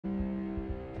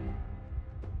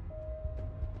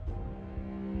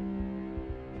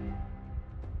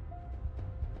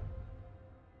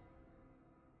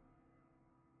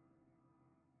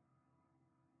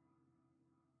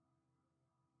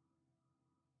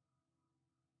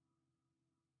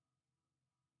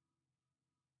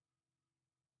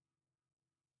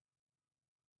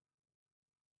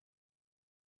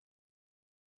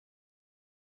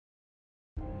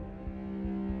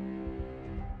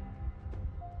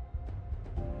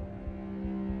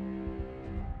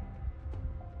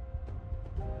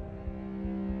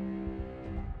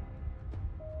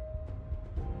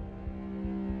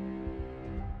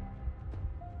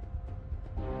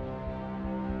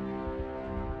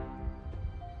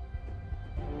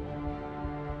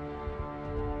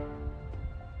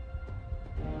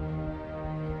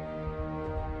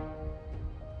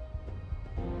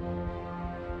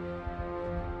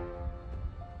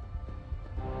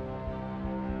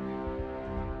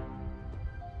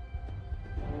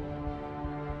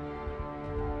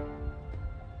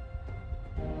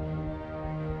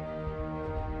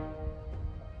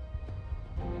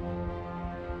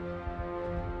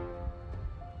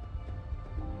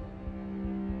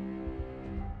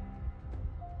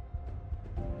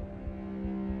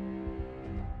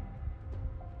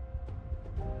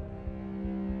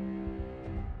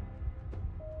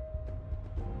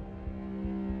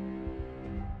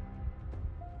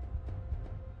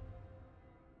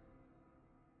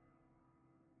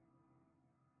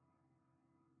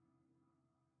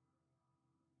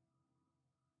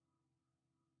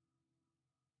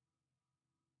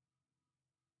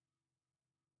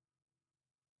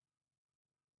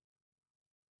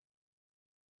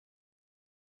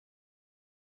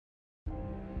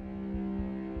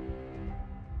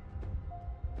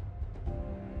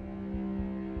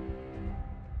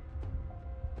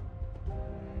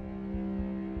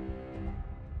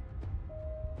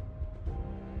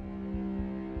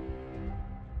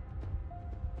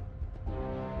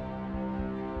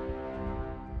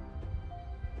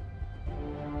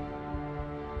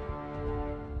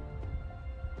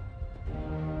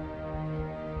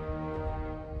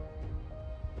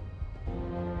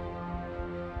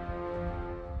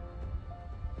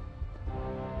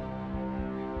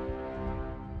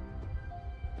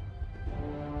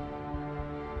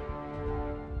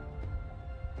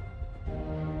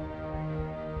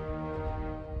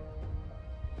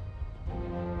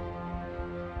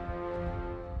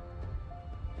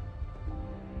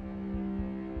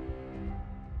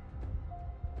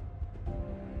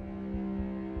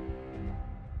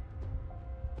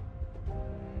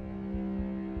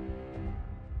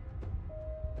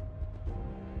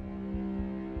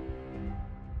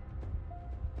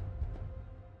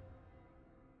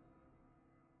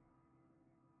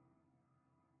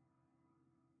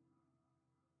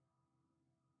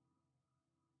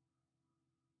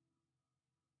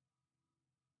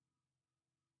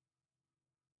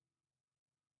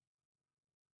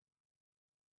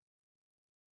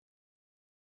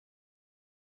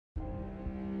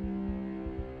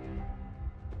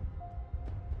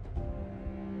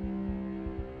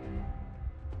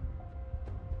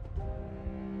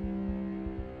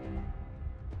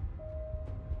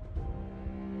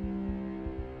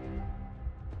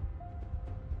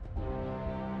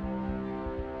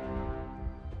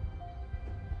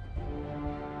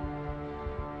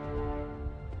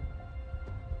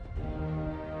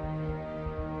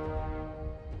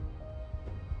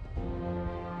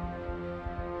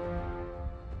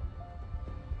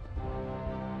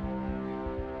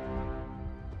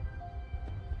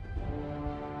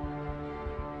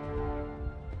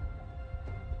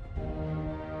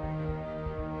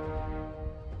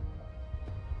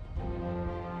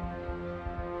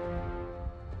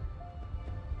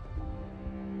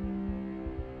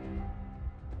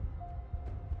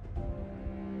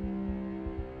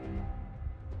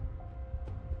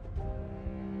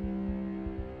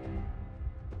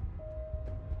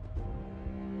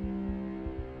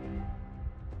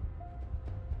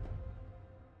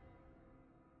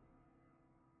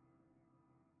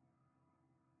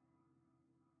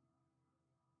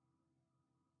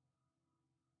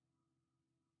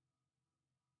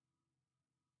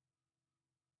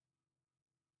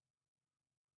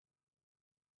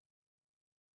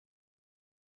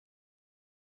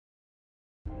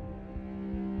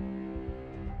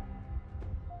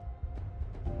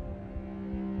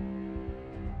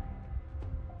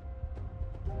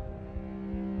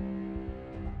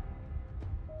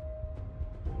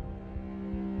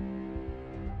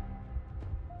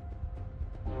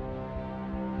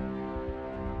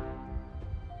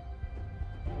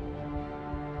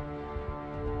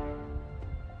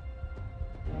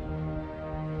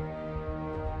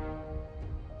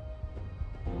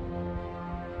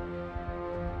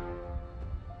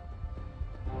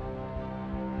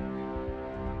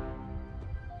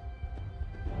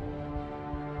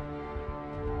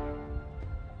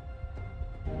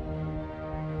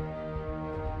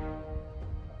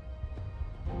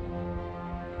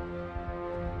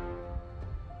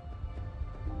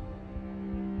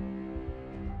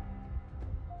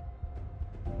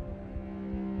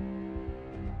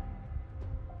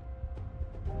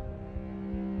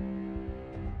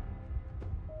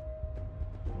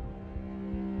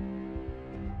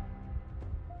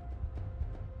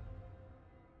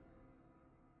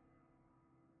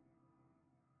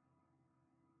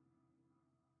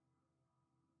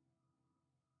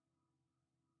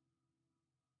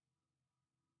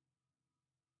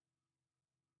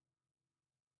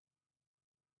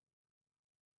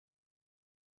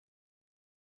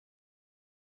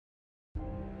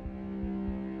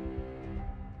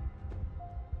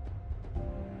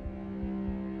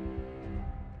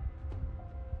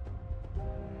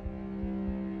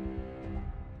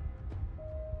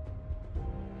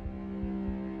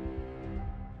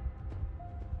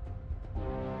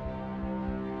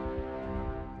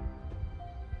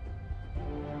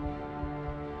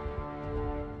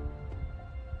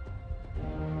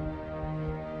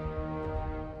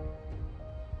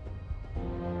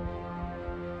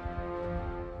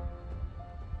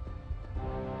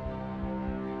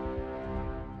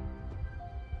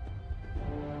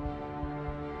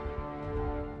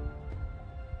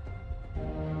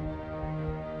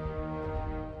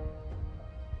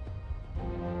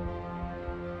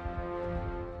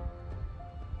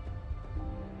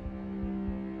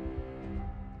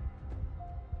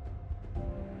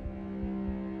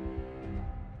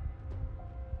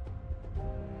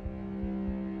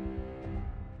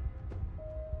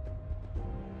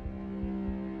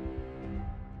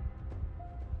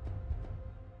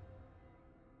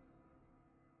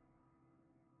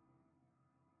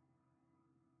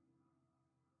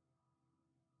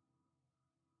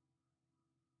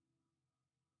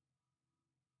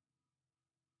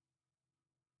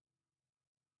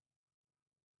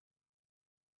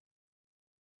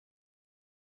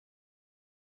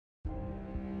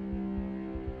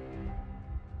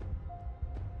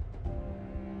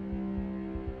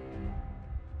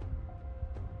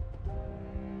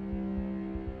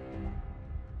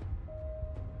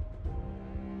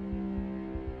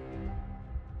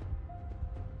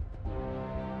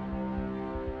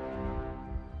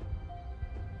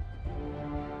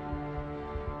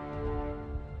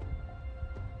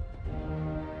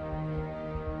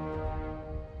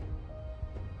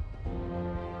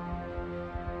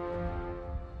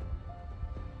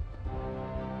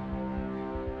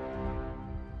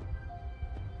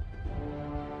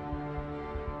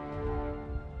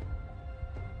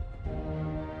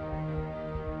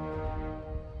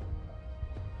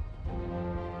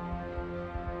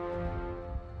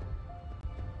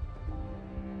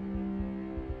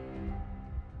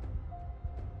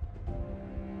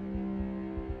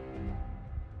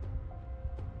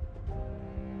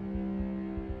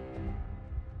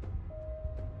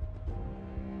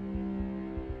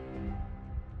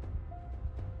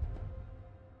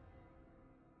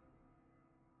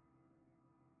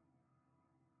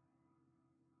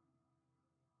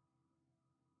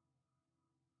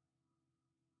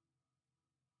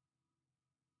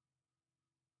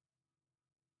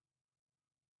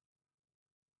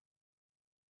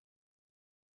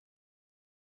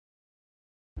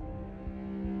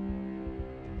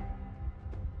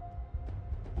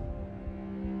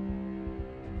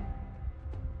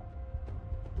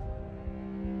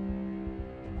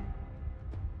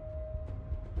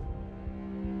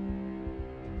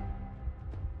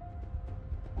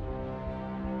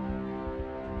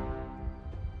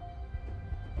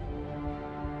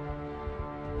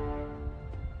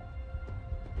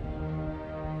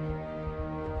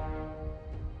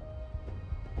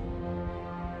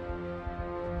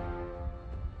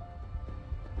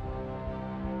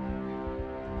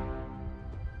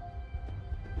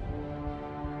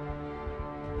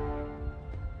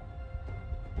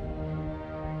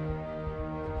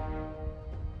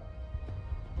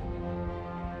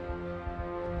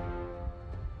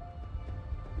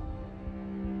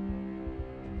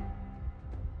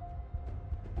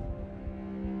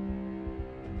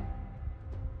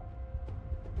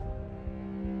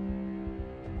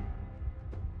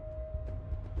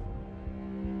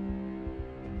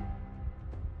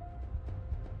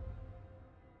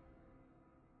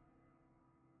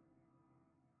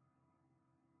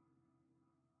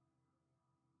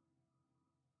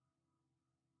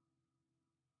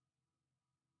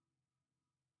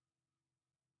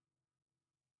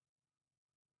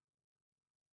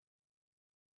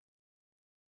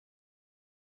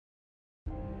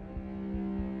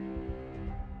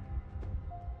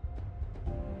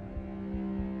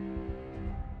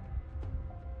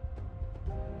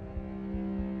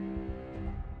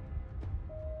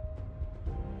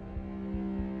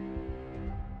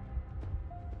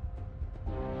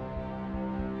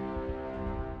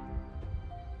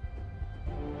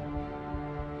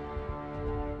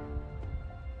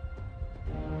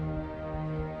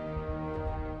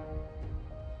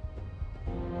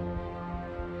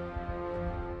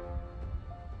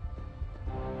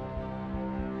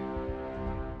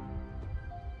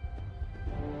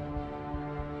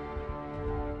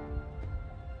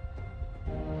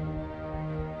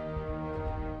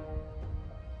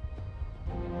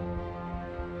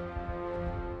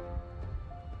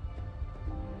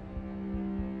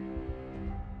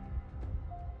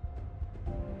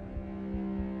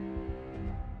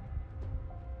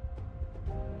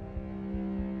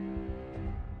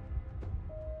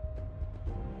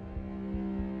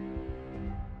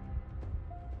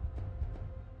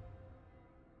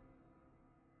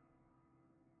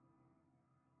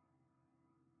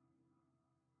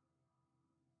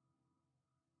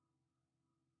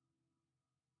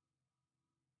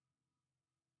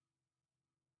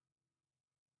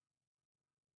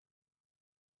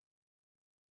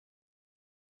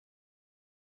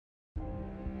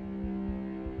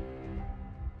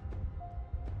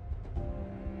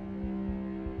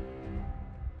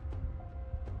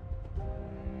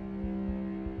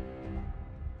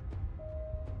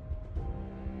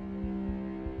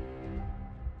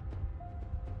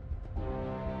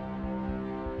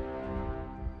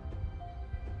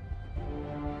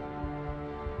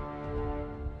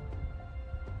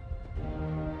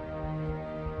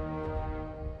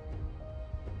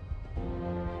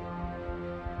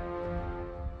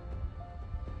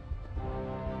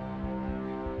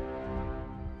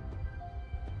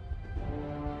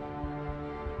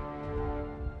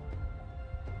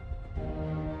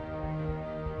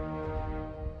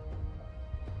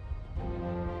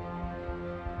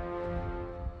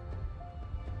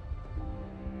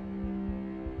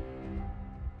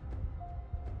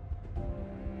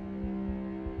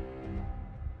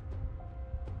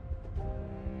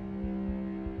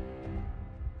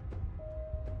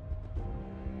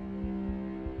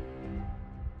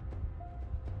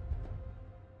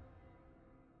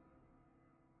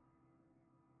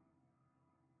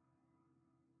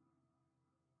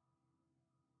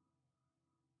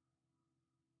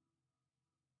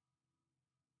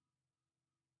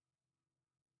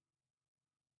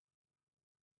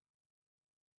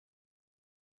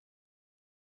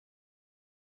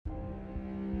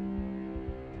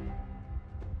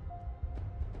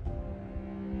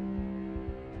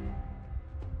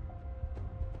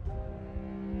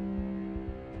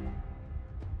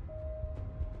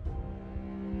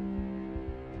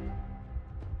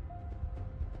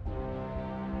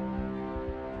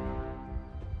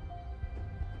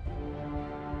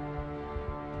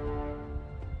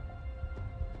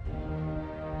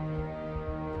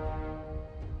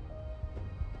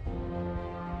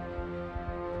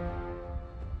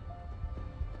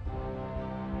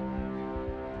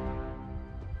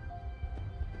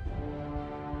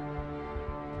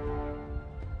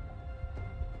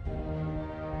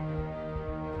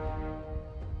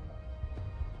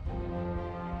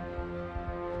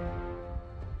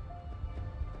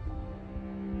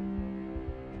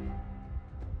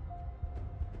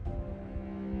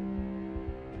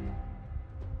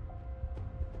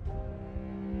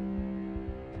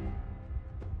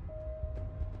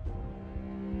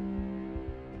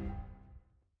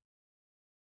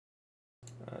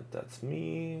That's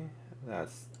me.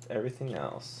 That's everything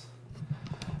else.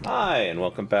 Hi, and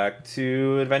welcome back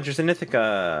to Adventures in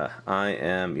Ithaca. I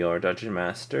am your Dungeon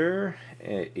Master,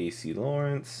 AC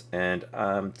Lawrence, and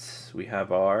we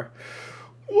have our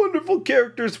wonderful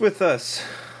characters with us.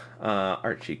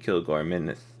 Archie, Kilgore,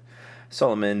 Minith,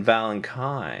 Solomon, Val, and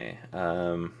Kai.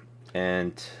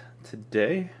 And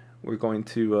today we're going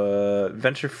to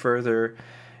venture further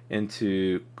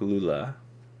into Galula,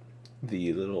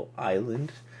 the little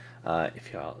island.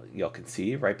 If y'all can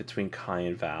see, right between Kai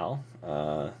and Val,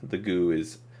 the goo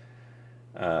is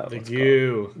the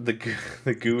goo. The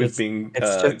goo is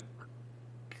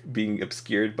being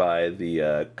obscured by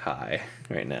the Kai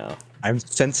right now. I'm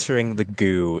censoring the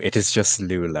goo. It is just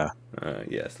Lula.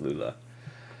 Yes, Lula.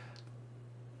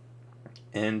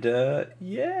 And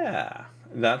yeah,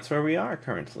 that's where we are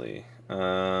currently.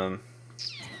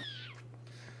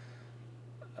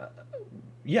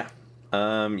 Yeah.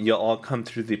 You'll all come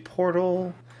through the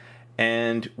portal,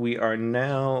 and we are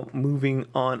now moving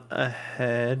on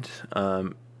ahead.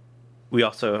 We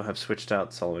also have switched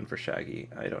out Solomon for Shaggy.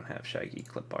 I don't have Shaggy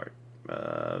clip art,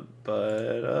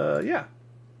 but yeah,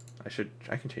 I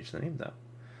can change the name though.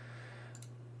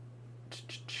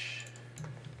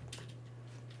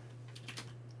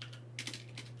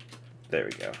 There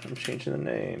we go. I'm changing the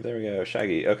name. There we go.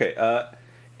 Shaggy. Okay.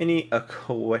 Any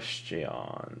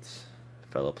questions,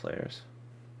 fellow players?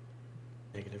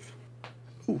 Negative.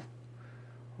 Ooh.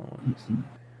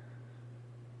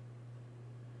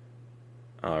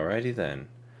 Alrighty then.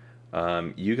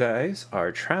 You guys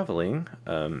are traveling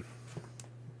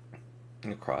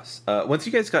across. Once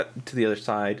you guys got to the other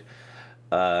side,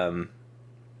 the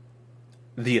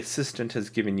assistant has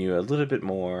given you a little bit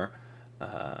more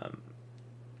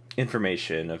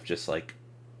information of just like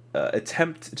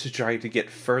attempt to try to get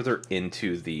further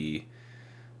into the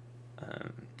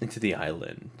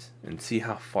island and see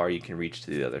how far you can reach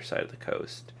to the other side of the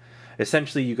coast.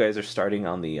 Essentially, you guys are starting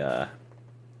on the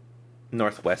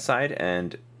northwest side,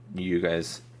 and you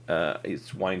guys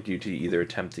it's wanting you to either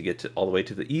attempt to get all the way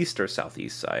to the east or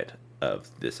southeast side of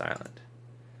this island.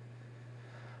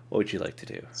 What would you like to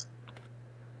do?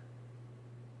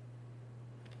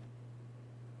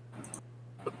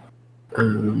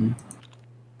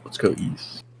 Let's go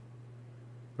east.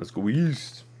 Let's go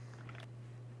east.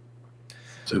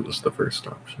 So it was the first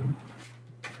option.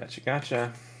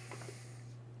 Gotcha.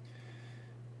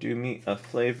 Do me a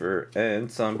flavor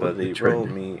and somebody roll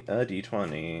me a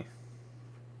d20.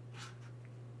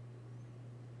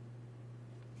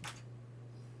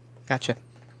 Gotcha.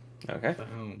 Okay.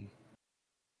 Boom.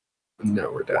 No,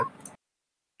 we're dead.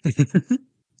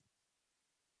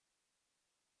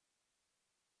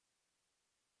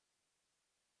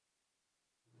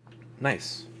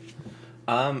 Nice.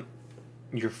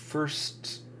 Your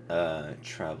first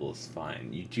travel is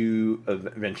fine. You do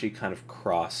eventually kind of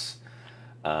cross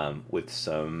with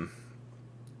some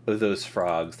of those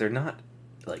frogs. They're not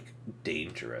like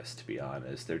dangerous, to be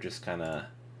honest. They're just kind of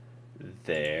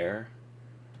there.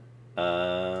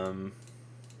 But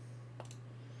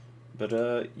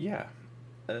yeah.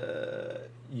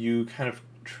 You kind of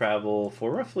travel for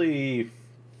roughly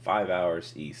 5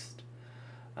 hours east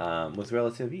with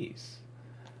relative ease.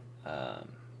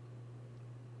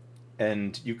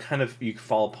 And you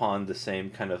fall upon the same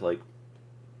kind of like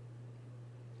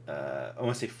I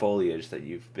want to say foliage that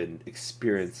you've been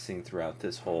experiencing throughout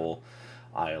this whole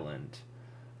island,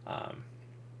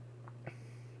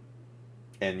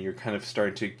 and you're kind of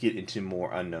starting to get into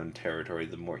more unknown territory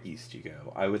the more east you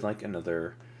go. I would like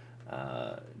another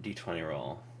d20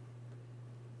 roll.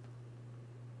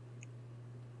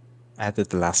 I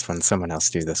did the last one. Someone else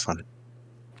do this one.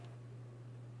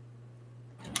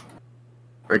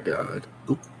 My God.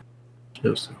 Oop.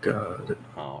 Joseph God.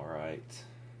 All right.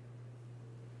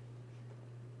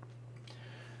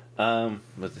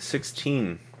 With the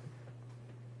 16,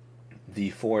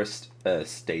 the forest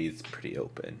stays pretty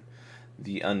open.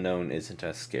 The unknown isn't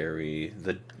as scary.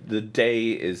 The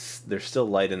day is, there's still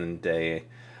light in the day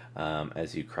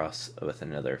as you cross with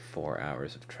another 4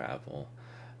 hours of travel.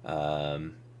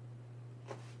 It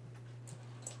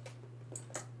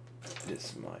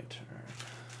is my turn.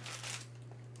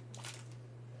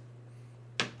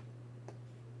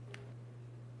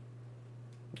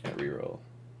 Yeah, reroll.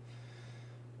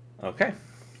 Okay.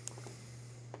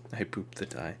 I pooped the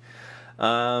die.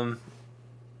 You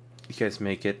guys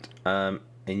make it, and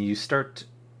you start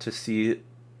to see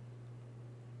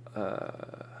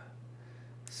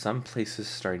some places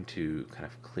starting to kind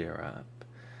of clear up.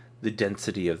 The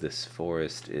density of this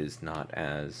forest is not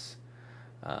as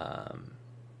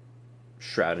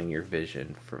shrouding your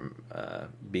vision from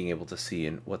being able to see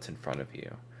what's in front of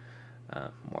you.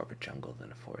 More of a jungle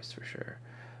than a forest for sure.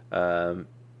 And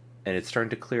it's starting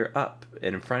to clear up.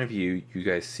 And in front of you, you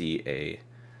guys see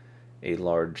a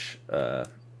large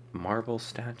marble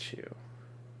statue.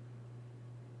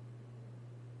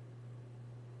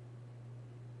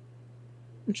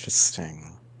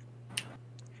 Interesting.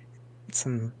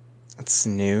 It's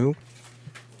new.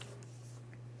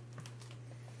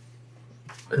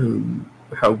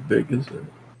 How big is it?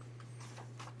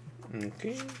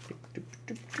 Okay.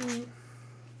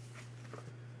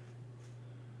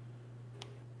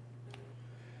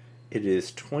 It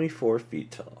is 24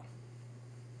 feet tall.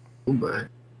 Oh my.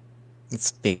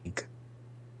 It's big.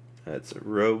 It's a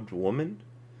robed woman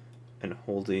and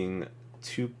holding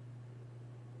 2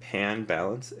 pan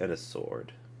balance and a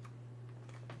sword.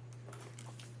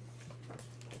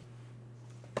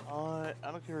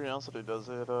 Out of curiosity, does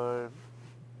it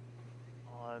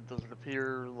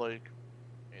appear like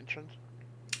ancient?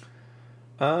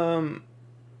 I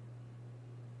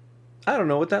don't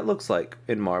know what that looks like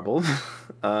in marble.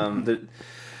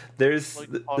 There's Like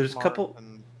there's a couple. pockmarked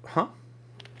and, Huh?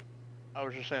 I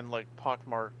was just saying, like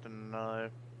pockmarked and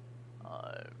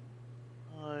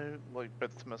like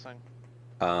bits missing.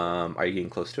 Are you getting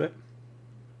close to it?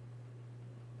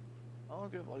 I'll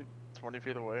get like 20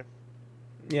 feet away.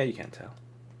 Yeah, you can't tell.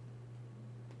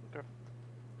 Okay.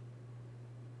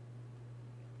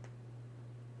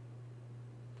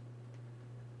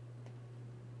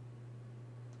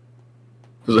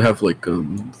 Does it have like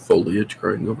foliage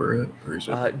growing over it, or is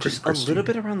it Just a pretty little pristine?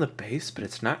 bit around the base, but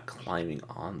it's not climbing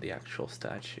on the actual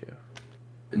statue.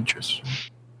 Interesting.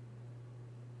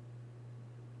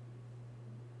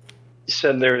 You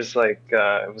said there was like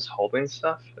it was holding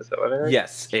stuff. Is that what it is?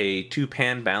 Yes, a 2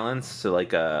 pan balance, so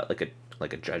like a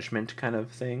judgment kind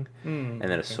of thing, and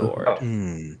then a sword. Oh.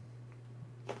 Hmm.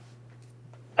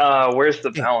 Where's the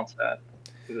balance at?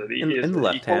 Is it, In is the it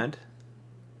left equal? hand.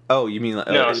 Oh, you mean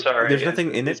No, sorry. There's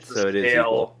nothing in It's it, the so it is scale.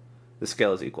 equal. The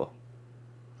scale is equal.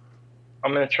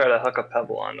 I'm gonna try to hook a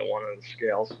pebble onto one of the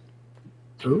scales.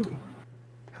 Oh,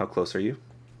 How close are you?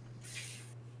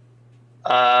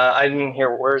 I didn't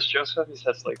hear. Where's Joseph? He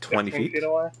says like 20 15 feet? feet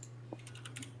away.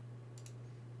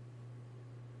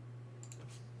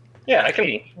 Yeah, I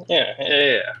can.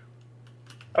 Yeah.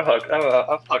 I've hooked.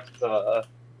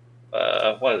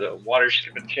 What is it? Water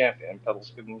skipping champion, pebble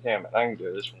skipping champion. I can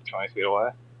do this from 20 feet away.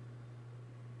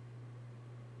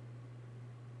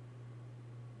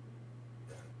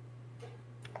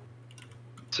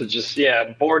 So just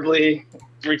boldly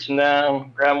reaching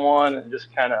down, grab one, and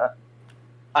just kind of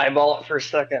eyeball it for a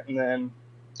second, and then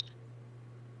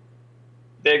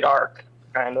big arc,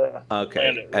 kind of.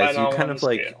 Okay, as you kind of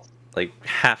like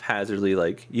haphazardly,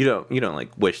 like you don't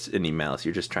like wish any malice.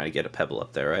 You're just trying to get a pebble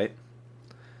up there, right?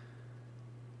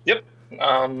 Yep.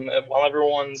 While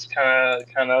everyone's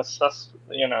kind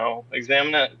of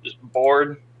examine it, just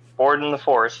bored in the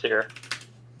forest here.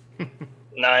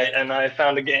 and I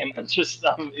found a game. It's just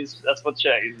that's what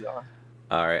Shaggy's doing.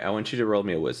 All right, I want you to roll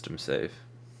me a wisdom save.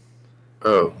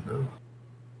 oh no.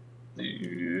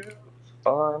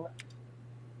 Fun.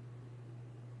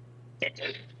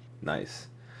 Nice.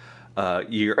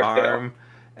 Your Or fail. arm,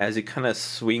 as it kind of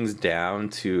swings down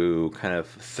to kind of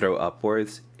throw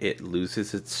upwards, it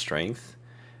loses its strength,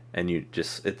 and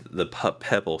the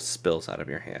pebble spills out of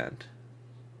your hand.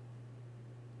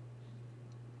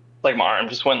 Like my arm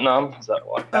just went numb. Is that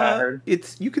what I heard?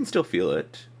 You can still feel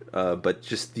it, but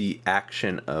just the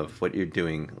action of what you're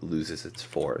doing loses its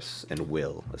force and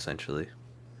will, essentially.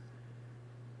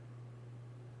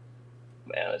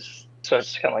 Man, it's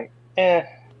just kind of like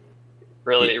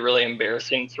really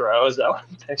embarrassing throw. Is that what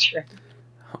I'm picturing?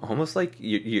 Almost like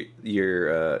you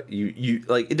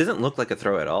like it doesn't look like a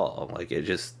throw at all. Like it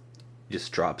just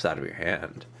drops out of your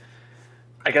hand.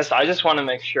 I guess I just want to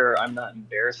make sure I'm not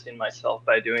embarrassing myself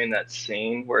by doing that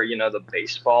scene where the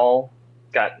baseball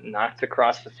got knocked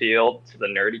across the field to the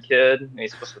nerdy kid, and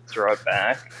he's supposed to throw it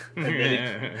back, and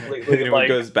then It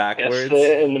goes backwards.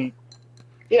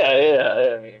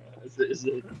 Yeah. Is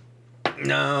it?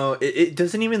 No, it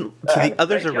doesn't even to the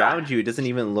others around you. It doesn't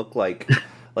even look like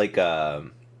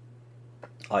you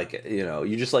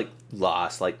just like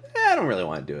lost. Like I don't really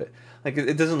want to do it. Like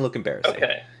it doesn't look embarrassing.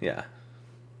 Okay. Yeah.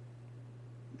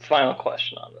 Final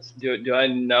question on this: Do I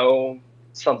know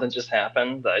something just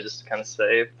happened that I just kind of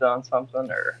saved on something,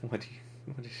 or what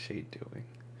is Shade doing?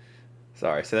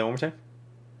 Sorry, say that one more time.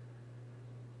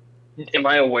 am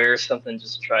I aware something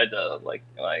just tried to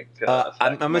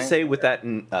I'm gonna me? say with that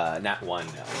nat one,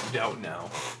 no, you don't know.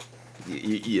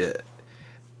 Yeah.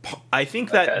 I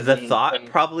think that Okay, the then- thought then-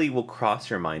 probably will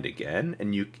cross your mind again,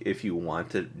 and if you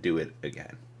want to do it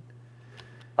again.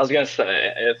 I was gonna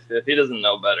say if he doesn't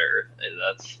know better,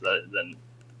 then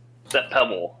that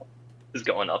pebble is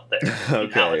going up there.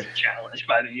 Okay. Now it's challenged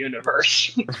by the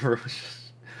universe.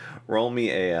 Roll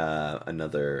me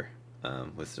another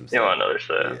wisdom You save. want another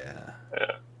save?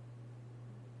 Yeah.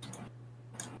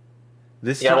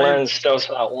 This You time, gotta learn stone's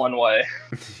not one way.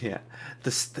 yeah.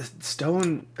 The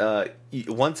stone.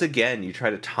 Once again, you try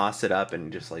to toss it up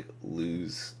and just like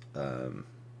lose the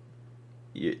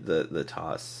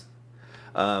toss.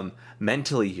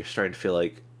 Mentally, you're starting to feel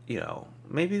like,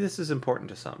 maybe this is important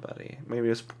to somebody. Maybe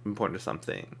it's important to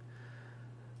something.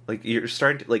 Like you're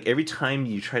starting to, like, every time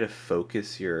you try to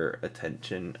focus your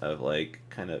attention of like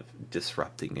kind of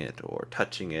disrupting it or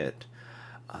touching it,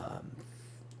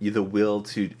 the will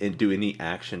to do any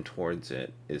action towards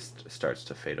it starts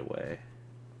to fade away.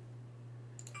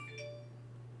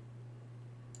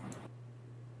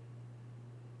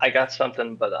 I got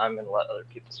something, but I'm gonna let other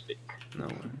people speak. No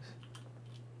worries.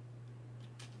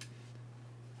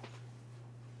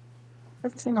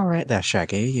 Everything all right there,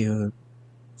 Shaggy?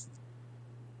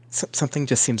 Something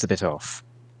just seems a bit off.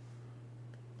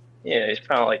 Yeah, he's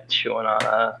probably like chewing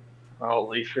on a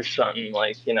leaf or something,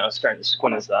 like, starting to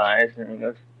squint his eyes, and he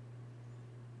goes,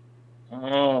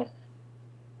 "Oh,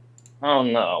 oh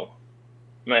no,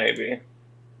 maybe."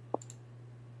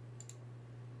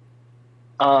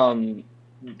 DM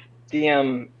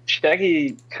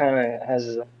Shaggy kind of has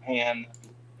his hand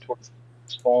towards the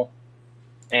pistol,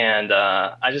 and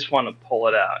I just want to pull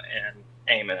it out and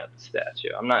aim it at the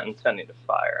statue. I'm not intending to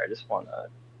fire. I just want to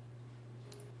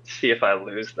see if I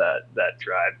lose that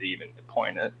drive to even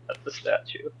point it at the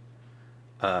statue.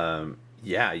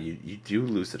 Yeah, you do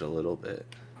lose it a little bit.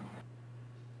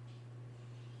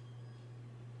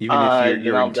 Even if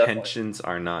your intentions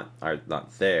are not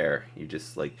there, you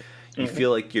just like you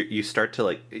feel like you start to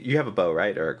like, you have a bow,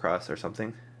 right, or a cross or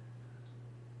something.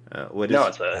 What is? No,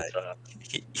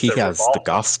 he has revolver. the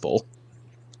gospel.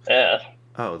 Yeah.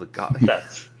 Oh, the god.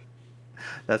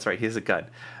 That's right. He has a gun.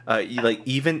 You like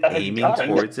even That's aiming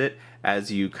towards it as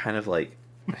you kind of like,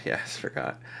 yes,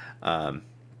 forgot.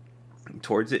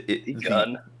 Towards it, the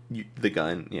gun. The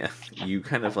gun. Yeah, you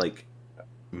kind of like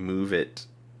move it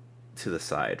to the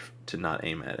side to not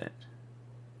aim at it.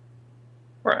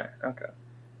 Right. Okay.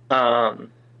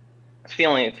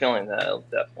 Feeling that it'll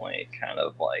definitely kind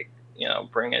of like,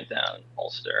 bring it down,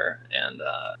 holster, and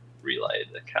relay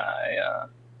the Kai.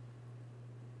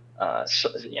 So,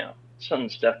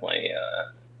 something's definitely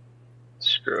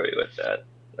screwy with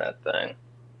that thing.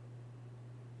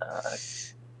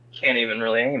 Can't even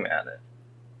really aim at it.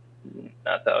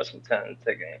 Not that I was intending to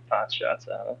take any pot shots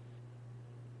at it.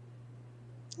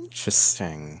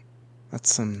 Interesting.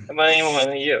 That's some. How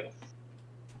about you?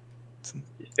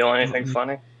 You feel anything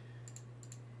funny?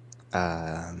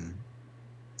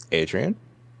 Adrian?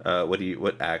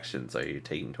 What actions are you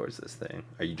taking towards this thing?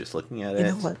 Are you just looking at it? You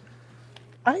know what?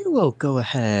 I will go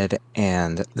ahead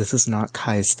and, this is not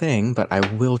Kai's thing, but I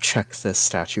will check this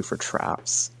statue for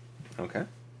traps. Okay.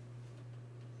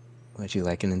 Would you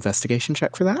like an investigation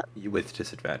check for that? With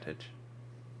disadvantage.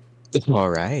 All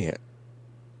right.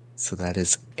 So that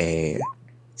is a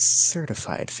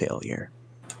certified failure.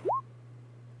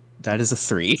 That is a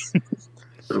 3.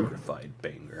 Certified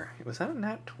banger. Was that a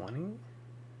nat 20?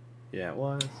 Yeah, it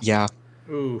was. Yeah.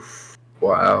 Oof.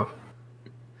 Wow.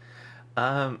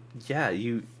 Yeah,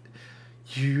 you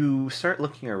start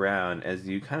looking around as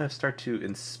you kind of start to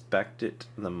inspect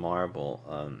the marble,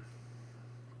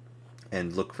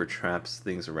 and look for traps,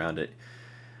 things around it.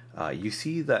 You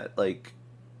see that like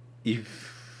you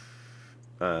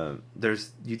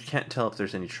can't tell if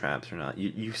there's any traps or not.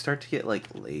 You start to get like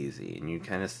lazy, and you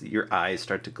kind of see your eyes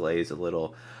start to glaze a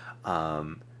little,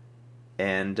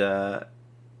 and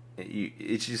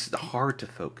it's just hard to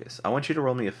focus. I want you to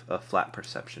roll me a flat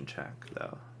perception check,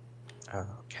 though.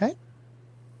 Okay.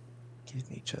 Give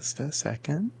me just a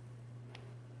second.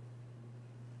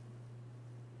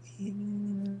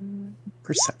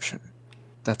 Perception.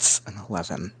 That's an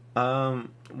 11.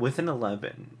 With an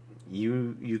 11,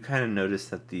 you kind of notice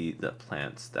that the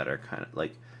plants that are kind of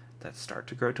like that start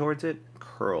to grow towards it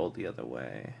curl the other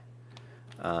way.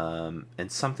 And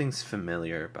something's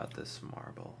familiar about this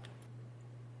marble.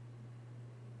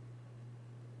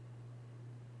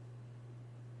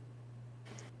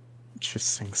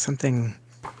 Interesting. Something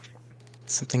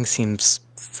seems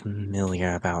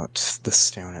familiar about the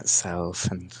stone itself,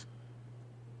 and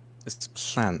its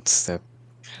plants, they're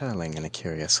curling in a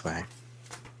curious way.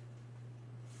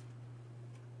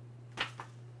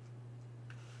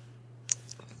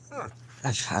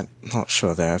 I'm not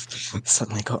sure there. I've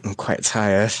suddenly gotten quite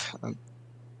tired.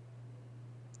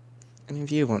 Any of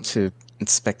you want to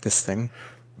inspect this thing?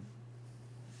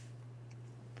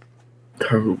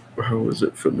 How is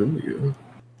it familiar?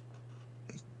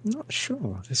 Not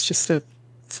sure. There's just a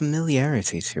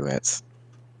familiarity to it.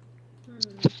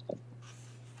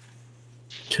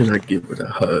 Can I give it a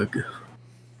hug?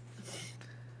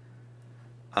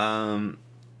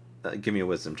 Give me a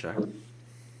wisdom check.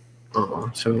 Oh,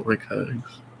 so I don't like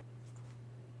hugs.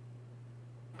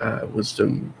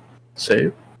 Wisdom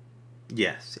save?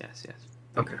 Yes.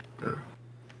 Okay.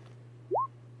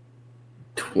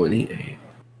 28.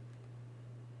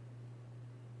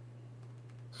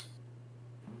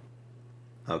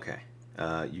 Okay.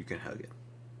 You can hug it.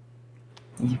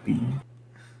 Yippee.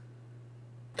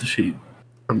 Does she...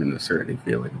 I mean, is there any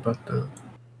feeling about that?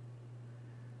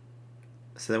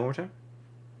 Say that one more time.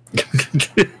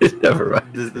 Never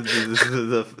mind.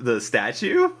 The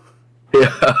statue?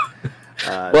 Yeah.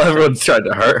 Well, everyone's tried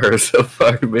to hurt her so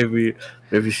far. Maybe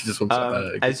she just wants a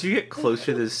hug. As you get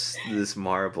closer to this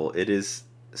marble, it is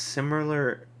a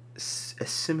similar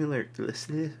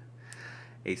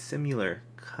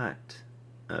cut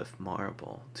of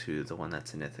marble to the one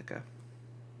that's in Ithaca.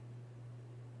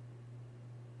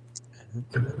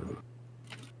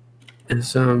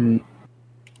 Is I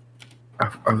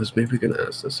was maybe gonna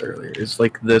ask this earlier. Is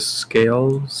like the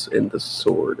scales in the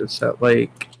sword, is that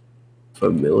like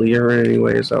familiar in any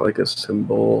way? Is that like a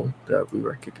symbol that we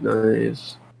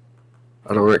recognize?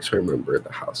 I don't actually remember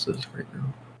the houses right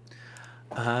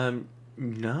now.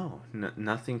 No,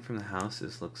 nothing from the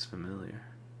houses looks familiar.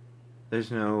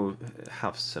 There's no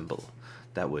house symbol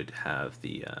that would have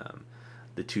the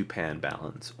two-pan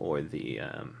balance or the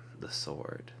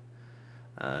sword.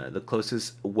 The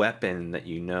closest weapon that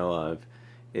you know of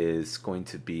is going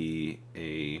to be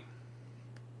an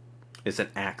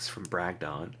axe from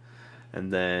Bragdon,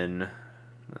 and then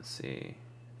let's see.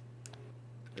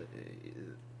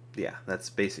 Yeah, that's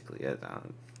basically it.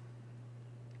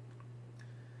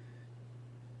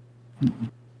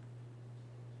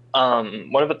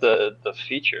 What about the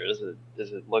features?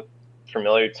 Does it look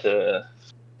familiar to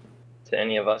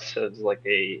any of us as like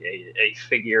a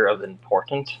figure of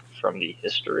importance from the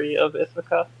history of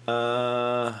Ithaca?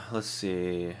 Let's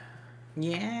see.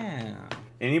 Yeah.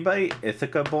 Anybody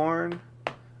Ithaca born,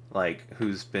 like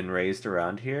who's been raised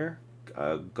around here,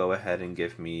 go ahead and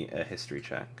give me a history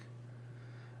check.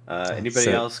 Anybody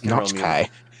So, else can not Kai.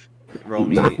 roll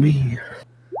me, Not me.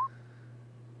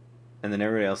 and then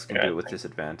everybody else can do it with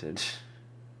disadvantage.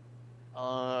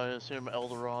 I assume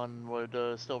Elderon would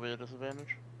still be a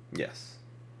disadvantage. Yes.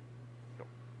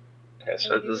 Okay,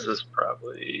 so this is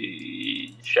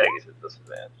probably Shaggy's at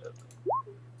disadvantage.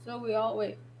 So we all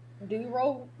wait. Do we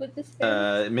roll with this?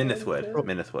 Minith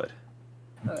would.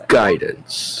 Okay.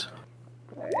 Guidance.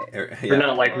 You're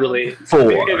not like really.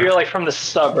 4. If you're like from the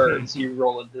suburbs, you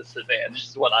roll a disadvantage.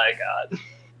 Is what I got.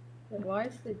 And why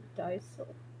is the dice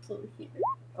so here?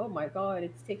 Oh my god!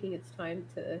 It's taking its time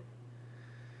to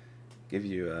Give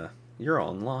you you're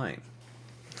online.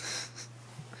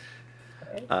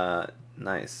 Okay.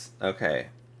 Nice. Okay.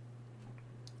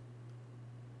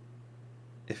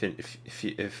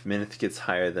 If Minith gets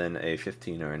higher than a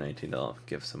 15 or a 19, I'll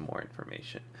give some more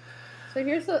information. So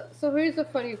here's the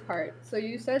funny part. So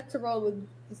you said to roll with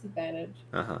disadvantage.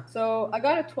 Uh-huh. So I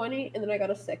got a 20 and then I got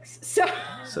a 6. So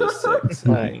 6.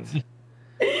 Nice.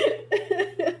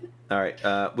 All right.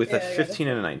 With Yeah, a I got 15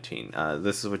 and a 19,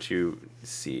 this is what you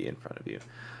see in front of you.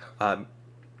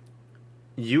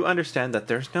 You understand that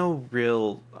there's no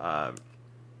real,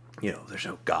 there's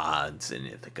no gods in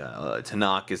Ithaca.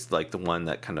 Tanakh is like the one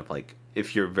that kind of like,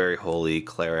 if you're very holy,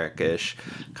 cleric-ish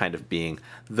kind of being,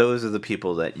 those are the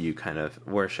people that you kind of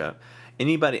worship.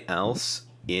 Anybody else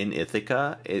in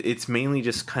Ithaca, it's mainly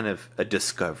just kind of a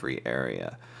discovery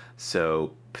area.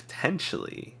 So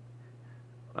potentially,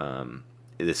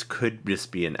 this could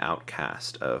just be an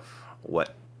outcast of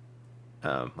what's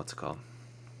it called?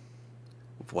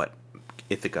 What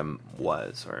Ithaca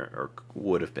was or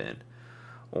would have been.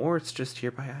 Or it's just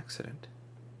here by accident.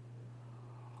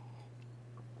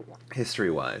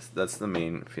 History-wise, that's the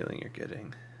main feeling you're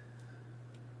getting.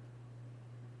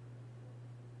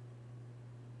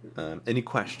 Any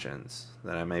questions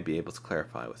that I might be able to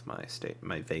clarify with my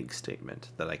vague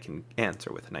statement that I can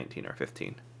answer with a 19 or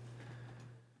 15?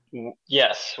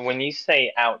 Yes, when you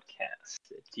say outcast,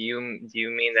 do you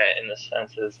mean that in the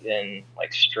sense as in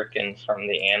like stricken from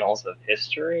the annals of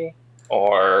history,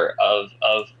 or of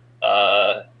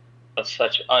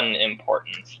such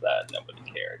unimportance that nobody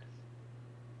cared?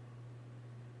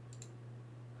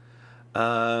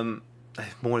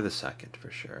 More the second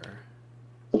for sure.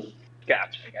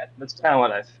 Gotcha. That's kind of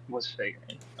what I was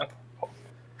figuring. Okay, cool.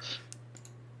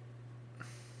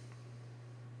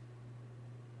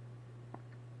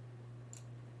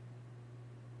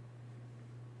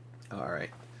 All right.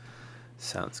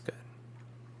 Sounds good.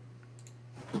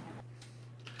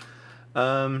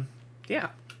 Yeah.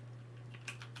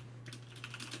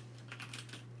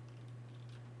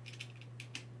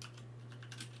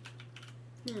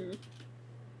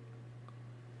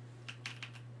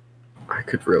 I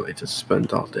could really just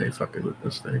spend all day fucking with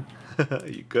this thing.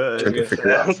 You could. Trying to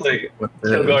figure out like, what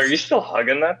Kilgo, are this you is. still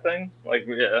hugging that thing? Like,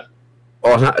 yeah.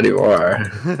 Oh, not anymore.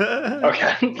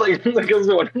 Okay. like, because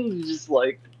when I'm just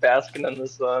like basking in the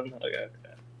sun. Okay.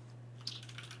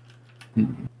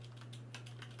 Hmm.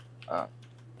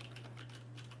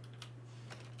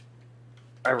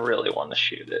 I really want to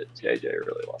shoot it. JJ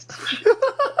really wants to shoot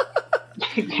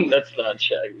it. That's not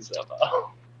Shaggy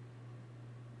somehow.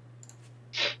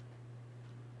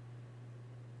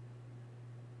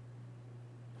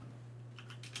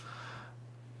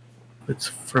 It's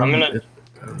from.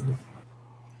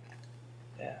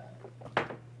 Yeah.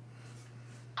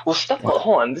 Well, stuff.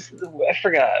 Hold on. I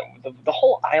forgot. The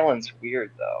whole island's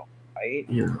weird though, right?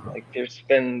 Yeah. Like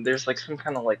there's like some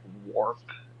kind of like warp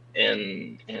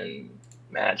in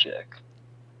magic.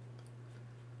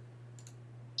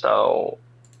 So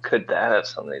could that have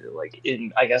something to like?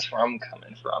 I guess where I'm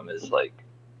coming from is like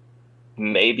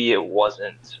maybe it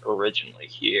wasn't originally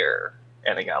here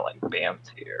and it got like bammed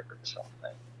here or something.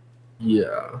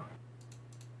 Yeah.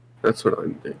 That's what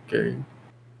I'm thinking.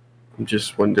 I'm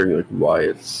just wondering like why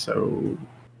it's so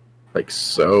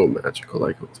magical,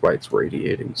 like why it's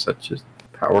radiating such a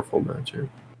powerful magic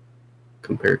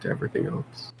compared to everything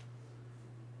else.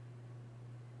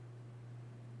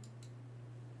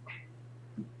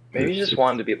 Maybe you just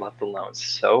wanted to be left alone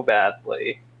so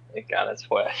badly it got its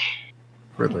way.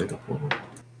 Relatable.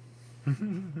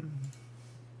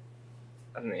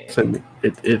 I mean, And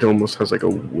it almost has like a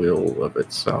will of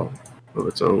itself, of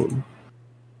its own.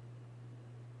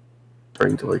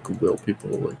 Trying to like will people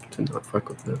like to not fuck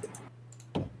with it.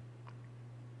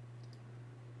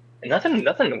 and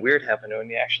nothing weird happened when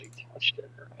you actually touched it,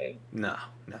 right? No,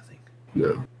 nothing.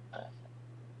 No.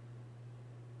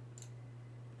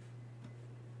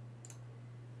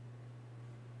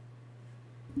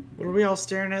 What are we all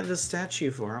staring at this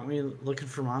statue for? Aren't we looking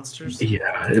for monsters?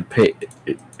 Yeah, it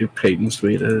pains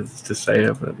me to say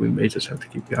it, but we may just have to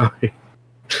keep going.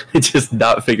 Just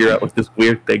not figure out what this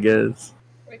weird thing is.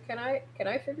 Wait, can I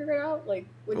figure it out? Like,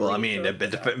 Well, I mean,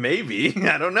 maybe.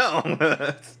 I don't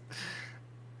know.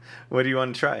 What do you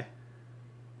want to try?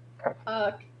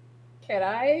 Can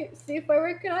I see if I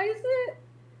recognize it?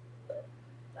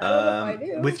 I don't know if I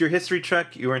do. With your history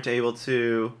check, you weren't able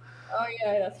to. Oh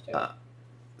yeah, that's true.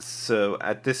 So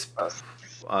at this point,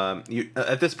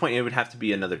 it would have to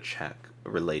be another check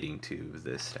relating to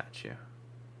this statue.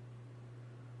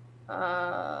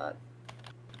 Uh,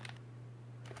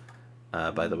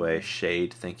 By the way,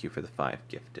 Shade, thank you for the 5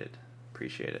 gifted.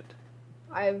 Appreciate it.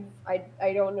 I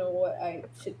don't know what I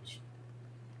should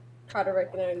try to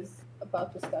recognize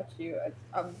about the statue.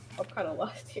 I'm kind of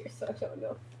lost here, so I don't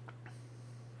know.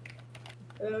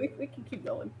 We can keep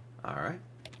going. All right.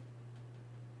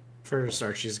 First,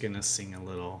 Archie's gonna sing a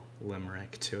little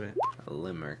limerick to it. A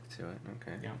limerick to it.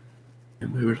 Okay. Yeah.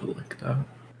 And we would like that.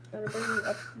 Gotta bring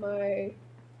up my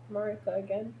Martha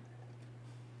again.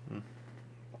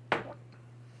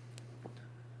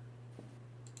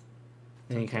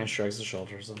 And he kind of shrugs his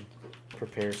shoulders and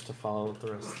prepares to follow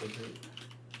the rest of the group.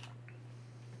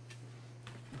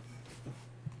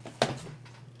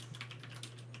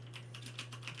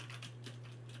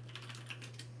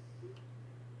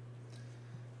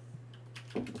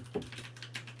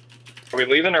 Are we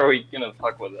leaving or are we gonna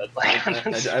fuck with it? Like, I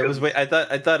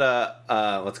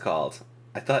thought what's it called?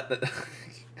 I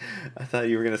thought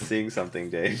you were gonna sing something,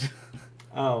 Dave.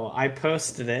 Oh, I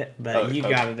posted it, but you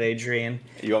got it, Adrian.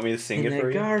 You want me to sing it for you?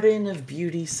 In a garden of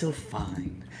beauty so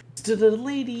fine, stood a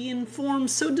lady in form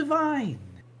so divine.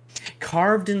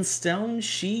 Carved in stone,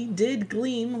 she did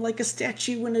gleam like a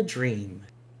statue in a dream.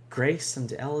 Grace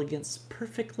and elegance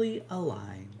perfectly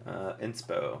align.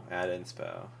 Inspo. Add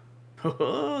inspo.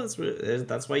 Oh,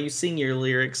 that's why you sing your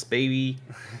lyrics, baby.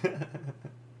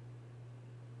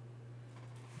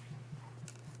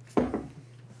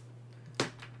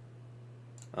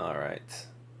 All right.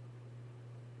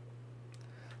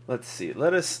 Let's see.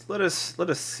 Let us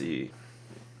see.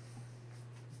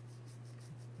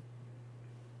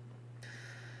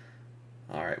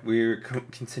 All right, we're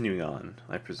continuing on,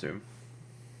 I presume.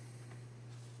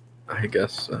 I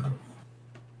guess so.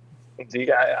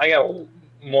 I got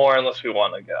more unless we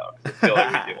want to go. I feel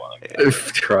like we do want to go.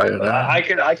 Try it out.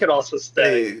 I could also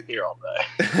stay here all day.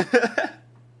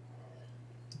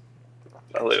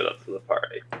 I'll leave it up to the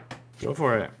party. Go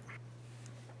for it.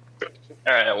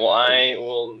 All right. Well, I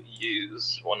will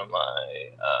use one of my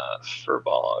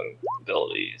Furball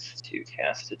abilities to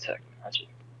cast Detect Magic.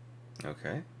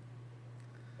 Okay.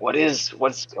 What's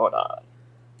going on?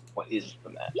 What is the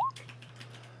magic?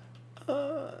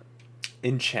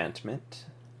 Enchantment.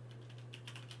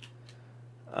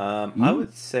 I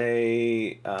would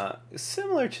say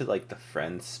similar to like the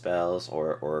friend spells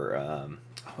or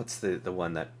what's the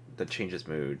one that changes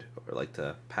mood or like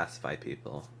to pacify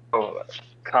people. Oh,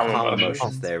 calm emotions.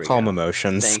 Emotions. There we Calm go.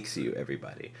 emotions. Thanks you,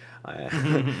 everybody.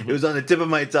 It was on the tip of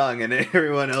my tongue, and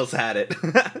everyone else had it.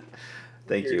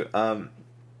 Thank you.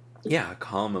 Yeah, a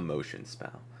calm emotion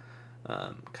spell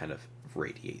kind of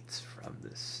radiates from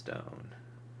this stone.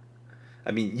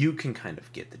 I mean, you can kind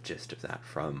of get the gist of that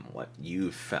from what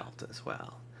you've felt as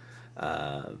well.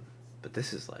 But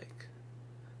this is like,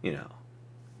 you know,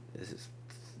 this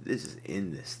is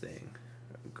in this thing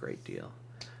a great deal.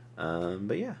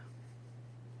 But yeah.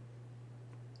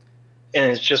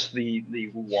 And it's just the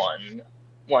one,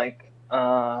 like,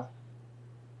 what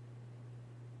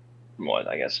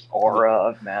I guess aura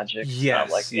of magic. Yes,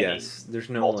 not like yes. Any there's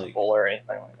no multiple or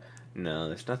anything like that. No,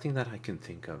 there's nothing that I can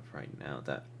think of right now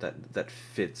that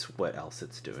fits what else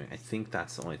it's doing. I think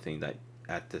that's the only thing that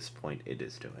at this point it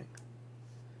is doing.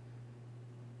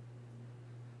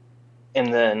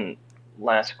 And then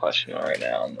last question right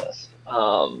now on this.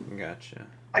 Gotcha.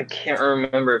 I can't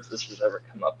remember if this has ever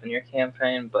come up in your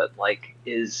campaign, but like,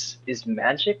 is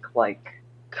magic like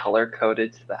color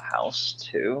coded to the house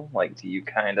too? Like, do you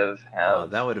kind of have? Oh,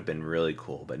 that would have been really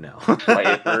cool, but no.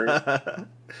 Flavors.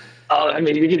 Oh, I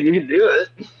mean, you can do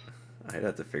it. I'd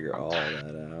have to figure all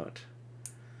that out.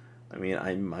 I mean,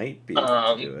 I might be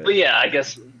able to do it. But yeah, I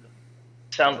guess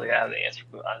sounds like I have the answer.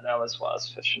 That was what I was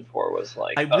fishing for. Was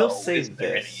like, I will say is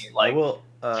there this. any like I will,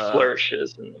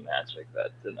 flourishes in the magic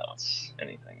that denotes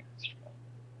anything extra?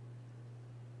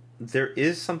 There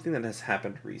is something that has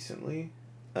happened recently.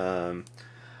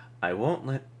 I won't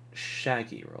let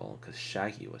Shaggy roll because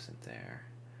Shaggy wasn't there.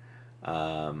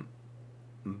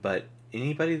 But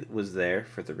anybody that was there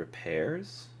for the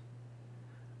repairs,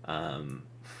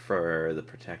 for the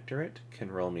Protectorate, can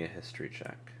roll me a history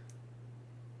check.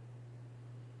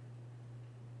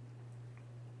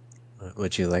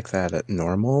 Would you like that at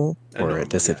normal or Normal, at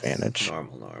disadvantage? Yes.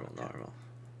 Normal.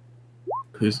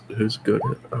 Who's good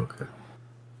at? Okay.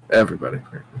 Everybody.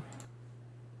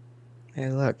 Hey,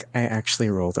 look, I actually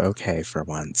rolled okay for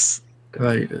once.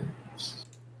 Guidance.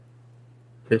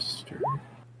 History.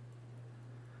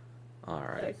 All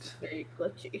right. It's very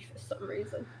glitchy for some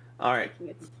reason. All right. Taking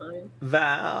its time.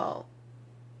 Val,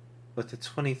 with the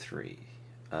 23,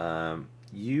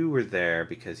 you were there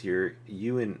because you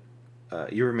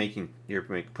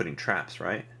were putting traps,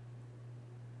 right?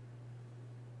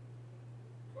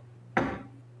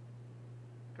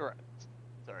 Correct.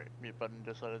 Sorry, mute button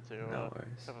decided to No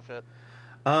worries. have a fit.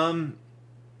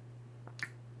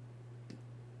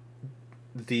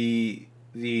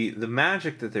 The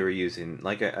magic that they were using,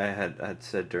 like I had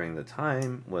said during the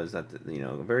time, was that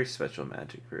a very special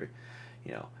magic where,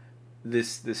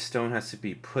 this stone has to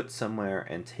be put somewhere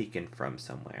and taken from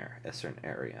somewhere, a certain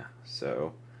area.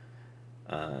 So,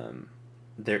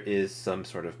 there is some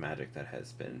sort of magic that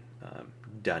has been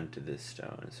done to this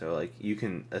stone. So, like, you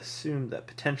can assume that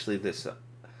potentially this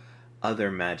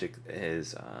other magic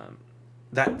is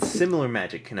that similar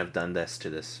magic can have done this to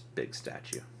this big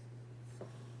statue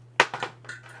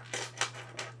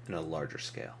in a larger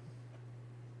scale.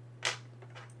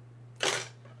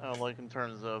 Like in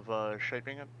terms of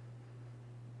shaping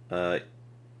it?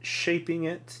 Shaping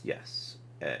it, yes.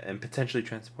 And potentially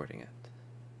transporting it.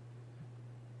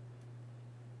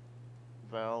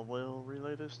 Val will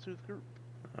relay this to the group.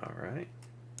 Alright.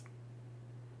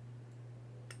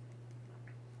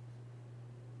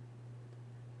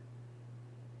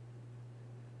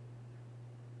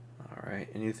 Alright,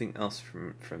 anything else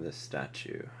from this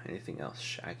statue? Anything else,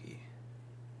 Shaggy?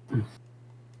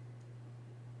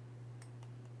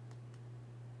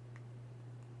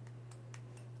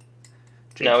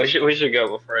 No, we should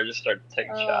go before I just start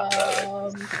taking shots at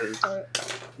it.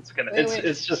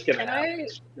 It's just gonna happen.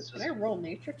 Can I roll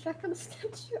nature check on the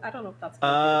statue? I don't know if that's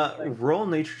gonna be anything. Roll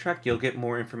nature check. You'll get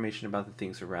more information about the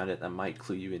things around it that might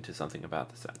clue you into something about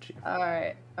the statue.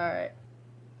 Alright.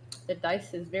 The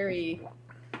dice is very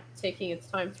taking its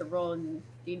time to roll in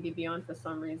D&D Beyond for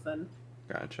some reason.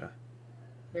 Gotcha.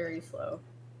 Very slow.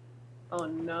 Oh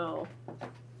no.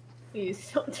 Please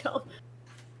don't tell.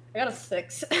 I got a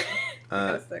 6. I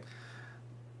got a 6.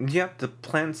 Yep, the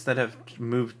plants that have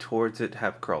moved towards it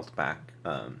have curled back.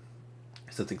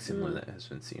 Something similar that has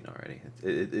been seen already.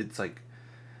 It's like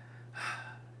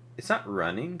it's not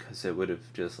running because it would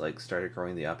have just like started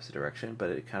growing the opposite direction, but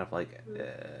it kind of like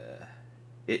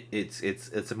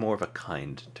it's a more of a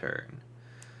kind turn.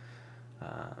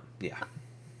 Yeah.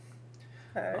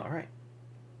 Okay. All right.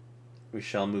 We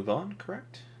shall move on.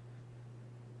 Correct.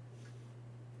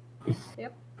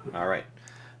 Yep. All right.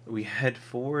 We head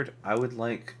forward. I would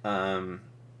like who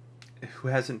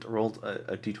hasn't rolled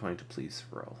a d20 to please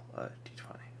roll a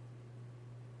d20.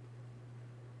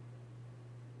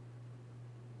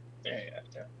 Yeah.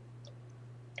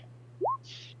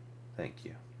 Thank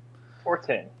you.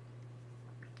 14.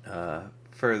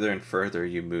 Further and further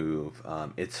you move.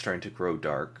 It's starting to grow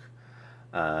dark.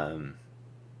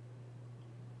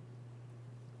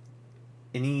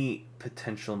 Any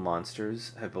potential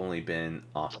monsters have only been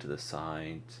off to the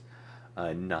side.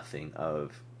 Nothing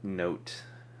of note,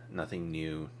 nothing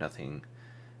new, nothing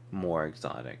more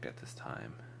exotic at this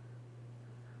time.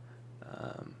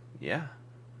 Yeah,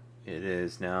 it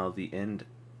is now the end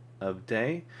of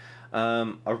day.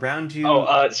 Around you.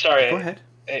 Sorry. Go ahead.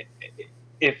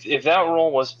 If that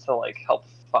role was to like help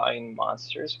find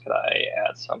monsters, could I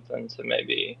add something to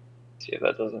maybe see if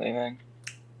that does anything?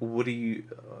 What do you?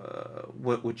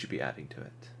 What would you be adding to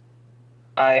it?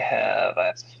 I have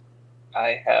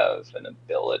an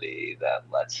ability that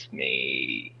lets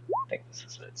me, I think this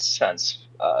is it, sense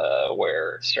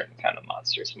where certain kind of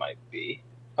monsters might be.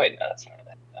 Wait, no, that's not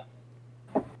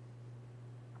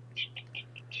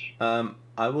it.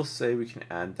 I will say we can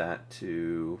add that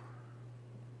to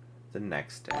the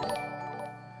next day.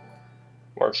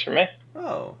 Works for me.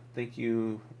 Oh, thank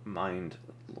you, Mind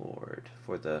Lord,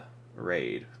 for the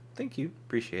raid. Thank you,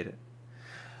 appreciate it.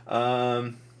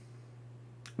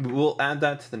 We'll add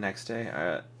that to the next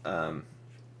day.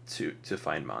 To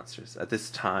find monsters. At this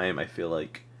time, I feel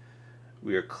like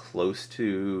we are close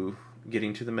to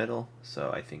getting to the middle,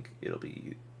 so I think it'll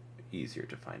be easier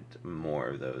to find more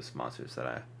of those monsters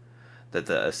that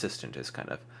the assistant is kind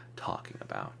of talking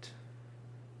about.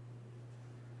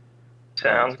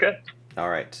 Sounds good. All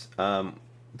right.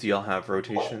 Do y'all have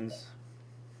rotations?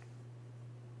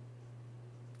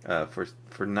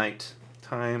 For night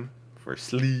time, for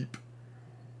sleep.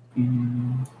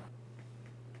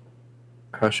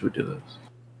 How should we do this?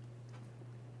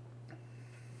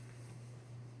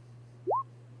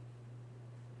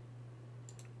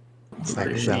 It's like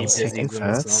Pretty Zell's busy taking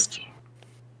themselves. first.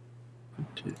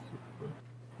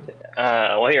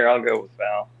 Well, here, I'll go with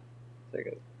Val. Take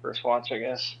a first watch, I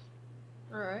guess.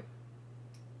 Alright.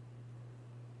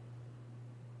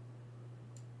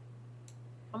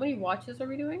 How many watches are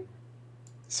we doing?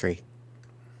 3.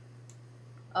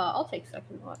 I'll take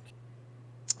second watch.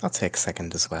 I'll take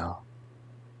second as well.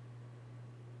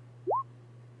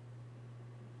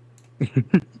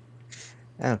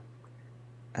 Oh.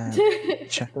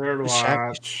 Third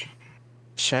watch.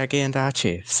 Shaggy and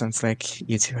Archie. Sounds like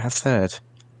you two have third.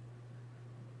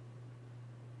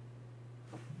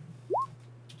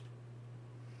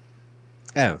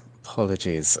 Oh,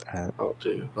 apologies. I'll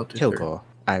do Kilgore.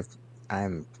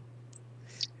 I'm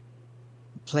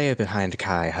player behind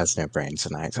Kai has no brain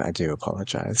tonight. I do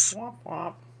apologize. Womp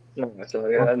womp. No, so I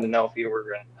didn't know if you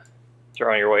were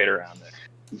throwing your weight around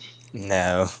there.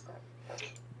 No.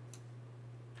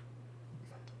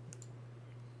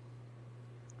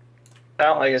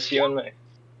 Val, I guess you and me.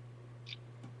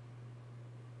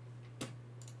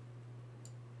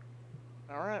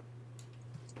 All right.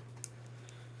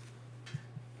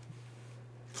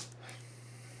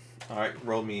 All right,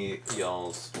 roll me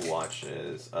y'all's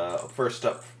watches. First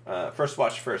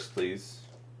watch first, please.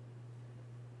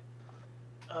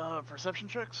 Perception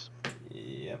checks.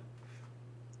 Yep.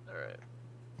 All right.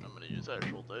 I'm gonna use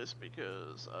actual dice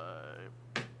because I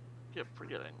keep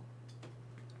forgetting.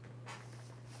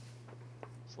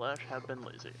 / have been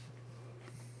lazy.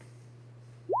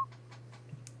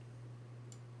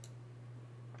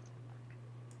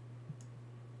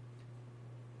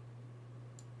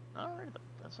 Alright,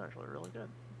 that's actually really good.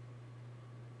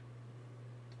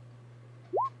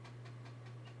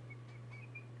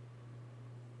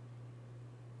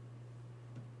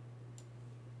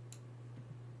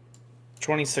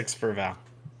 $26 for Val.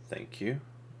 Thank you.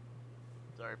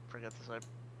 Sorry, forget this. I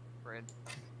brain.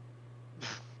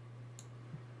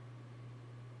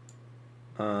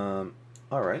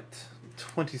 All right.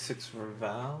 26 for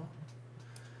Val.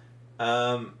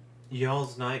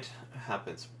 Y'all's night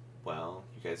happens well.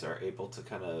 You guys are able to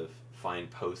kind of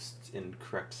find posts in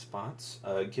correct spots.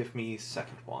 Give me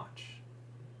second watch.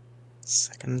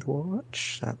 Second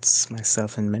watch. That's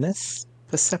myself and Minith.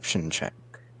 Perception check.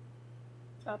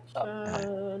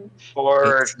 Perception.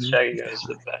 Before 18. Shaggy goes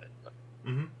to bed.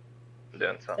 Mm-hmm. I'm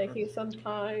doing something. Taking some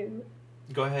time.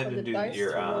 Go ahead For the and do dice to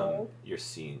roll. your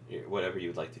scene, whatever you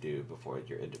would like to do before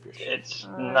your end of your shift. It's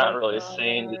not really a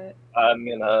scene. I'm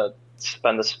gonna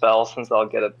spend a spell since I'll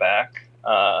get it back.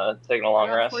 Taking a long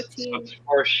got rest. 14. So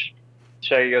before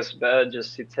Shaggy goes to bed,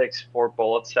 just he takes 4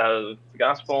 bullets out of the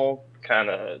gospel, kind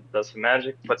of does some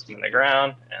magic, puts them in the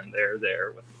ground, and they're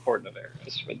there with the cordon of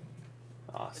arrows.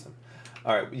 Awesome.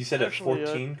 All right, you said Actually, a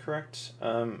 14, correct,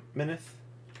 Minith?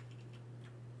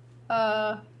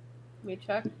 Let me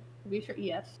check. To be sure.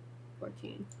 Yes,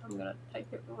 14. I'm gonna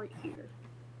type it right here.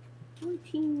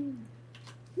 14.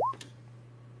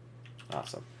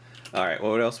 Awesome. All right,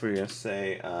 well, what else were you gonna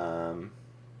say?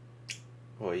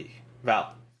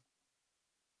 Val.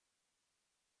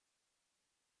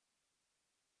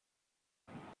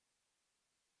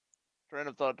 train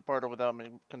of thought departed without me.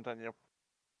 Continue.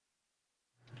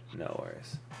 No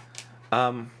worries.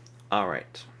 All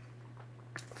right.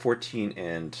 14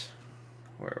 and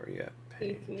where were you at?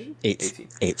 Page 18.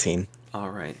 18. All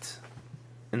right.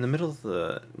 In the middle of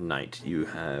the night, you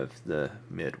have the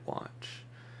mid-watch.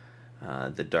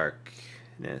 The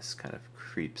darkness kind of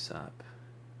creeps up,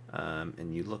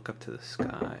 and you look up to the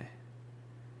sky.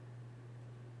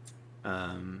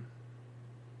 And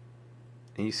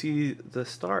you see the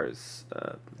stars,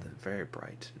 very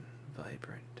bright and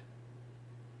vibrant.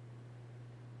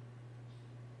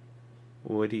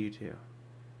 What do you do?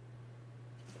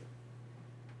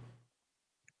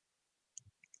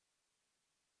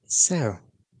 So,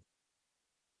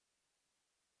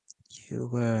 you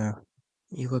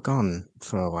were gone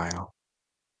for a while.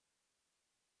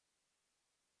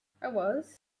 I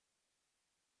was.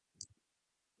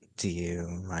 Do you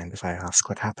mind if I ask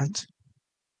what happened?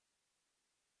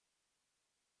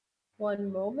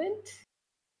 One moment.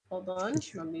 Hold on.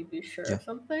 Let me be sure You're, of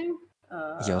something.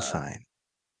 you're fine.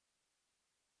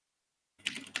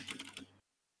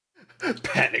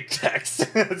 Panic text.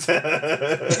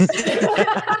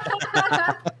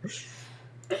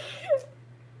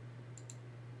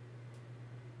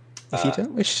 If you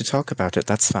don't wish to talk about it,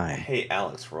 that's fine. Hey,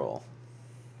 Alex, roll.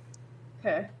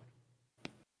 Okay.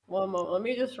 One moment. Let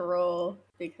me just roll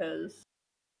because.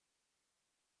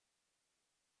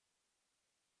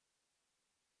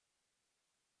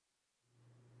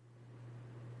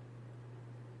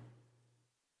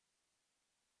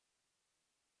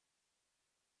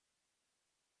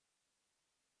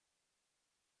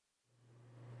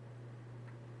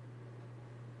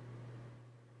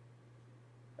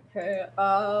 Okay.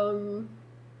 So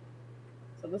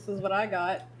this is what I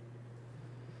got.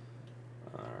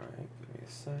 All right, give me a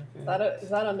second. Is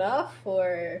that enough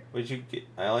or? What did you get?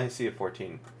 I only see a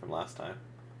 14 from last time.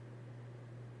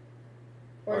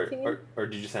 14? Or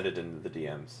did you send it into the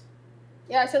DMs?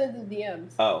 Yeah, I sent it to the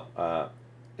DMs. Oh,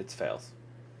 it's fails.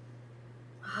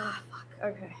 Ah, fuck.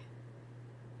 Okay.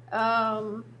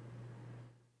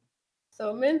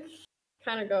 So Mint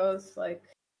kind of goes like,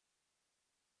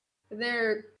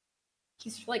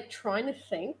 he's like trying to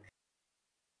think,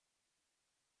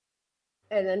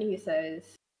 and then he says,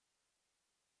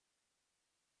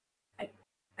 I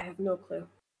have no clue.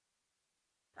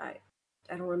 I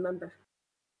don't remember.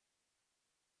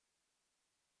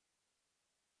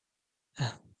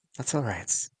 That's all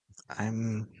right.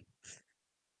 I'm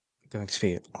going to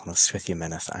be honest with you,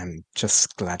 Mineth. I'm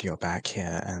just glad you're back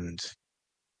here and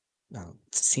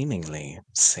seemingly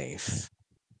safe.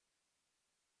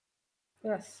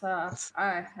 Yes,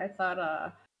 I thought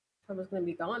I was gonna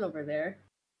be gone over there.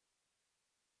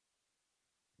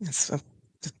 Yes,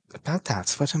 about that.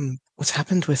 What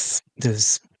happened with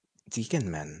those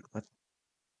Deacon men?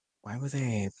 Why were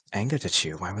they angered at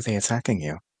you? Why were they attacking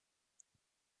you?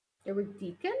 They were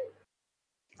Deacon?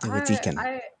 They were Deacon.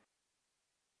 I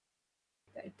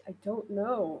don't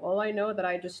know. All I know that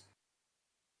I just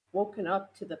woken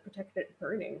up to the protected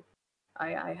burning.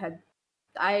 I had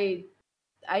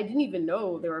I didn't even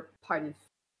know they were part of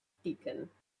Deacon.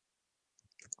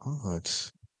 Odd.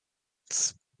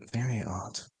 It's very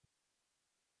odd.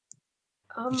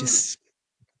 You Um, just.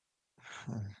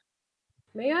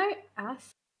 may I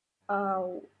ask,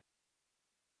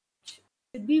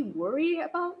 should we worry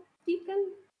about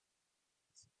Deacon?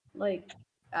 Like,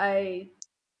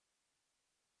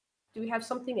 do we have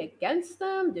something against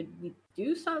them? Did we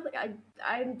do something? I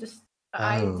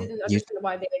Oh, didn't understand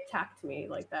why they attacked me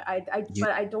like that. you,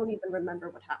 But I don't even remember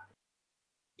what happened.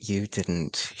 you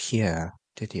didn't hear,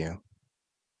 did you?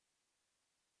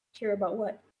 Hear about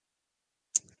what?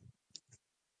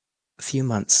 A few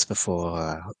months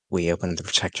before we opened the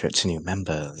Protectorate to new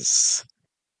members,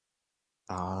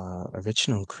 our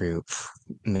original group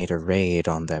made a raid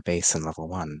on their base in level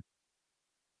 1.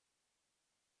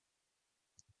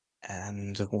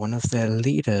 And one of their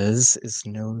leaders is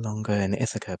no longer in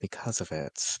Ithaca because of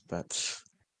it, but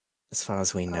as far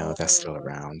as we know, they're still Oh,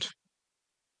 around.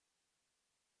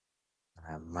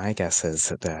 My guess is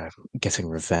that they're getting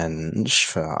revenge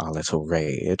for our little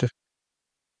raid.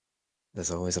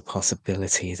 There's always a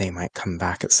possibility they might come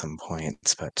back at some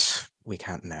point, but we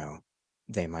can't know.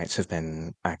 They might have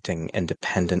been acting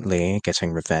independently,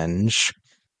 getting revenge.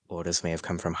 Orders may have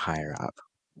come from higher up.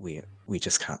 We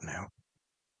just can't know.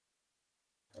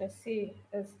 I see.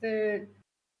 Is there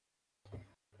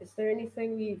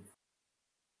anything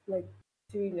like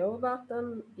do we know about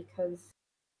them? Because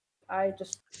I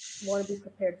just want to be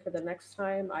prepared for the next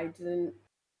time. I didn't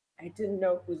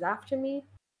know who's after me.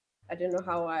 I didn't know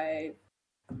how I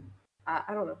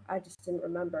don't know. I just didn't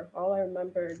remember. All I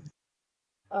remembered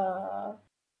uh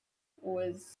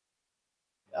was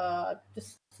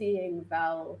just seeing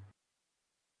Val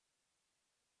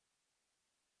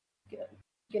get,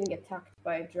 getting attacked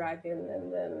by a dragon,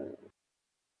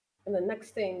 and the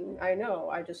next thing I know,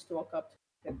 I just woke up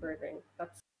to a bird ring.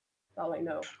 That's all I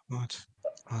know. What?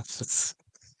 That's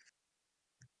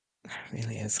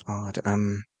really is odd.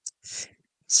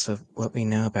 So what we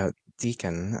know about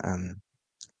Deacon,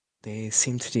 they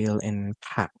seem to deal in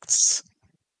pacts,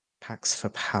 pacts for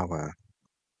power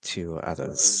to Mm,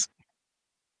 others.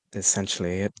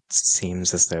 Essentially, it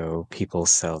seems as though people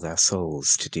sell their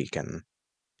souls to Deacon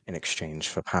in exchange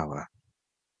for power.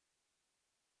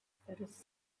 that is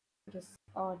that is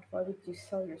odd. Why would you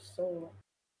sell your soul?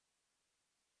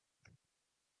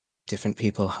 Different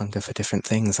people hunger for different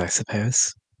things, I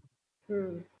suppose.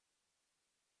 Hmm.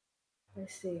 I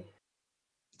see.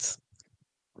 It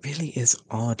really is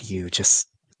odd you just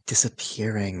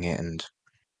disappearing and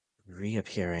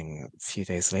reappearing a few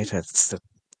days later. It's the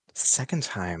second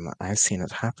time I've seen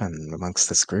it happen amongst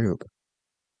this group.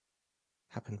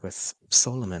 Happened with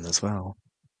Solomon as well.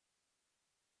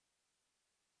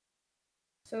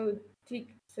 So,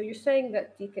 so you're saying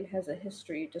that Deacon has a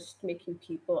history just making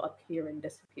people appear and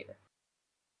disappear?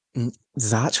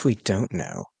 That we don't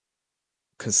know,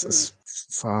 because Hmm. as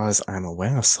far as I'm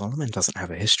aware, Solomon doesn't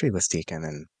have a history with Deacon,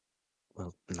 and,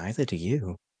 well, neither do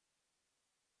you.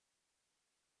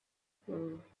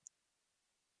 Hmm.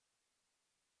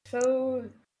 So,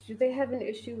 do they have an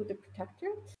issue with the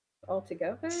Protectorate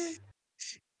altogether,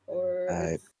 or Uh,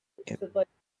 it, is it like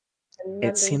it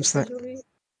none seems like individually?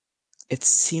 it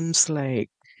seems like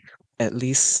at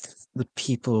least the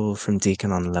people from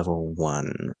Deacon on level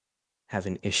 1 have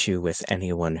an issue with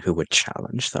anyone who would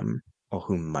challenge them or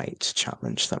who might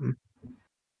challenge them.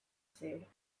 See.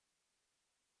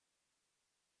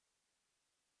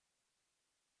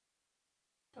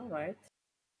 All right.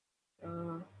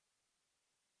 Uh,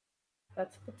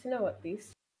 that's good to know at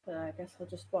least. I guess I'll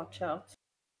just watch out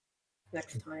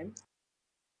next time.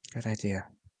 Good idea.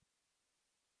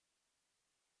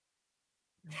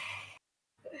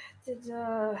 Did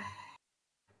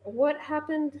what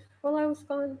happened while I was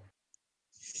gone?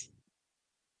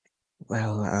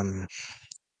 Well,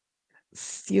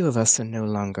 few of us are no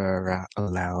longer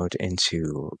allowed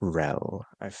into Rel,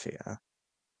 I fear.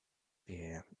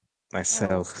 Yeah. Oh,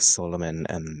 Myself, Solomon,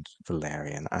 and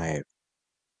Valerian, I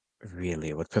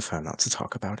really would prefer not to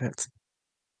talk about it.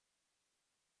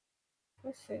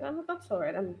 I see. That's all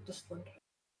right. I'm just wondering.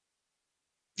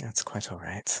 That's quite all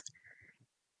right.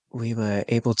 We were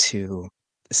able to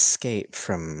escape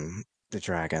from the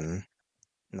dragon,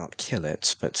 not kill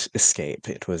it, but escape.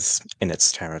 It was in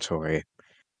its territory,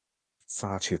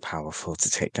 far too powerful to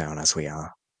take down as we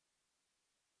are.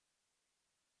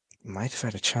 Might have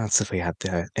had a chance if we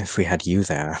had you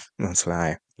there. That's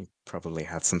why you probably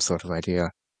had some sort of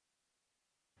idea.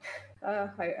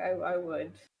 I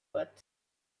would, but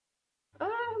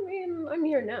I mean, I'm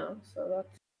here now, so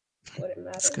that's what it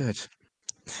It's matters. good.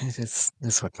 It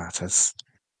is what matters.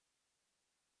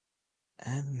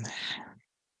 Um,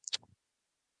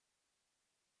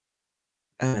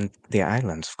 and the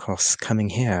island, of course, coming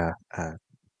here,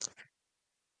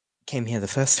 came here the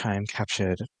first time,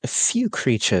 captured a few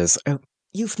creatures. Oh,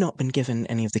 you've not been given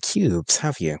any of the cubes,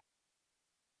 have you?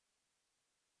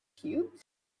 Cute.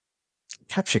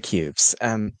 Capture cubes.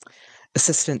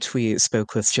 Assistant we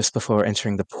spoke with just before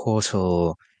entering the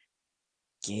portal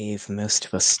gave most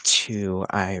of us two.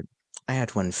 I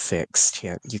had one fixed.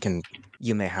 Here,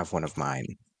 you may have one of mine.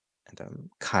 And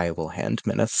Kai will hand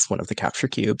Mineth one of the capture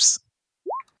cubes.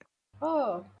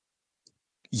 Oh, okay,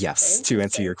 Yes, to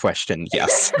answer interesting. your question,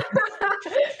 yes.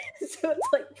 So it's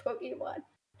like Pokemon.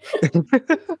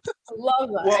 I love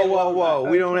that. I Whoa, whoa, love that. whoa!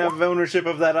 We don't Okay. have ownership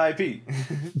of that IP.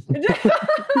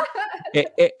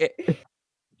 It, it,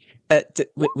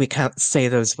 it, we can't say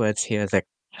those words here. They're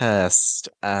cursed.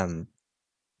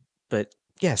 But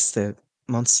yes, the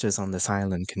monsters on this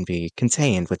island can be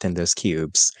contained within those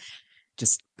cubes.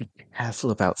 Just be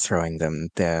careful about throwing them.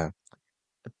 They're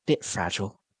a bit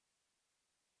fragile.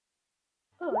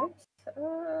 All right.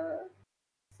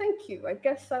 Thank you. I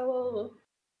guess I will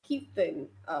keep them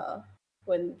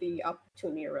when the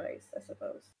opportunity arises, I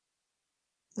suppose.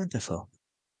 Wonderful.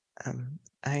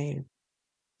 I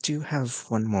do have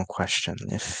one more question,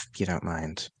 if you don't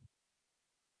mind.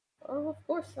 Oh, of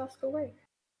course, ask away.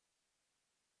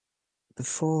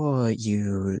 Before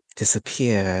you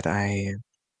disappeared, I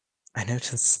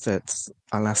noticed that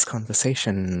our last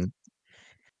conversation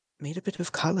made a bit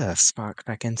of color spark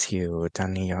back into you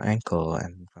down near your ankle,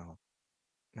 and well,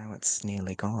 now it's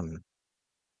nearly gone.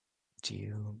 Do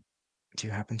you do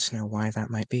you happen to know why that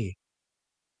might be?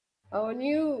 When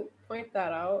you point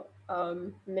that out,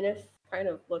 Minith kind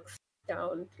of looks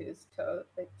down to his toe,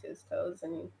 like to his toes,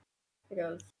 and he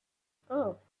goes,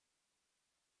 "Oh,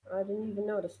 I didn't even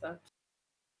notice that.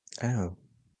 Oh,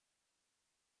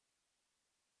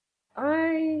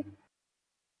 I,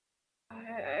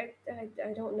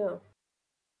 I don't know.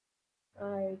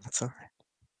 I that's all right.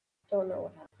 don't know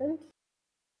what happened.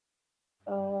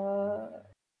 Uh,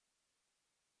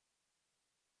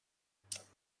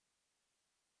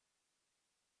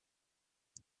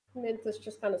 Minth is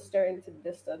just kind of staring into the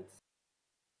distance.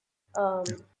 Um,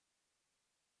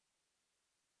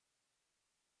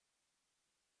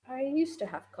 I used to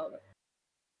have color,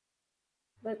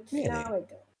 but now Really? I don't.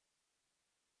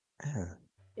 Oh,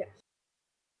 Yes.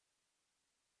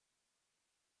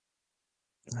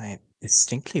 I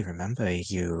distinctly remember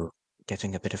you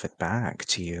getting a bit of it back.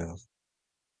 Do you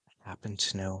happen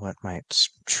to know what might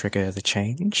trigger the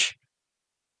change?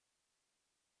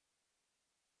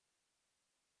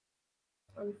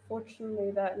 Unfortunately,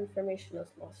 that information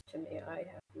is lost to me. I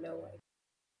have no idea.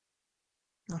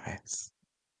 Okay,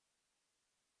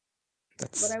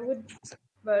 But that's I would,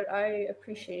 but I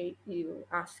appreciate you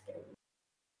asking,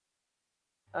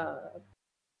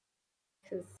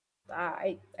 because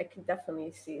I can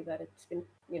definitely see that it's been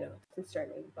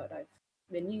concerning, but I've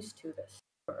been used to this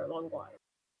for a long while,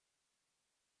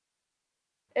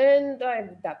 and I've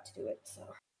adapted to it. So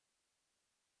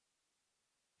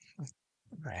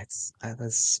right. I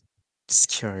was just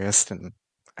curious, and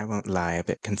I won't lie, a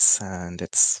bit concerned.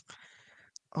 It's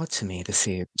odd to me to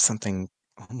see something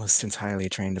almost entirely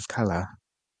drained of color.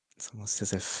 It's almost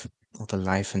as if all the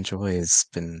life and joy has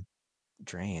been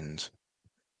drained.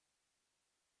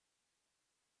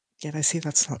 Yet I see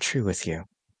that's not true with you.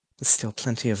 There's still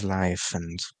plenty of life,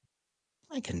 and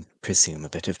I can presume a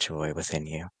bit of joy within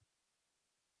you.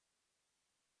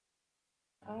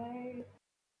 I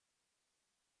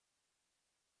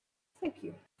thank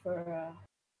you for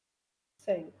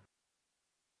saying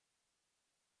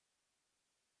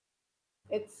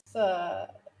it's the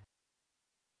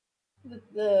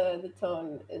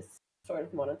tone is sort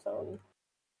of monotone.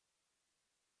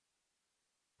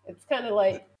 It's kind of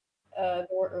like they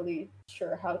weren't really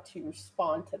sure how to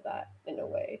respond to that in a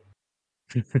way,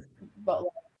 but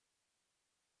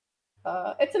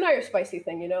it's an Irish spicy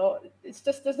thing, you know. It's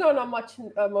just there's not much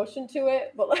emotion to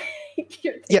it, but like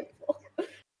you're Yep. thankful.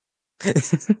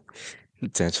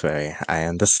 Don't worry, I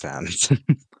understand.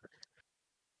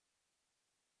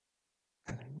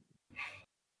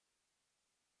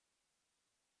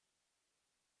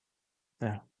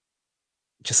 Yeah,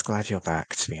 just glad you're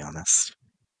back, to be honest.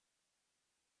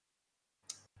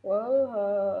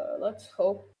 Well, let's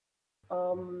hope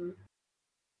um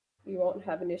we won't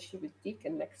have an issue with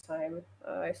Deacon next time.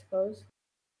 I suppose.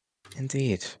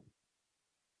 Indeed.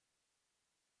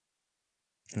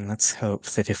 And let's hope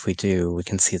that if we do, we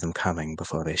can see them coming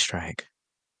before they strike.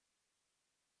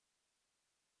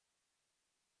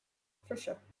 For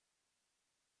sure.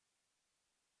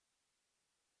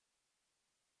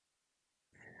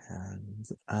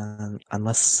 And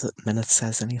unless Minute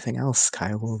says anything else,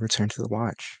 Kai will return to the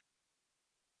watch.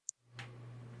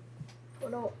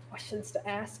 What no questions to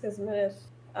ask as minute.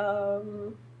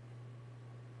 Um,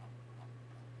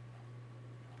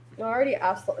 no, I already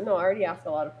asked. No, I already asked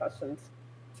a lot of questions.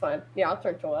 It's fine. Yeah, I'll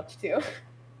turn to watch too.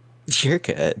 You're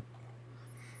good.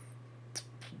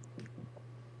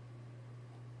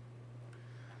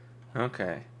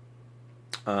 Okay.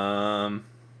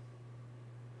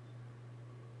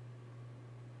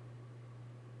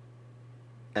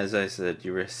 As I said,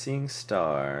 you were seeing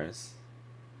stars,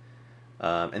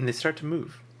 and they start to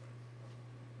move.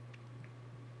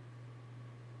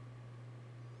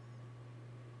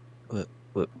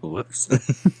 Whoops.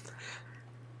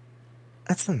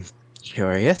 That's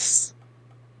curious.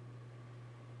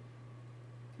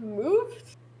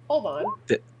 Moved? Hold on.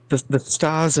 The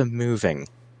stars are moving.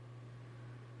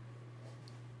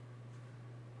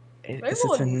 Is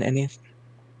it in any?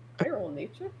 I roll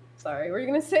nature. Sorry, what were you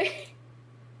gonna say?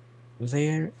 Are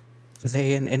they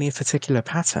in any particular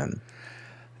pattern?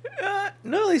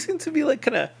 No, they seem to be like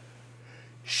kind of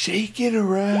shaking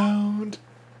around,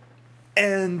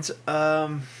 and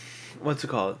what's it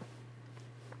called?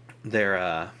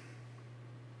 They're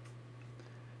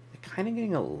kind of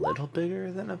getting a little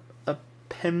bigger than a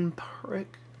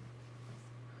pinprick.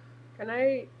 Can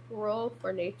I roll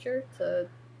for nature to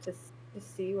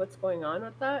see what's going on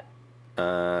with that?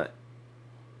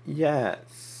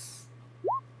 Yes.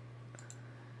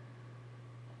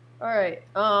 All right.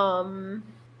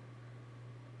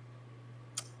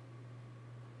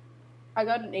 I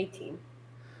got an 18.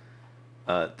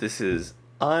 This is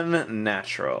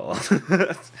unnatural.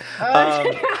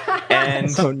 Oh, And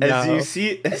Oh, no. as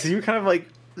you're kind of like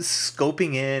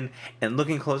scoping in and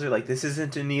looking closer, like this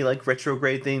isn't any like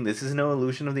retrograde thing. This is no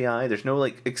illusion of the eye. There's no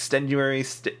like extenuating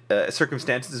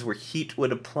circumstances where heat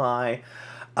would apply.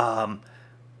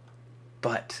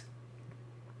 But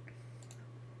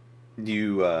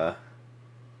you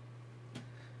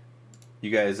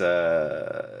guys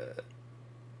I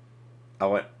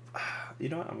went. You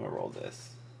know what? I'm gonna roll this.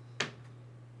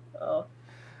 Oh.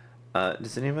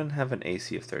 Does anyone have an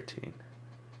AC of 13?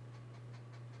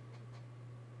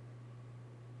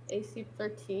 AC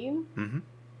 13? Mm-hmm.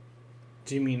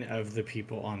 Do you mean of the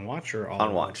people on watch or all?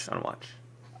 On watch.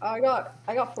 I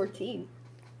got 14.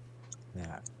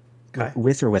 Yeah. Okay.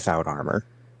 With or without armor?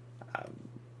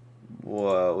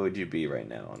 What would you be right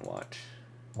now on watch?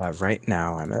 Right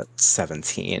now I'm at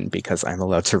 17 because I'm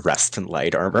allowed to rest in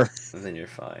light armor. Then you're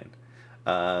fine.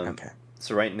 Okay.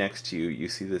 So right next to you, you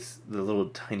see the little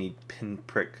tiny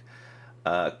pinprick.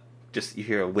 Just you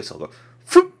hear a whistle go,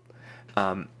 Phoom!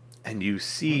 And you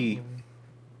see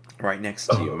right next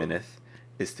to you, Minith,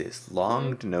 is this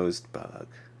long-nosed bug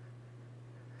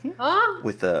Huh?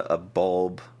 with a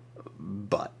bulb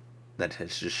butt that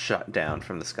has just shot down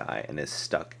from the sky and is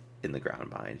stuck in the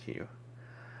ground behind you.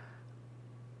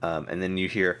 And then you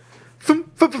hear, Phoom,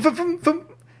 phoom, phoom, phoom, phoom, phoom,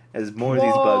 as more of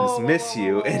these bugs miss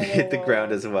you and hit the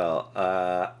ground as well.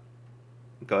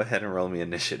 Go ahead and roll me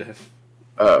initiative.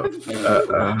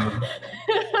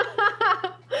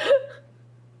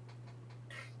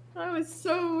 That was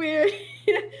so weird.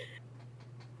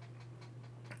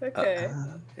 Okay.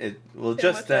 Well, How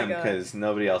just much I them, got? because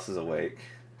nobody else is awake.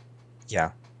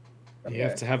 Yeah. You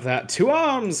have to have that 2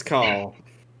 arms call.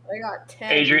 I got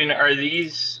 10. Adrian, are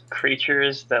these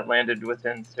creatures that landed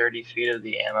within 30 feet of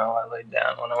the ammo I laid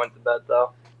down when I went to bed,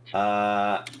 though?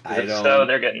 I If don't. so,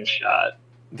 they're getting shot.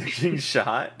 They're getting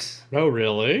shot. Oh,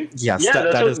 really? Yes, Yeah,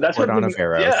 that is that's what Cordon of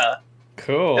Arrows. Yeah,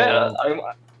 Cool. yeah.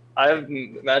 I have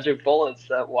magic bullets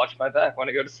that watch my back when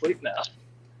I go to sleep now.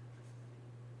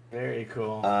 Very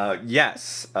cool.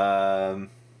 Yes. I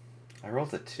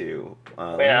rolled a 2.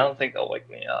 I mean, I don't think they'll wake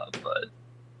me up, but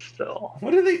still.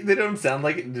 What do they? They don't sound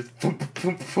like it. Just. Boom,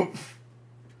 boom, boom.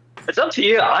 It's up to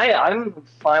you. I'm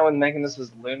fine with making this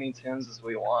as Looney Tunes as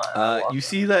we want. You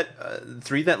see that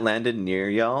 3 that landed near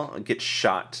y'all get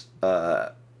shot,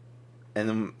 and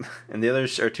the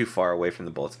others are too far away from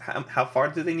the bullets. How far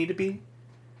do they need to be?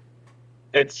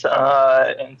 It's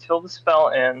until the spell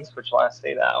ends, which lasts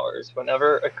 8 hours.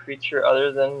 Whenever a creature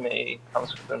other than me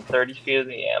comes within 30 feet of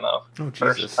the ammo, Oh,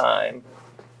 first Jesus. time,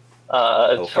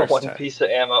 first one time. piece of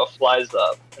ammo flies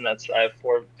up, and I have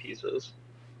 4 pieces.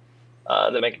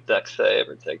 They make a dex save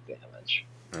or take damage.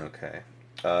 Okay.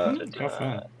 To do How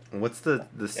fun. that. What's the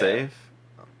save?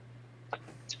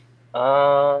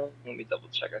 Let me double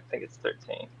check. I think it's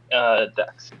 13.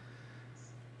 Dex.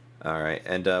 All right.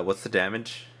 And what's the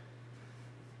damage?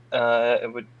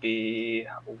 It would be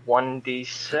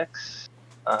 1d6,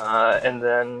 and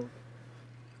then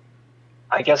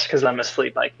I guess because I'm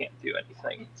asleep, I can't do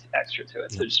anything extra to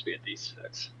it. So just be a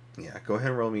d6. Yeah. Go ahead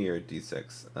and roll me your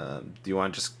d6. Do you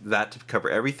want just that to cover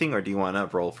everything, or do you want to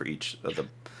roll for each of the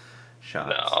shots?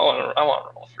 No, I want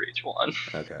to roll for each one.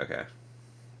 Okay.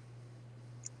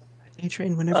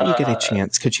 Adrian, whenever you get a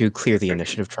chance, could you clear the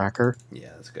initiative tracker? Yeah,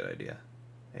 that's a good idea.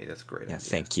 Hey, that's a great Yeah, idea.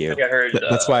 thank you. I think I heard,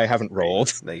 That's why I haven't rolled.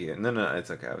 Thank you. No, it's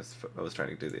okay. I was trying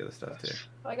to do the other stuff too.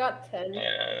 I got 10.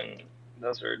 And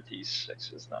those are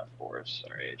d6s, not 4s.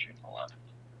 Sorry, Adrian. Hold on.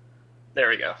 There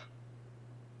we go.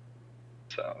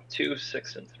 So 2,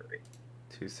 6, and 3.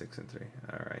 2, 6, and 3.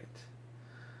 All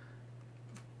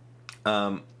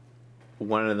right.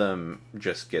 One of them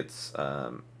just gets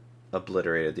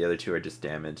obliterated. The other 2 are just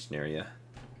damaged near you.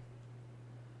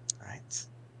 Right.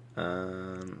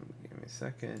 Give me a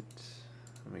second.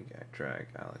 Let me drag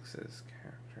Alex's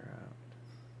character out.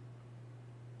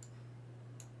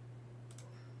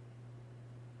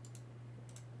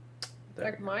 There.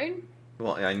 Like mine?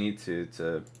 Well, I need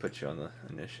to put you on the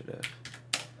initiative.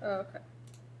 Oh, okay.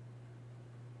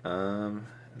 And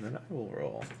then I will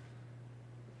roll.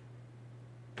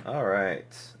 All right,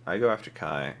 I go after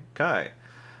Kai. Kai,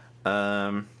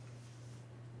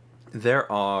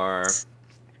 there are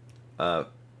 5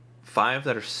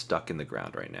 that are stuck in the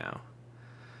ground right now.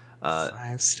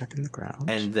 5 stuck in the ground.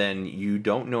 And then you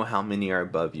don't know how many are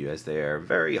above you, as they are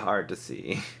very hard to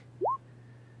see.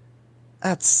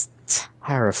 That's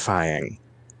terrifying.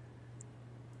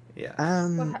 Yeah.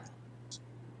 What,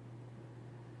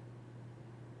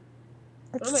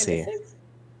 what Let's am I see. missing?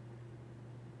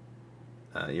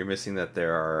 You're missing that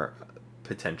there are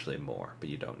potentially more, but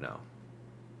you don't know.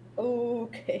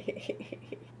 Okay.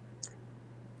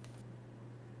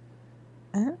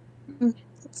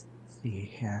 Let's see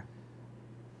here.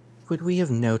 Would we have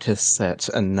noticed that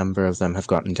a number of them have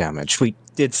gotten damaged? We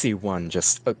did see one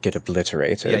just get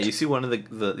obliterated. Yeah, you see one of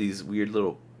these weird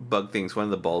little bug things. One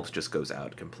of the bulbs just goes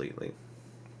out completely.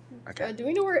 Okay. Do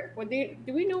we know where?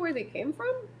 Do we know where they came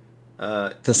from?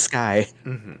 The sky.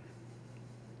 Mm-hmm.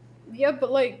 Yeah,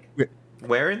 but like.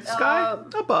 Where in the sky?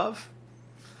 Above.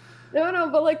 No,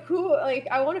 but like who? Like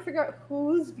I want to figure out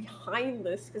who's behind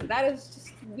this because that is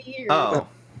just weird. Oh,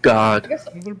 God. I guess.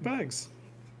 They're bugs.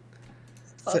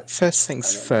 First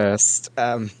things first.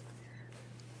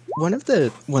 One of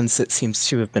the ones that seems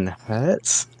to have been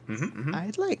hurt.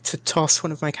 I'd like to toss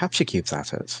one of my capture cubes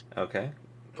at it. Okay.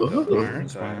 Ooh,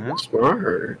 Smart.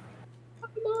 smart.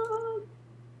 Come on.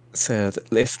 So,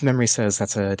 if memory serves,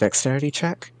 that's a dexterity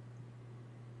check?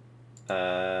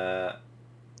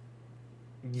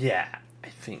 Yeah, I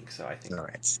think so. I think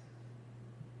Alright.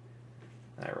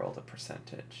 I rolled a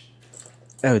percentage.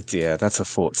 Oh dear, that's a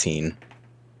 14.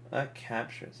 That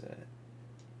captures it.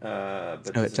 But Oh,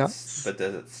 does it does? But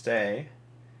does it stay?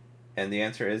 And the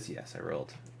answer is yes. I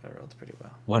rolled pretty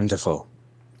well. Wonderful.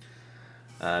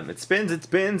 It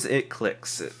spins, it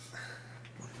clicks.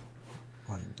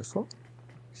 Wonderful.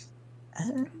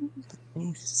 And let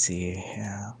me see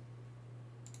here.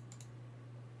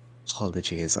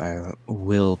 Apologies, I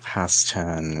will pass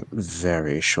turn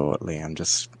very shortly. I'm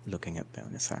just looking at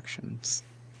bonus actions.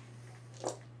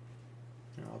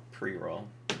 I'll pre-roll.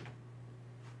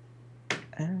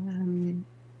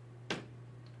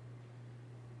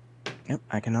 Yep,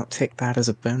 I cannot take that as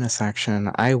a bonus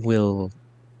action. I will...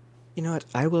 You know what?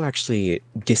 I will actually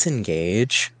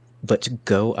disengage, but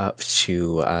go up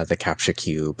to the capture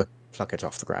cube, pluck it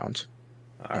off the ground,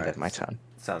 and end my turn.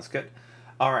 Sounds good.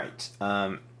 All right.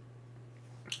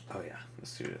 Oh yeah,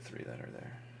 let's do the 3 that are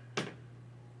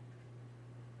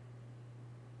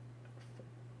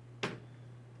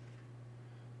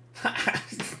there.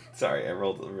 Sorry, I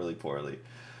rolled really poorly.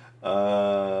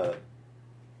 Damn.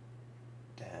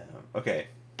 Okay.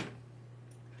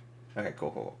 Okay,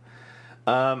 cool.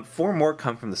 4 more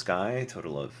come from the sky. A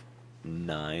total of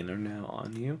 9 are now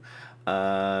on you.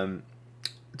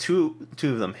 Two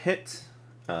of them hit.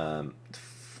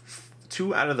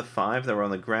 2 out of the 5 that were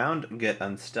on the ground get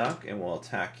unstuck and will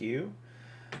attack you.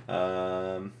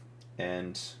 And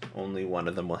only 1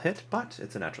 of them will hit, but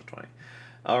it's a natural 20.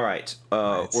 All right.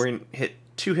 We're going to hit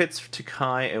 2 hits to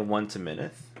Kai and 1 to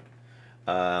Minith.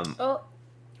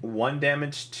 1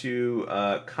 damage to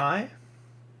Kai.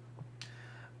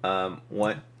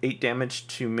 8 damage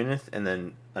to Minith, and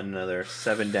then another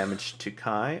 7 damage to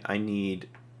Kai. I need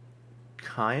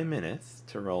Kai and Minith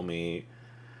to roll me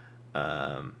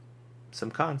some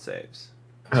con saves.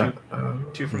 2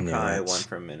 from Kai, 1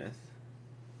 from Minith.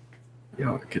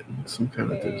 Y'all are getting some kind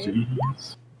of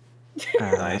disease.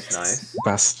 Nice.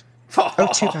 Bust. Oh,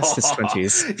 2 Bastus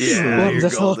 20s. Yeah, you're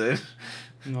Wonderful. golden.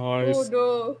 Nice. Oh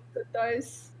no, the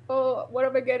dice. Oh, what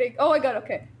am I getting? Oh, I got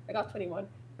 21.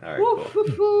 All right, cool.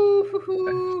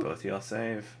 Woo-hoo-hoo-hoo-hoo. Both of y'all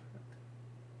save.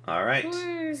 All right.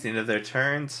 Whee. It's the end of their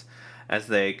turns. As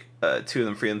they, 2 of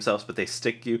them free themselves, but they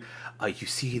stick you. You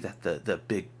see that the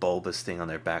big bulbous thing on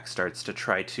their back starts to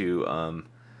try to,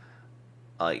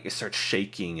 it starts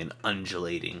shaking and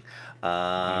undulating.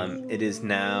 It is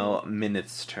now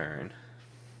Minith's turn.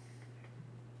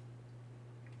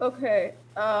 Okay.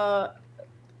 Can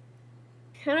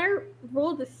I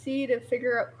roll to see to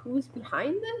figure out who's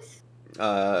behind this?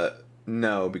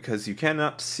 No, because you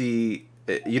cannot see.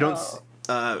 You don't.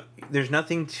 There's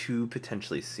nothing to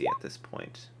potentially see at this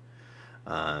point.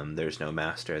 There's no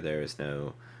master. There is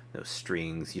no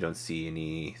strings. You don't see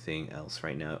anything else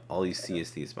right now. All you see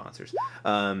is these monsters.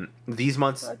 These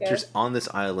monsters on this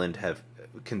island have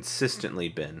consistently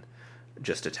been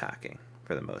just attacking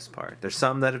for the most part. There's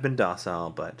some that have been docile,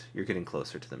 but you're getting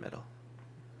closer to the middle.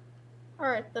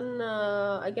 Alright, then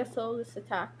I guess I'll just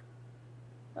attack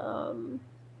one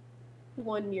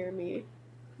near me.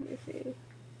 Let me see. It's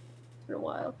been a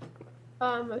while.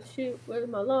 I'ma shoot with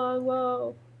my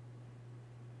longbow.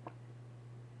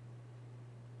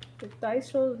 The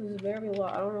dice rolls is very low.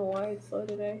 I don't know why it's slow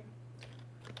today.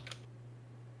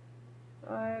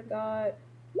 I got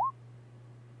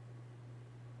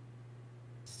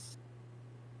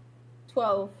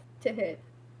 12 to hit.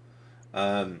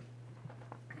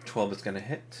 12 is gonna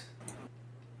hit.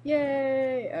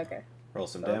 Yay! Okay. Roll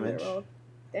some So I'm gonna damage. roll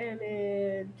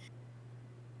damage.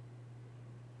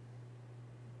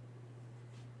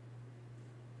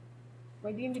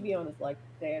 My D&D on is like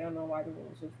today. I don't know why the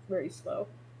rolls are very slow.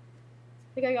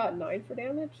 I think I got 9 for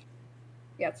damage.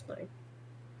 Yeah, it's 9.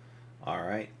 All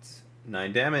right,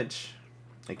 9 damage.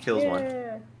 It kills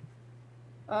one.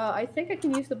 I think I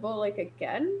can use the bow like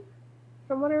again,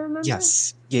 from what I remember.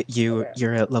 Yes, Okay.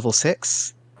 you're at level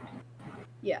 6.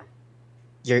 Yeah.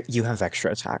 You have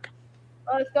extra attack.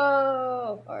 Let's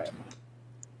go. All right.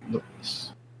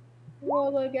 Nice.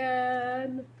 Roll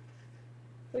again.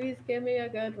 Please give me a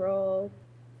good roll.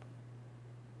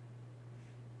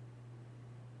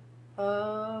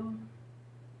 I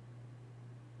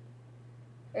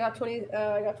got 20.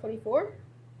 I got 24.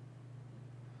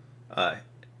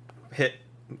 Hit.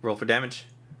 Roll for damage.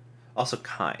 Also,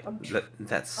 Kai,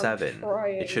 that's 7.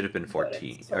 Trying, it should have been but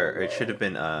 14, it's so or it should low. have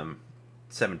been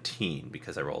 17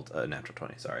 because I rolled a natural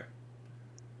 20. Sorry.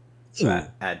 So Ooh.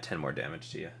 add 10 more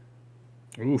damage to you.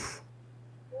 Oof.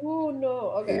 Oh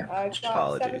no. Okay, Yeah. I got 7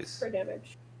 Apologies. for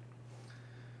damage.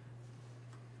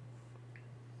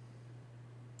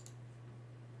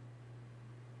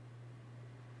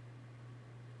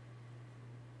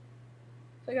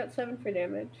 So I got 7 for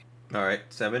damage. All right,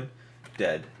 7,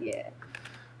 dead. Yeah.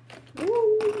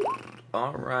 Woo.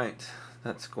 All right,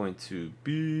 that's going to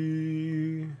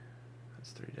be.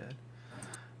 That's 3 dead.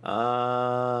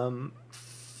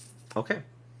 Okay.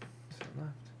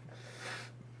 7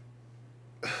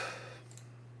 left.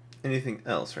 Anything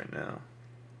else right now?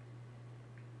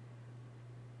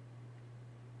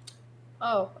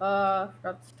 Oh,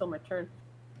 forgot it's still my turn.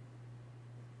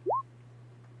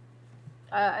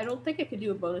 I don't think I could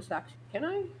do a bonus action, can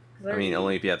I? 'Cause I mean, already-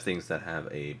 only if you have things that have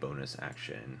a bonus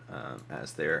action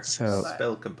as their So-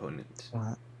 spell component.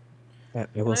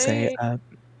 It will say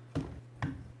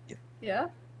Yeah.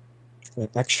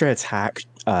 extra attack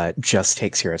just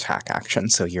takes your attack action,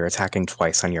 so you're attacking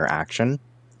twice on your action.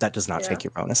 That does not Yeah. take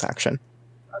your bonus action.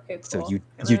 Okay, cool. So you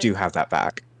Can I- do have that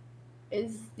back.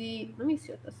 Is the let me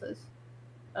see what this is.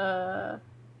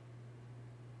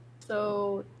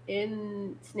 So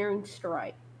in Snaring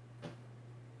Strike,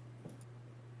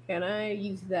 can I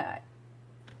use that?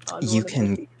 On You one of the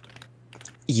can- creatures?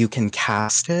 You can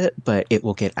cast it, but it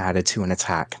will get added to an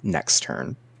attack next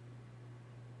turn.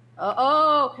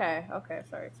 Oh, okay. Okay,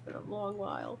 sorry. It's been a long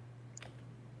while.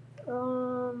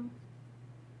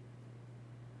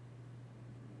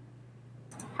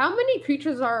 How many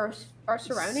creatures are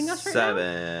surrounding us right now?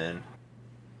 7.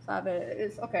 7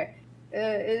 is okay.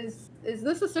 Is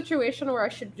this a situation where I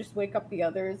should just wake up the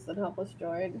others and help us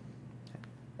join?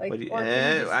 Like, What do you, or can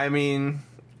we just- I mean,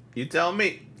 you tell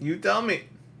me. You tell me.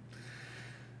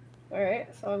 All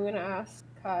right, so I'm gonna ask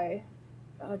Kai.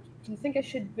 Do you think I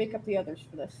should wake up the others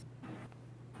for this?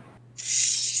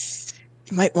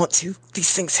 You might want to.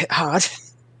 These things hit hard.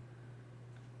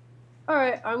 All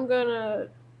right, I'm gonna.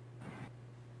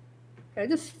 Can I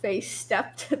just face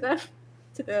step to them,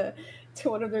 to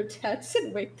one of their tents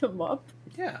and wake them up?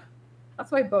 Yeah.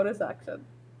 That's my bonus action.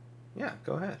 Yeah,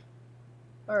 go ahead.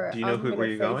 All right. Do you know I'm where gonna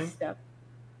you're face going? Step.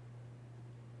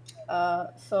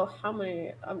 So how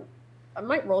many? I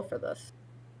might roll for this.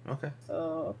 Okay.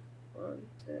 So 1,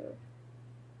 2,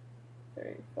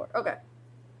 3, 4. Okay.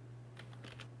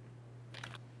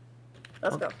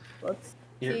 Let's go. Let's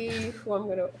see who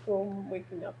I'm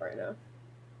waking up right now.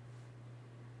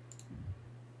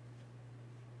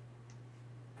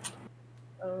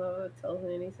 I don't know if it tells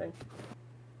me anything.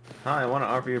 Hi, I want to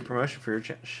offer you a promotion for your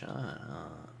chat. Shut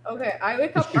up. Okay, I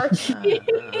wake up Archie.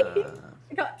 Shut up.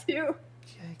 I got 2.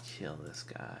 Okay, kill this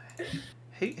guy.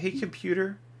 Hey,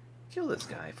 computer, kill this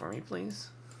guy for me, please.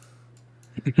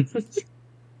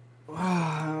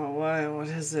 Wow, what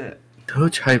is it?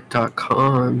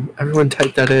 Dogehype.com. Everyone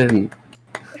type that in.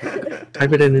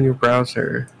 Type it in your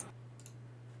browser.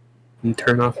 And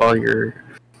turn off all your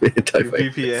Your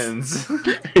antivirus. VPNs.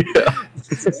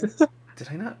 Yeah. Did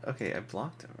I not? Okay, I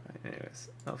blocked him. Right. Anyways,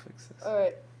 I'll fix this.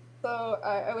 Alright, so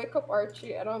I wake up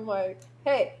Archie and I'm like,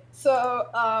 hey,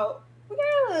 so we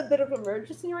got a bit of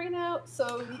emergency right now,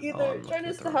 so you either I'm join looking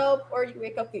us at to the help or you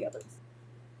wake up the others.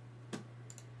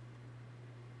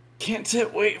 Can't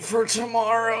it wait for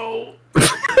tomorrow?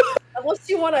 Unless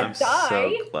you want to I'm die.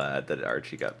 so glad that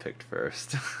Archie got picked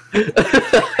first.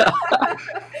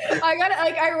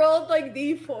 I rolled like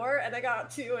D4 and I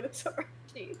got 2 and it's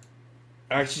Archie.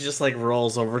 Archie just like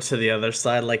rolls over to the other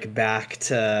side, like back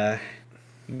to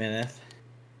Minith.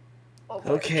 Oh,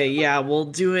 Okay, yeah, we'll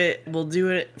do it. We'll do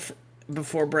it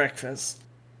before breakfast.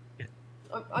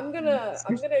 I'm gonna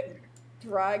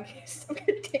drag. I'm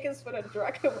gonna take his foot and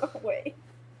drag him away.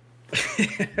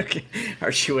 Okay,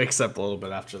 Archie wakes up a little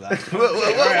bit after that.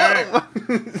 Whoa.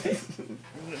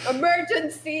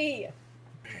 Emergency!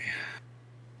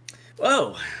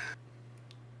 Whoa!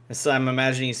 So I'm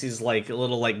imagining he sees like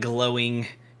little like glowing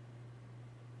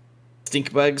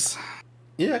stink bugs.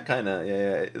 Yeah, kind of.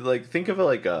 Yeah. Like think of it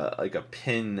like a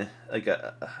pin, like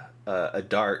a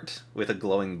dart with a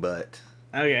glowing butt.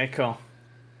 Okay, cool.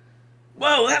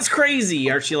 Whoa, that's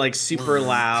crazy! Archie like super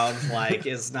loud, like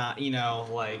is not,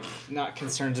 like not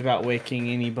concerned about waking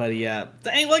anybody up.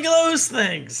 Dang, look at those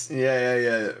things!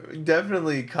 Yeah.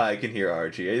 Definitely Kai can hear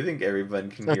Archie. I think everyone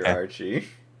can hear Okay. Archie.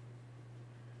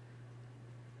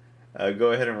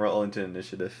 Go ahead and roll into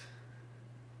initiative.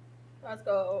 Let's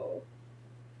go.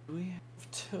 We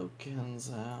have tokens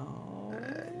out.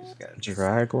 You just got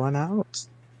Drag one out.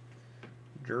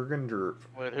 Jurgen Derp.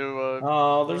 Wait, who?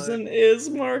 Oh, there's an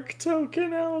Ismark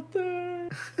token out there.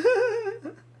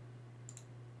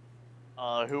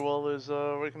 Who all is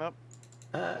waking up,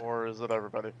 I or is it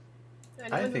everybody?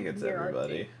 Anyone think it's near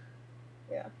everybody. Archie?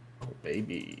 Yeah. Oh,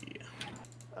 baby.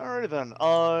 Alrighty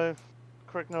then.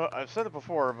 Quick note. I've said it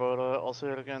before, but I'll say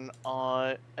it again.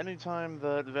 Anytime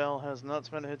that Val has not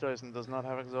spent hit dice and does not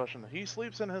have exhaustion, he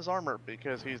sleeps in his armor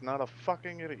because he's not a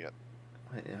fucking idiot.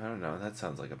 I don't know. That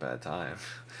sounds like a bad time.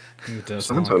 It does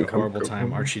Sounds sound like a horrible uncomfortable.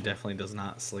 time. Archie definitely does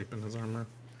not sleep in his armor.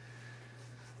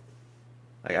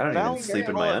 Like I don't Val- even sleep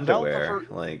in my Val underwear.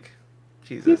 prefer- Like,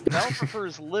 Jesus. Val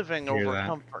prefers living Hear over that.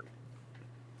 comfort.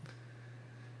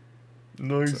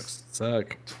 Nice.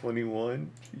 Suck. 21.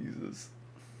 Jesus.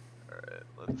 Alright,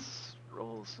 let's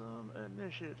roll some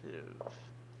initiative.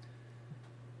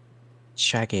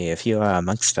 Shaggy, if you are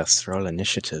amongst us, roll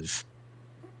initiative.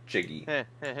 Jiggy. Heh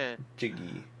heh heh.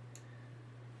 Jiggy.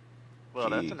 Well,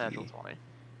 that's a natural Jiggy. 20.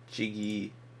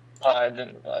 Jiggy. I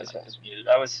didn't realize I was muted.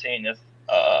 I was seeing if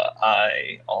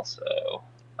I also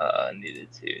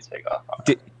needed to take off armor,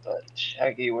 Did- but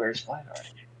Shaggy wears light armor,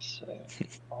 so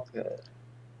all good.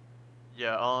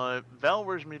 Yeah, Val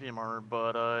wears medium armor,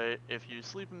 but if you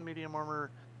sleep in medium armor,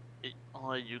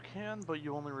 you can, but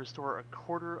you only restore a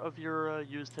quarter of your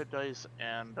used hit dice,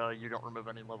 and you don't remove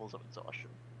any levels of exhaustion.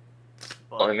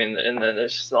 But, Well, I mean, and then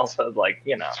there's also like,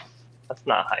 that's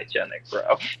not hygienic,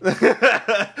 bro.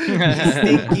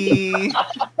 Stinky.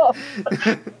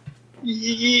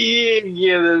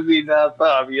 Yeah, that'd be not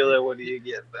popular when you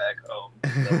get back home.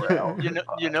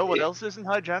 you know what else isn't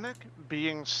hygienic?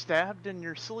 Being stabbed in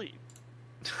your sleep.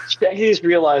 Shaggy's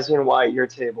realizing why your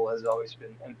table has always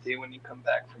been empty when you come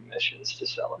back from missions to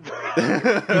celebrate.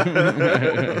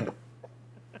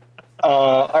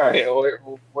 Alright,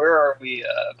 where are we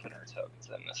putting our tokens?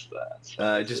 I missed that.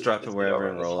 So Just drop it wherever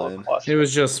and roll in. It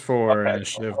was just for Okay,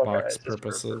 initiative okay, box just for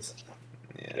purposes.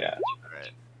 Yeah.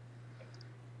 Alright.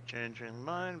 Changing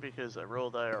mine because I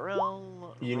rolled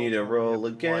IRL. You need to roll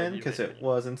with again YD because baby. it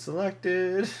wasn't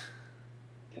selected.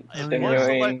 I was Continuing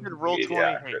selected roll 20.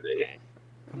 mediocrity.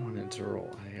 I wanted to roll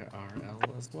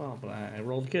IRL as well, but I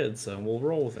rolled good, so we'll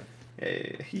roll with it.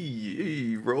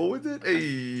 Hey, roll with it.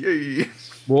 Hey.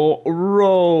 We'll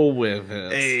roll with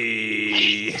it.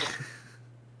 Hey.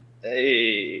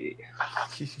 Hey,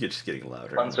 You're just getting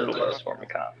louder. puns are the lowest form of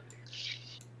comedy.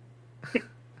 It's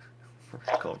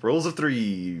called Rolls of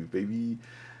 3, baby.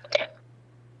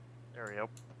 There we go.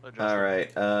 Adjust All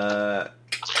it. right.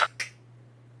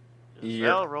 Yeah.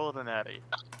 Val rolled an Addy.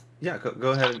 Yeah.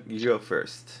 Go ahead. You go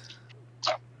first.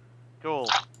 Cool.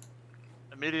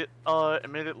 Immediately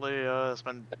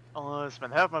spend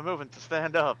half my movement to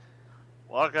stand up.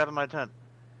 Walk out of my tent.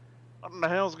 What in the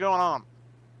hell's going on?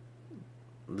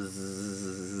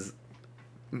 Bzzz.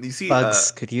 You see,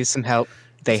 Bugs could use some help.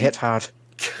 They hit hard.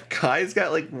 Kai's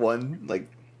got like one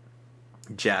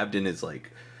jabbed in his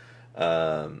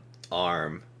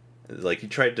arm. Like he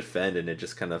tried to defend and it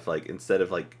just kind of instead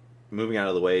of moving out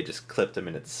of the way, it just clipped him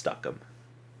and it stuck him.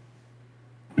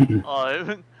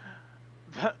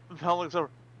 Val looks over.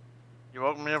 You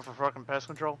woke me up for fucking pest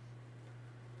control?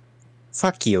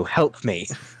 Fuck you, help me.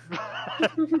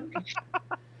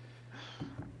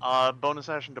 Bonus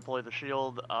action, deploy the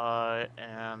shield,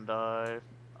 and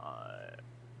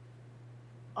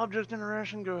object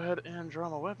interaction, go ahead and draw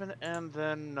my weapon, and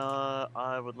then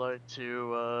I would like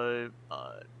to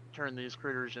turn these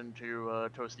critters into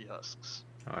toasty husks.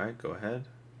 All right, go ahead.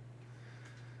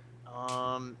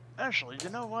 Actually, you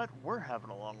know what? We're having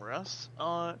a long rest.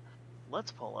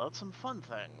 Let's pull out some fun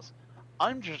things.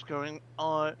 I'm just going,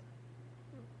 I'll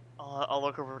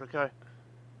look over to Kai.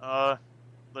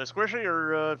 They squishy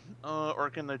or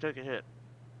can they take a hit?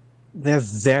 They're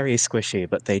very squishy,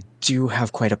 but they do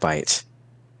have quite a bite.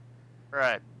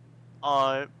 Right.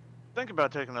 Think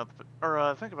about taking up,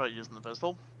 think about using the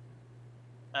pistol.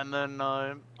 And then,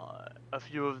 a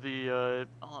few of the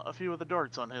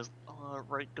darts on his,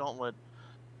 right gauntlet,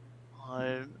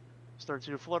 start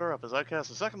to flutter up as I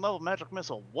cast a second level magic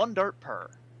missile, 1 dart per.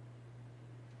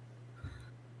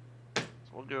 So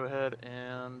we'll go ahead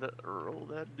and roll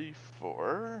that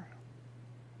d4.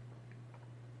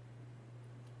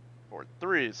 For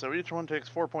 3, so each one takes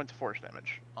 4 points of force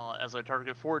damage, as I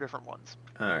target 4 different ones.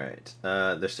 Alright,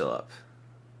 they're still up.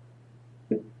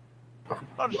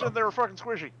 I just said they were fucking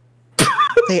squishy.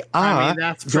 They are. I mean,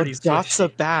 that's Your pretty darts are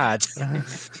squishy. bad.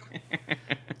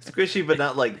 Squishy, but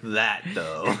not like that,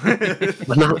 though.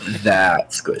 But not that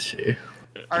squishy.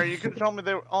 Alright, you could have told me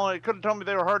they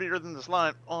were hardier than the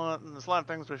slime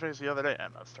things we faced the other day.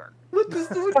 Emma's turn.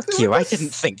 Fuck you, I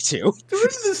didn't think to. What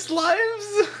the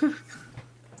slimes?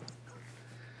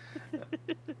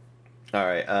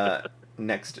 Alright,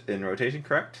 next in rotation,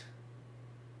 correct?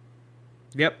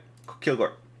 Yep.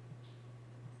 Kilgore.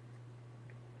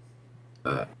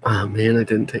 Oh man, I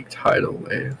didn't take tidal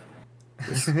wave.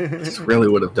 This really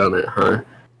would have done it, huh?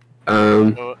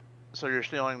 So you're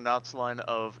stealing Knott's line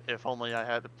of "If only I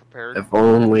had it prepared." If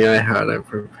only I had it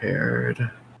prepared.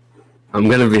 I'm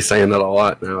gonna be saying that a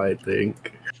lot now, I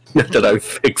think. Now that I've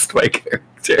fixed my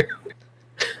character.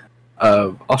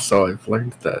 Also, I've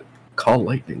learned that Call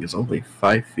Lightning is only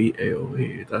 5 feet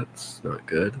AoE. That's not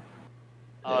good.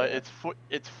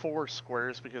 It's 4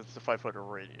 squares because it's a 5-foot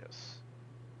radius.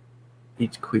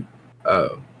 Each quick.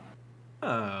 Oh.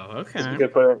 Oh, okay.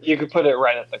 You could put it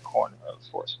right at the corner of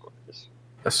 4 squares.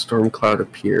 A storm cloud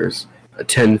appears a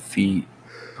 10 feet,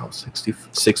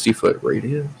 60 foot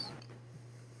radius.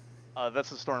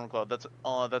 That's a storm cloud. That's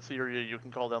the area you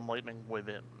can call down lightning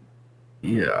within.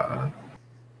 Yeah.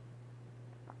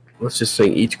 Let's just say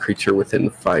each creature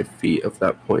within 5 feet of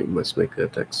that point must make a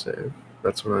dex save.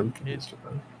 That's what I'm confused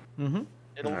about. Mm-hmm.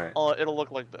 It'll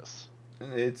look like this.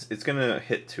 It's gonna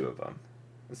hit 2 of them.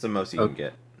 It's the most you can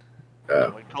get.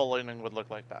 Like Call Lightning would look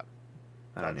like that.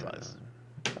 I don't That even size.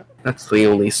 know. That's the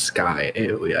only sky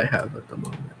AoE I have at the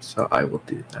moment, so I will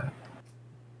do that.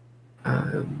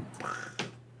 I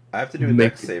have to do a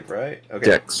Make dex save, right? Okay.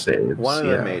 Dex saves. One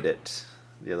of them made it.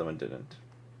 The other one didn't.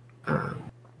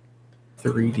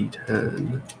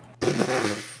 3d10.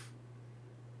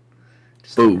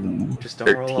 Boom. Just don't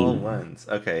 13. roll all ones.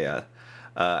 Okay, yeah.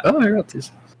 Oh, I got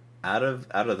these. Out of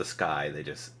the sky, they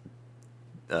just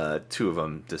 2 of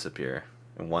them disappear,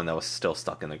 and one that was still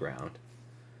stuck in the ground.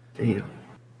 Damn.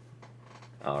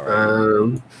 All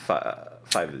right.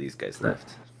 5 of these guys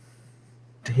left.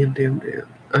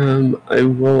 Damn. I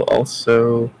will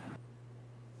also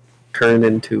turn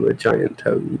into a giant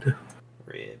toad.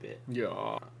 Ribbit.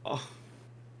 Yeah.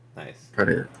 Nice. Try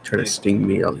to sting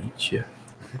me, I'll eat you.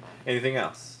 Anything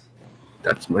else?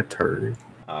 That's my turn.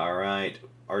 All right,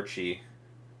 Archie.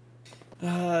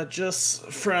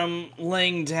 Just from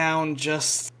laying down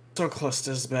just so close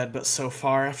to his bed, but so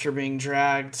far after being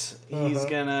dragged, he's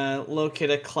gonna locate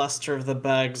a cluster of the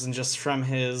bugs and just from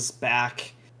his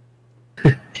back,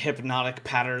 hypnotic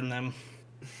pattern them.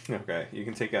 Okay, you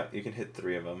can hit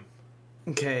 3 of them.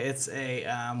 Okay, it's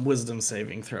a wisdom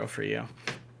saving throw for you.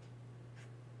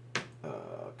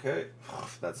 Okay,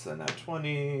 that's a nat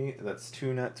 20. That's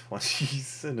 2 nat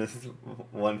 20s and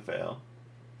 1 fail.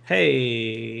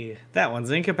 Hey, that one's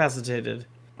incapacitated.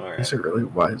 All right. These are really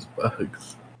wise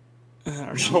bugs.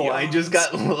 Oh, I just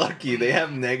got lucky. They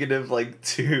have negative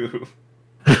 2.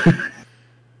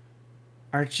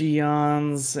 Archie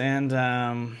yawns and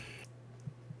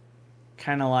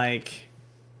kind of like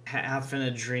half in a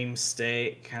dream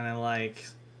state, kind of like,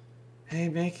 hey,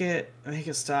 make it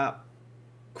stop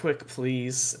quick,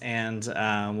 please. And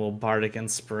we'll bardic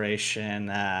inspiration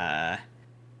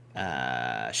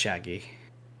Shaggy.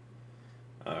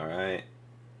 All right.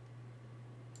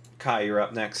 Kai, you're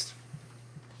up next.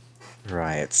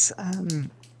 Right.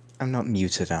 I'm not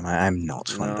muted, am I? I'm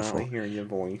not. Wonderful. No, I hear your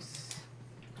voice.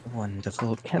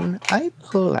 Wonderful. Can I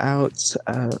pull out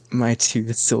my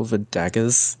 2 silver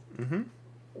daggers? Mm-hmm.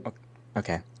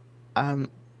 Okay.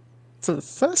 For the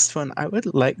first one, I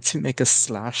would like to make a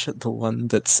slash at the one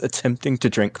that's attempting to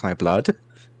drink my blood.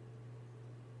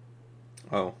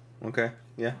 Oh, okay.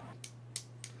 Yeah.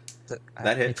 That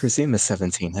I hits. presume a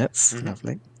 17 hits. Mhm.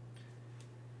 Lovely.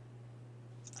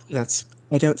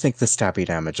 I don't think the stabby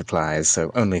damage applies, so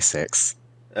only 6.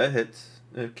 It hits.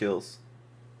 It kills.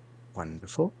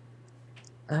 Wonderful.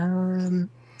 Let's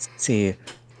see.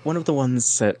 One of the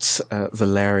ones that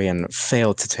Valerian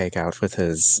failed to take out with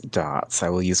his darts, I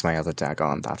will use my other dagger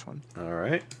on that one. All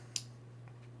right.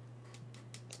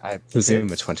 I presume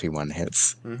Hits. a 21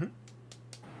 hits. Mm-hmm.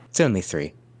 It's only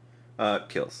 3.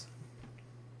 Kills.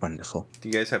 Wonderful.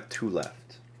 You guys have 2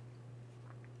 left.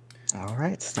 All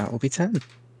right, that will be 10.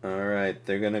 All right,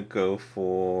 they're gonna go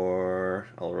for.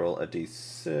 I'll roll a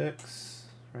d6.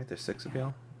 Right, there's 6 of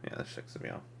y'all. Yeah, there's 6 of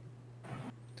y'all.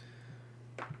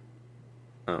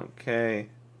 Okay,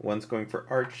 one's going for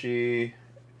Archie.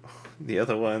 The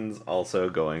other one's also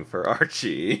going for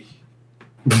Archie.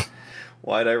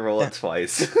 Why'd I roll it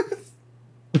twice?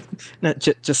 Now,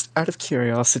 just out of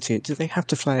curiosity, do they have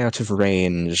to fly out of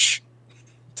range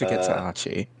to get to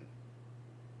Archie?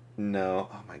 No.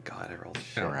 Oh my god, I rolled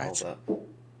shit. All right. Hold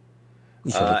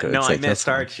up. Good, No, so I missed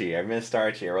fine. Archie.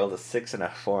 I rolled a 6 and a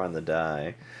 4 on the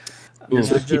die. We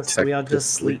all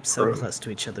just sleep so close to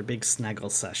each other. Big snuggle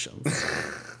sessions.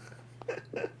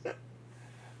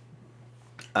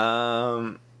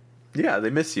 Yeah, they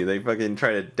miss you. They fucking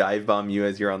try to dive bomb you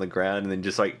as you're on the ground and then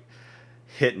just like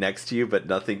hit next to you, but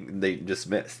nothing. They just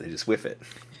miss. They just whiff it.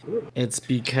 It's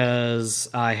because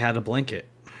I had a blanket.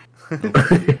 You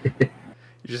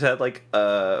just had like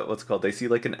what's it called? They see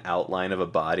like an outline of a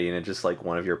body and it's just like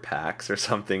one of your packs or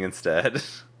something instead.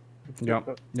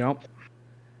 Yep.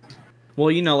 Well,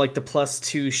 you know, like the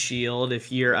 +2 shield.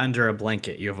 If you're under a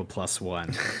blanket, you have a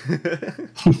 +1.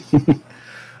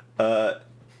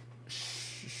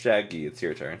 Shaggy, it's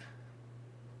your turn.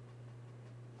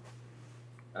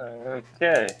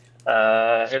 Okay.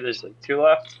 Here there's like 2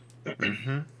 left.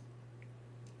 Mm-hmm.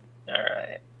 All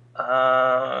right.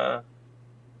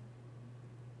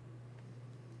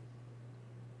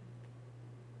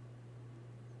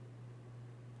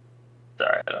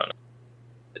 Sorry, I don't know.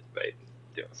 It's bait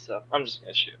doing stuff. I'm just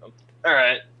gonna shoot him. All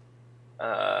right.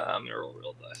 I'm gonna roll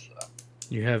real dice though.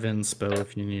 You have inspo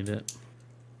if you need it.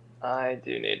 I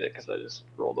do need it because I just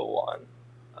rolled a 1.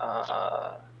 But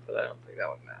I don't think that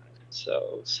would matter.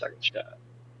 So second shot.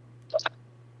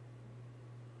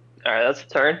 All right, that's a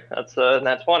turn. That's a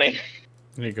nat 20.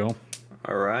 There you go.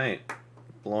 All right,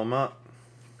 blow them up.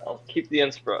 I'll keep the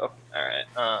inspro. All right.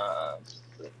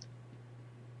 Let's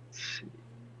see.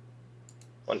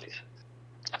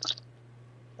 1d6.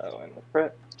 Oh, and the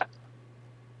crit.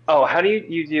 Oh, how do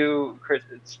you do crit?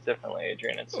 It's differently,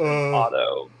 Adrian. It's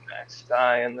auto max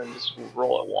die and then just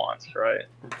roll it once, right?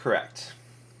 Correct.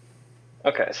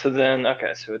 Okay, so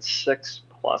it's 6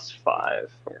 plus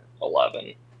 5 or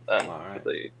 11 then for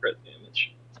the crit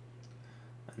damage.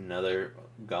 Another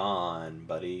gone,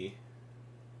 buddy.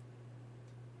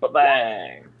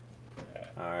 Ba-bang!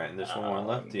 Alright, and there's one more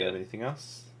left. Do you have anything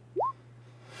else?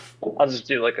 I'll just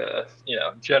do like a,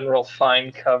 general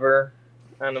find cover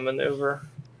kind of maneuver.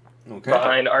 Okay.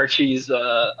 Behind Archie's,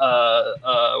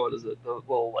 what is it? The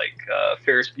little,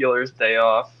 Ferris Bueller's Day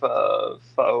Off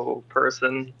faux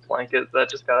person blanket that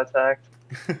just got attacked.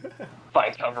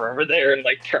 Find cover over there and,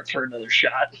 prep for another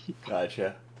shot.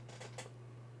 Gotcha.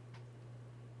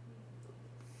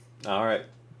 Alright.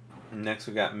 Next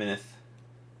we got Minith.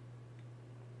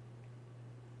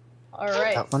 All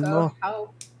right. Got one more.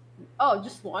 Oh,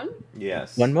 just one?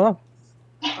 Yes. One more.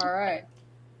 All right.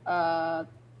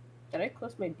 Did I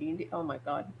close my D&D? Oh my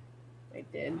god, I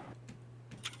did.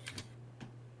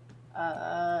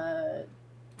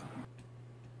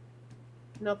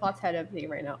 No thoughts had empty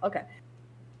right now. Okay.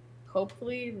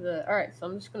 Hopefully all right, so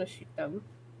I'm just gonna shoot them.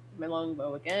 My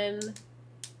longbow again.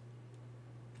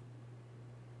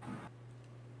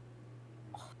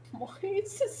 Why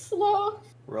is it slow?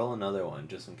 Roll another one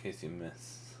just in case you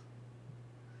miss.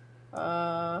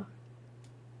 Yeah,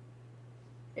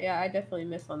 I definitely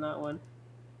missed on that one.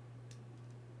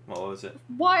 What was it?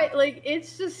 Why?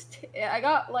 It's just I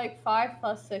got 5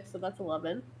 plus 6, so that's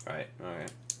 11. Right.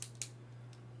 Alright.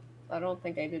 I don't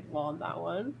think I did well on that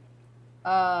one.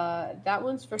 That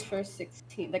one's for sure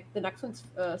 16. The next one's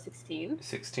 16.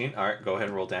 16. Alright, go ahead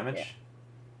and roll damage.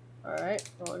 Yeah. Alright,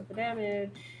 rolling for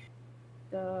damage.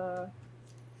 I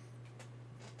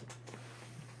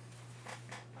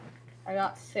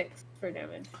got 6 for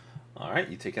damage. Alright,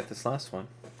 you take out this last one.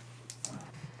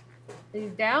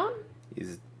 He's down?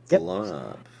 He's blown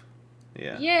up.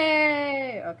 Yeah.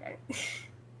 Yay! Okay.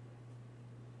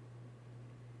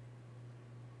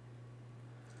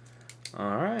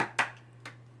 Alright.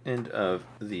 End of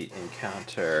the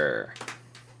encounter.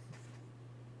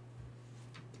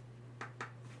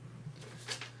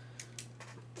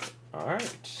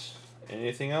 Alright.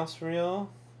 Anything else from y'all?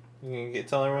 You can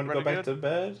tell everyone to go back to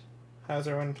bed? How's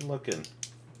everyone looking?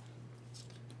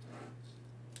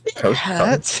 It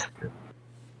hurts.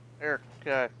 Here,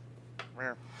 okay.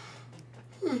 Here.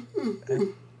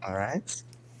 All right.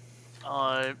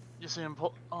 You see him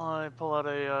pull out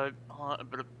a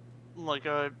bit of, like,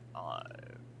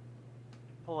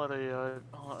 pull out a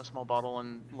small bottle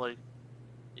and, like,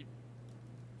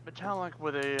 metallic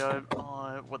with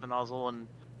a nozzle and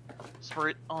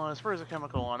sprays a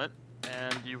chemical on it,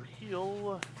 and you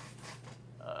heal,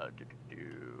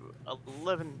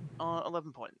 11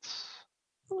 points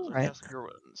as All a right. cast cure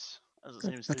wounds, as it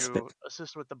Good. seems That's a to bit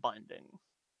assist with the binding.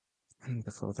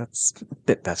 wonderful. That's a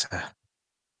bit better.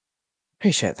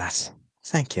 Appreciate that.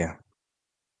 Thank you.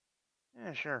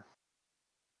 Yeah, sure.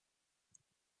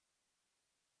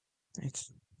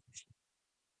 It's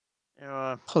You,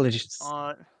 apologies.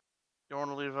 you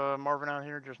want to leave Marvin out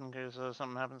here just in case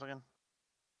something happens again?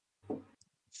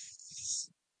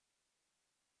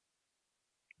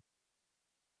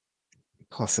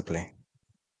 Possibly.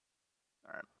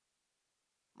 Alright.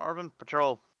 Marvin,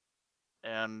 patrol.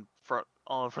 And for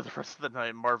the rest of the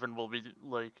night, Marvin will be,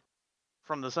 like,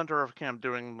 from the center of camp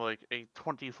doing, like, a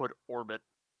 20-foot orbit.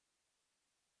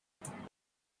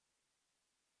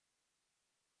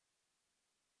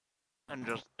 And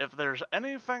just, if there's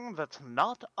anything that's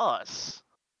not us,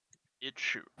 it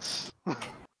shoots.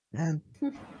 And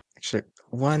actually,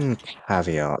 one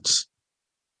caveat.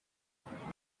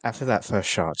 After that first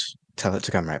shot, tell it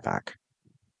to come right back.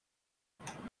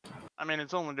 I mean,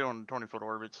 it's only doing a 20-foot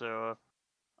orbit, so,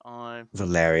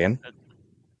 Valerian, it,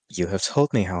 you have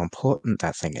told me how important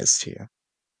that thing is to you.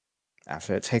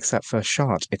 After it takes that first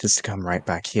shot, it is to come right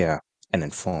back here and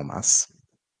inform us.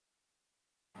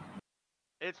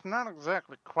 it's not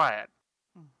exactly quiet.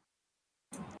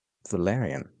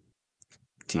 Valerian,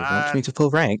 do you want me to pull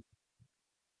rank?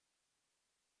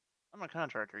 I'm a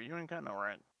contractor, you ain't got no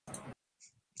rank.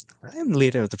 I am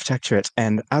leader of the Protectorate,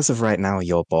 and as of right now,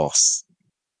 your boss.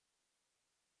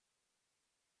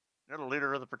 You're the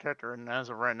leader of the Protector, and as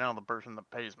of right now, the person that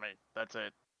pays me. That's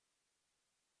it.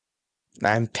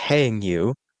 I'm paying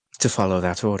you to follow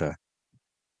that order.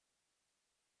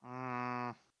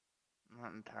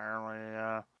 Not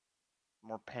entirely,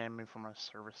 more paying me for my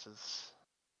services.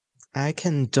 I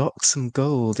can dock some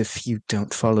gold if you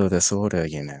don't follow this order,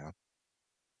 you know.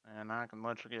 And I can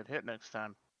let you get hit next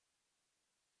time.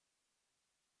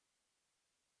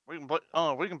 We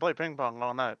can play ping pong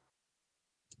all night.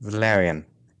 Valerian,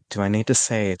 do I need to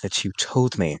say that you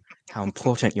told me how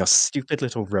important your stupid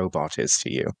little robot is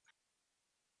to you?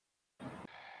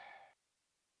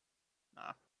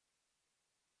 Nah.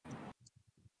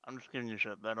 I'm just giving you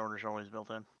shit. That order's always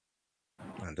built in.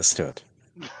 Understood.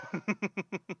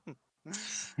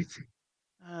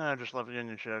 I just love giving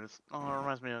you shit. It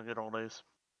reminds me of good old days.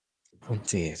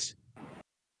 Indeed.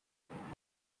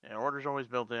 Yeah, order's always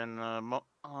built in.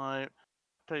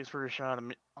 Takes first shot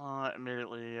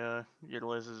immediately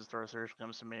utilizes his thrusters,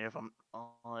 comes to me if I'm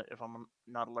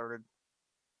not alerted.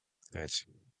 Good.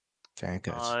 Very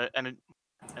good. And it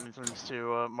turns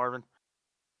to Marvin.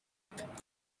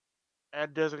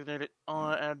 Add designated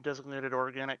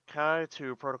organic Kai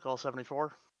to Protocol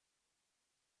 74.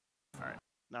 All right,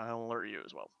 now he'll alert you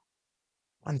as well.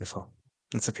 Wonderful.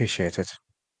 It's appreciated.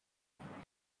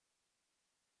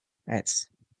 Right.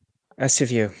 Rest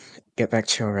of you, get back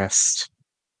to your rest.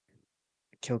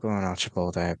 Kilgore and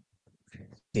Archibald, I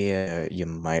fear you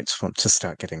might want to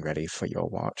start getting ready for your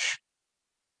watch.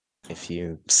 If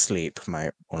you sleep,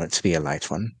 might want it to be a light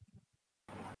one.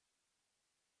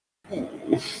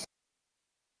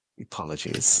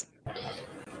 Apologies.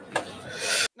 No,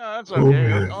 that's okay.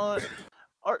 man.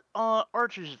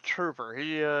 Archie's a trooper.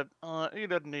 He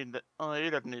doesn't need that. He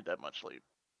doesn't need that much sleep.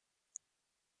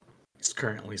 He's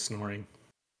currently snoring.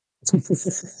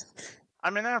 I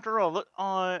mean, after all,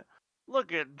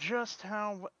 look at just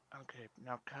how. Okay,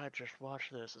 now Kai, just watch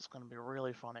this. It's gonna be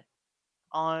really funny.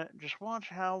 Just watch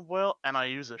how well, and I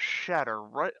use a shatter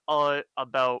right,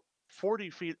 about 40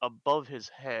 feet above his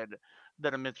head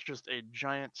that emits just a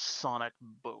giant sonic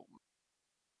boom.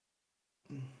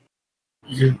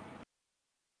 You...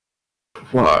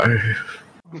 Why?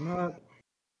 I'm not.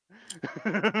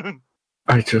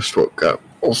 I just woke up.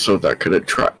 Also, that could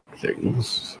attract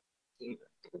things.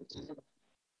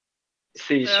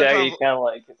 See Yeah, Shaggy kind of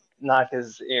like knock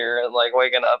his ear, like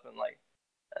waking up and like,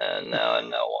 and now I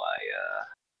know why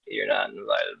you're not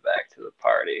invited back to the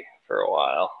party for a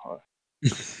while.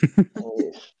 He's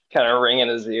kind of ringing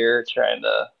his ear, trying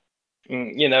to,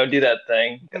 do that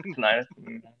thing.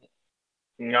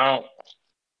 No.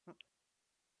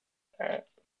 All right.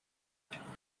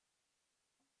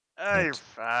 You're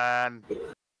fine.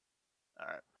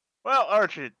 Alright. Well,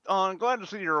 Archie, I'm glad to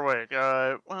see you're awake.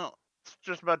 Well, it's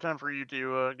just about time for you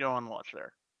to go on watch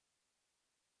there.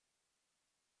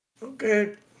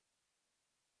 Okay.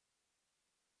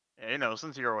 Yeah, you know,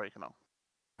 since you're awake, you know.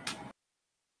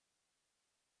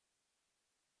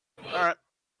 Alright,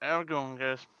 how we going,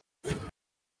 guys?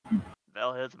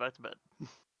 Val heads back to bed.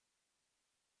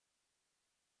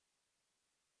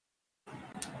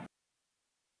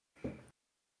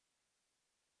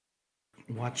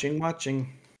 Watching. Watching.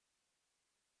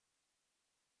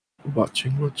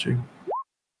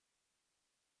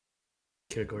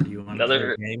 Kilgore, do you want to play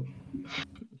a game?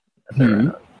 Hmm.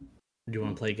 Do you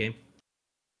want to play a game?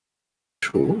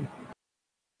 Sure.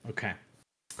 Okay.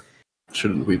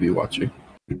 Shouldn't we be watching?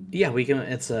 Yeah, we can.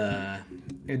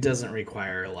 It doesn't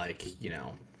require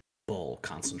full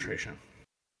concentration.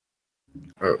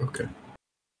 Oh, okay.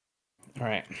 All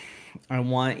right. We're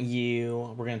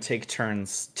going to take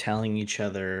turns telling each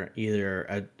other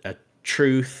either a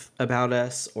truth about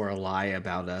us or a lie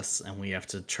about us, and we have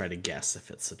to try to guess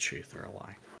if it's a truth or a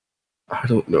lie. I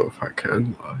don't know if I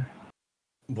can lie.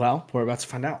 Well, we're about to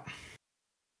find out.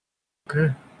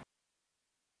 Okay.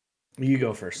 You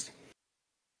go first.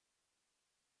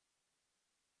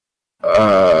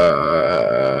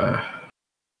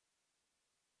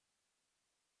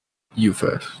 You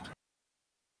first.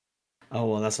 Oh,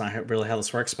 well, that's not really how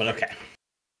this works, but okay.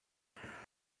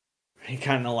 He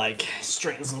kind of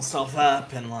straightens himself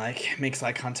up and makes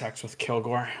eye contact with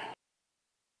Kilgore.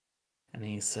 And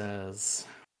he says,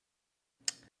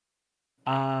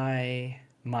 my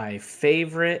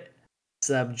favorite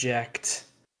subject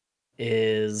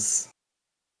is,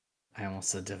 I almost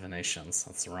said divinations.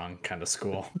 That's the wrong kind of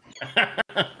school.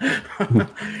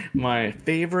 My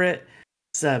favorite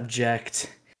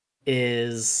subject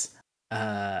is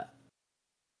the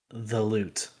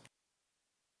lute.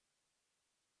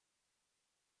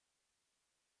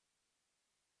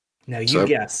 Now you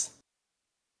guess.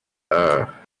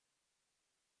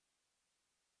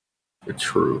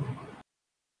 True.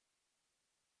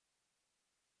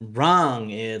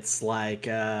 Wrong. It's counter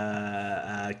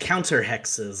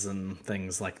hexes and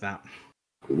things like that.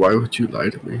 Why would you lie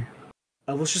to me?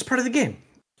 Well, it's just part of the game.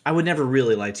 I would never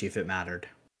really lie to you if it mattered.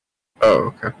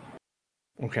 Oh, okay.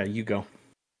 Okay, you go.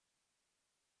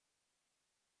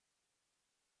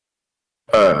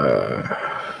 I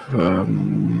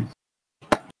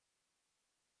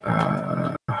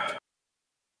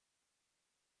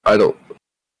don't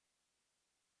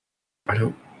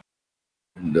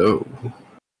know.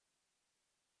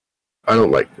 I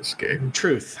don't like this game.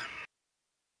 Truth.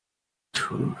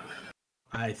 Truth.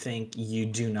 I think you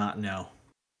do not know.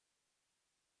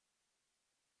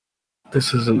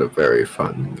 This isn't a very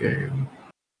fun game.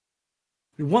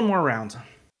 One more round.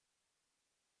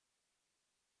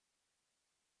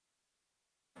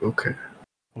 Okay.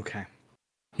 Okay.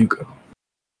 You go.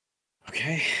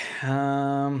 Okay.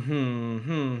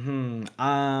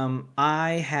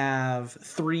 I have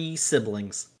 3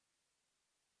 siblings.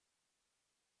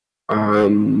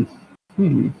 I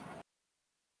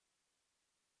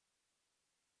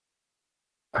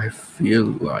feel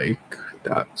like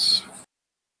that's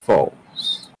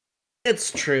false.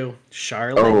 It's true.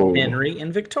 Charlotte, Henry,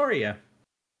 and Victoria.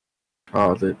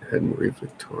 Charlotte, Henry,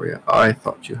 Victoria. I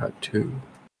thought you had 2.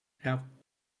 Yeah,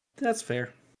 that's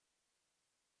fair.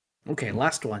 Okay,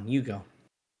 last one. You go.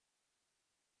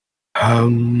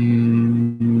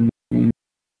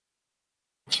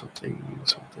 Something.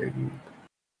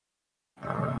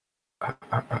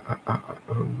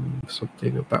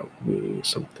 Something about me.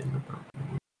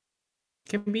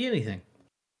 Can be anything.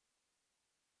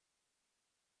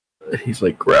 He's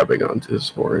grabbing onto his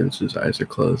horns. His eyes are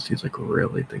closed. He's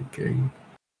really thinking.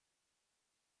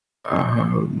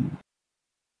 I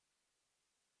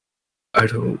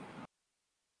don't.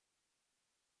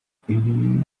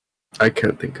 I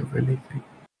can't think of anything.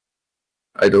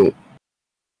 I don't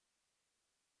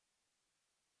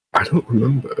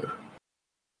remember.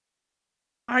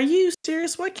 Are you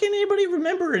serious? Why can't anybody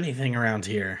remember anything around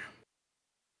here?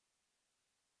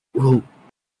 Well,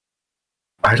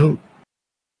 I don't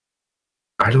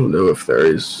know if there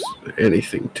is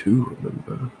anything to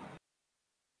remember.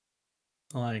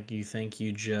 You think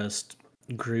you just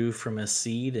grew from a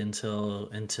seed into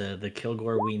the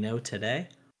Kilgore we know today?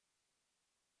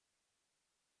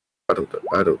 I don't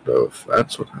know if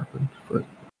that's what happened, but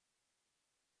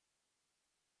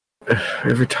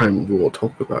every time you all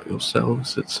talk about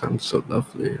yourselves, it sounds so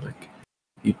lovely.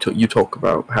 You talk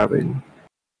about having,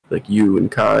 you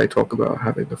and Kai talk about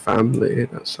having a family.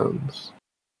 That sounds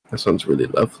really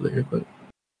lovely, but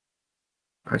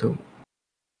I don't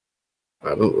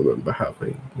remember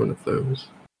having one of those.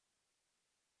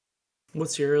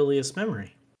 What's your earliest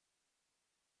memory?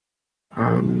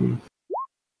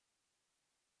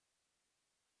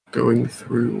 Going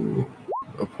through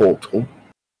a portal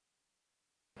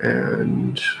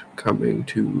and coming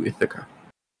to Ithaca.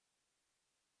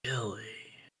 Really?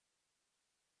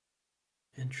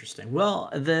 Interesting. Well,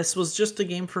 this was just a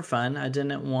game for fun. I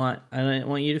didn't want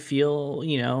you to feel,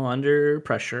 under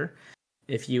pressure.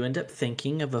 If you end up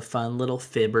thinking of a fun little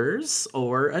fibbers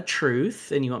or a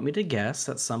truth and you want me to guess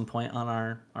at some point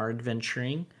on our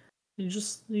adventuring, you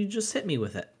just hit me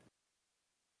with it.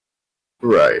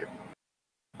 Right.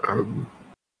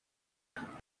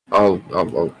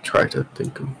 I'll try to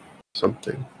think of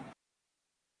something.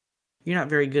 You're not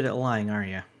very good at lying, are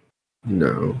you?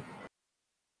 No.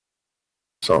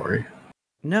 Sorry.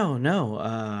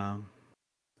 No.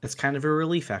 It's kind of a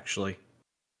relief, actually.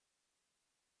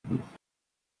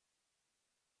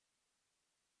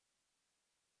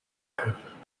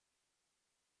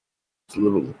 It's a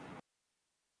little.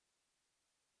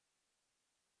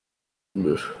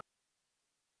 Ugh.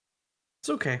 It's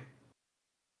okay.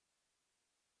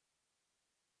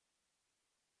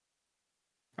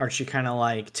 Archie kind of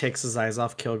like takes his eyes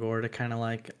off Kilgore to kind of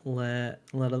like let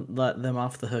them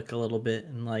off the hook a little bit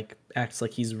and like acts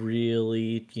like he's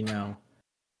really,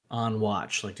 on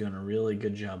watch, like doing a really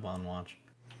good job on watch.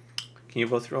 Can you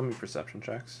both roll me perception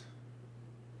checks?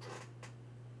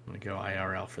 I'm gonna go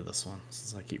IRL for this one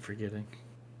since I keep forgetting.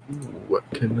 What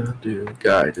can I do?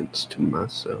 Guidance to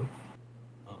myself.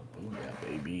 Oh, yeah,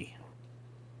 baby.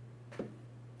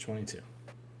 22.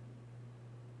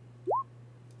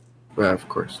 Of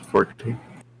course, 14.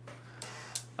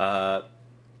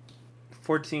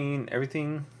 14,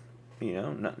 everything,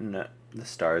 the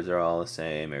stars are all the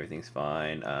same, everything's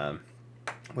fine.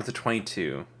 With a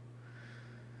 22,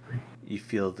 you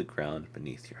feel the ground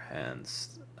beneath your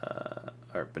hands,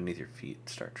 or beneath your feet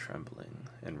start trembling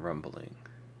and rumbling.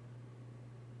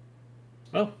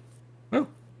 Oh.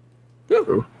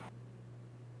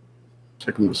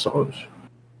 Take a massage.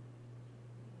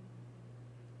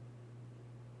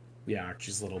 Yeah,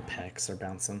 Archie's little pecs are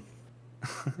bouncing.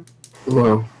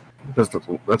 Well, that's a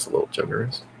little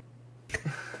generous.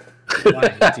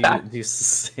 Why? Do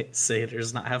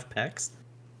satyrs not have pecs?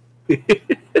 Not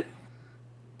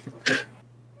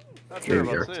sure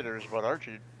Maybe about satyrs, but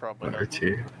Archie probably does.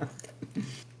 Archie.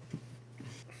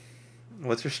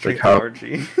 What's your strength, how-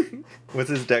 Archie? What's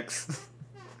his dex?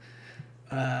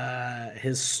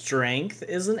 His strength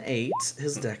is an 8.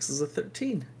 His dex is a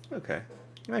 13. Okay.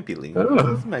 He might be lean.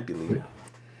 Oh. He might be lean.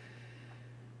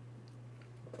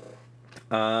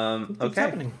 What's Okay.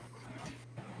 happening?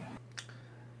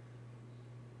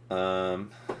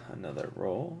 Another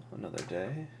roll, another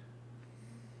day.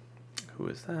 Who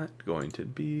is that going to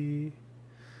be?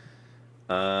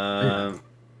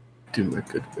 Do my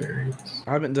good berries.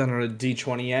 I haven't done a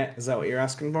D20 yet. Is that what you're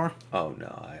asking for? Oh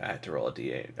no, I had to roll a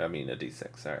D8. I mean a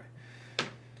D6. Sorry.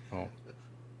 Oh.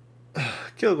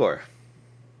 Kilgore.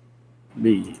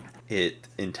 Me. It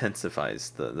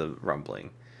intensifies the rumbling,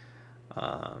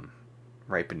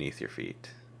 right beneath your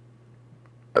feet.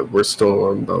 We're still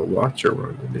on the watcher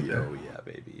run. Oh yeah,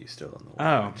 baby, you still on the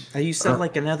Oh, watch. you said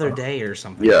like another day or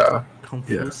something. Yeah.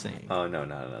 Confusing. Oh no,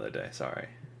 not another day. Sorry.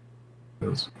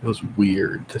 It was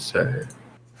weird to say.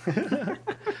 Do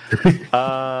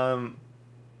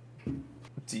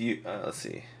you? Let's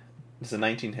see. It's a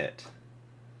 19 hit.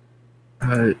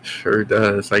 It sure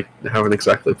does. I haven't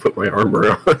exactly put my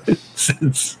armor on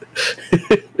since.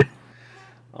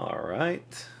 All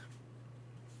right.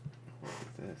 Look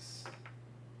at this.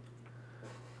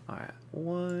 All right,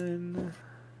 1.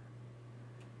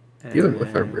 Even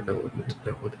with armor,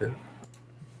 that would hit.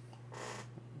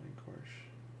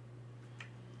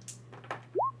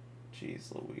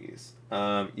 Jeez Louise.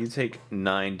 You take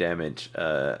 9 damage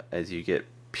as you get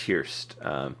pierced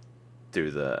from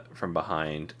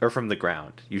behind or from the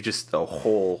ground. You just the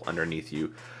hole underneath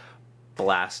you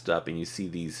blast up, and you see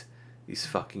these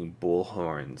fucking bull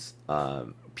horns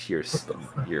pierce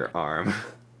your arm.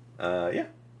 Yeah.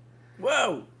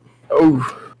 Whoa!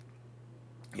 Oh.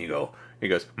 He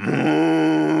goes.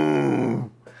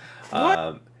 And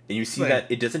you see Wait.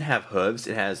 that it doesn't have hooves.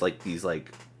 It has like these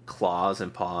like claws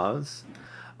and paws,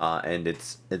 and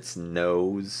its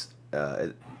nose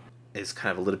is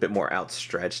kind of a little bit more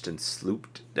outstretched and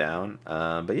slooped down.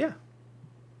 But yeah.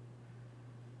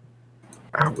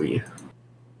 Owie.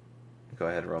 Go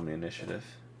ahead, roll me initiative.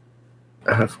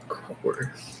 Of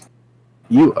course.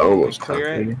 You almost caught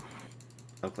Clear it? me.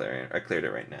 I cleared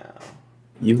it right now.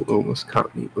 You almost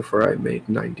caught me before I made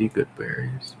 90 good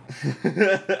berries.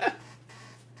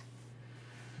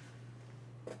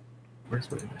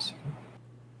 Where's my initiative?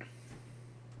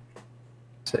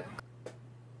 6.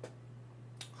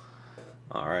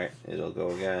 All right, it'll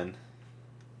go again.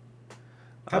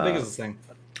 How big is this thing?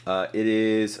 It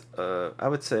is, I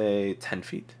would say, 10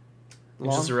 feet It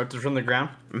just long. erupted from the ground.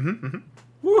 Mm-hmm, mm-hmm.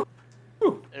 Woo!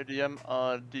 Woo!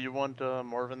 ADM, do you want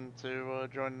Marvin to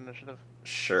join initiative?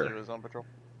 Sure. To his own patrol?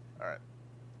 Alright.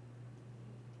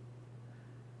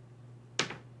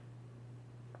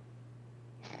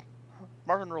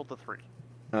 Marvin rolled a 3.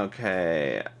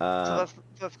 Okay. So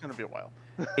that's gonna be a while.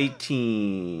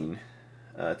 18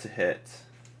 to hit.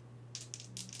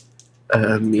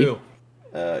 Me. Ooh.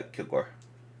 Kilgore.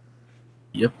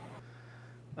 Yep.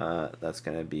 That's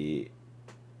gonna be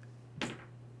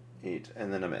 8,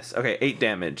 and then a miss. Okay, 8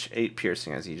 damage, 8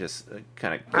 piercing as he just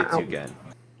kind of hits you again.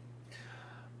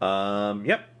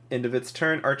 Yep. End of its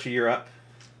turn. Archie, you're up.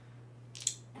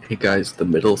 Hey guys, the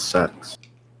middle sucks.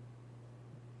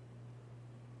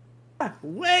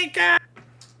 Wake up!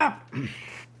 All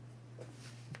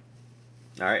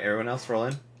right, everyone else roll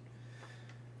in.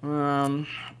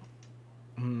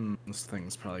 This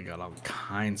thing's probably got all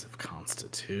kinds of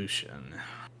constitution.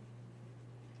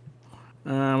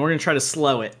 We're gonna try to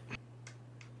slow it.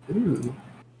 Ooh.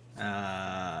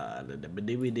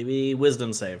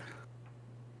 Wisdom save.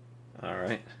 All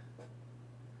right.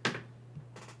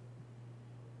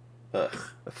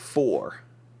 4.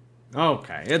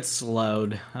 Okay, it's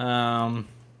slowed.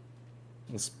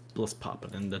 Let's pop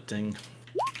it in the thing.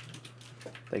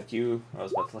 Thank you. I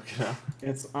was about to look it up.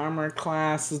 Its armor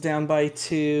class is down by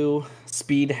 2.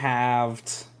 Speed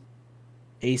halved.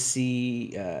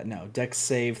 AC, Dex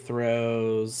save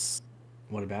throws.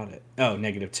 What about it? Oh,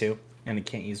 -2, and it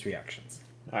can't use reactions.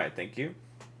 All right, thank you.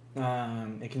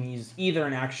 It can use either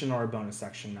an action or a bonus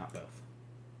action, not both.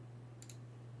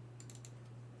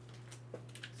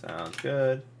 Sounds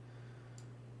good.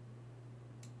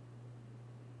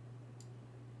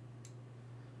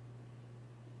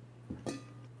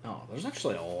 Oh, there's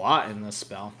actually a lot in this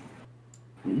spell.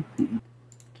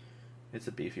 It's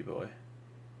a beefy boy.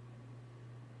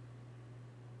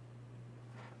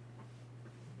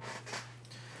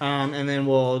 And then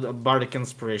we'll Bardic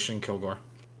Inspiration Kilgore.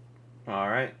 All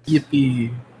right.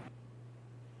 Yippee.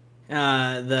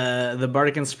 The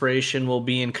Bardic Inspiration will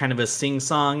be in kind of a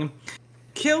sing-song.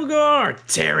 Kilgore,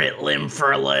 tear it limb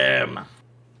for limb.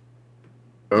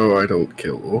 Oh, I don't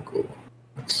kill local.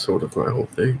 That's sort of my whole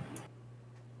thing.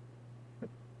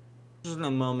 Just in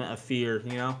a moment of fear,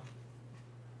 you know?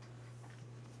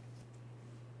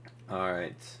 All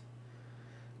right.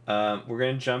 We're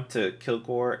going to jump to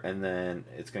Kilgore, and then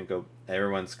it's going to go...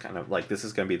 Everyone's kind of like... This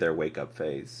is going to be their wake-up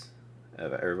phase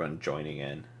of everyone joining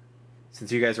in.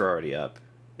 Since you guys are already up,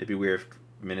 it'd be weird if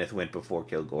Minith went before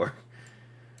Kilgore.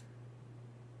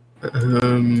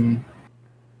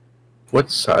 What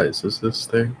size is this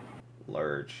thing?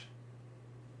 Large.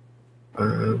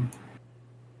 I'm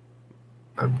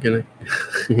gonna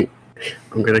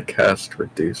I'm gonna cast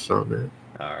reduce on it.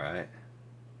 All right.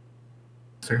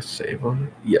 Is there a save on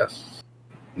it? Yes.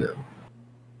 No.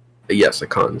 Yes, a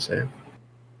con save.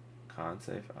 Con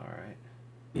save. All right.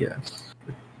 Yes.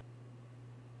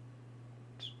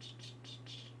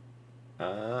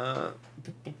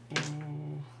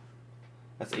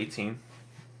 That's 18.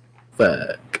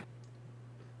 Fuck.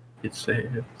 It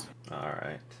saves. All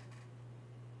right.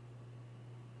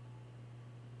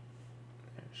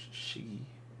 There's she.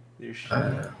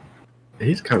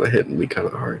 He's kind of hitting me kind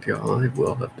of hard, y'all. I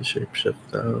will have to shapeshift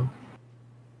though.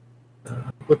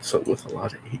 What's up with a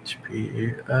lot of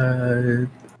HP?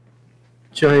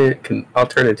 I'll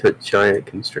turn into a giant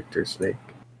constrictor snake.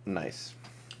 Nice.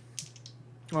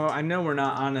 Well, I know we're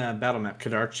not on a battle map.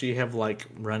 Could Archie have, like,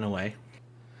 run away?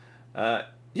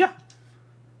 Yeah.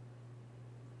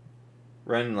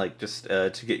 Run, like, just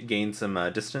to gain some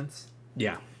distance?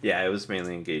 Yeah. Yeah, it was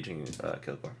mainly engaging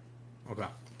Kilgore. Okay.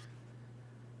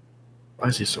 Why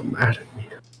is he so mad at me?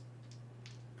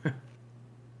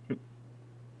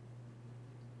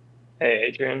 Hey,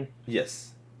 Adrian.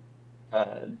 Yes.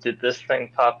 Did this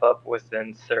thing pop up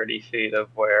within 30 feet of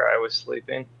where I was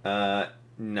sleeping? No,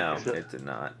 it did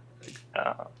not.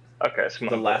 Okay, so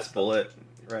The last bullet,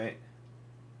 right?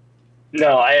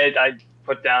 No, I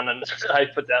put down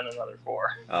another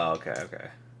 4. Oh, okay, okay.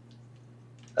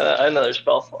 Another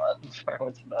spell slot before I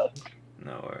went to bed.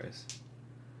 No worries.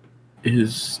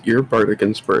 Is your Bardic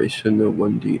Inspiration a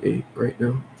 1d8 right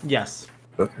now? Yes.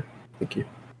 Okay, thank you.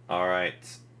 All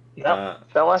right. No,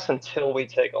 that lasts until we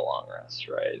take a long rest,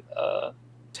 right?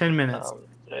 10 minutes.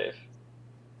 Dave.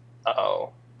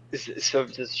 Oh. So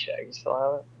does Shaggy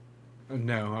still have it?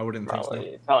 No, I wouldn't think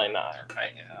so. Probably not,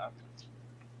 right? Yeah.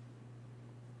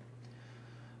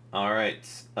 All right.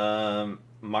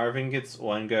 Marvin gets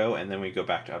one go, and then we go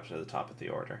back up to the top of the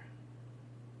order.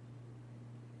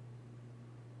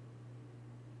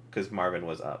 Because Marvin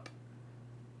was up.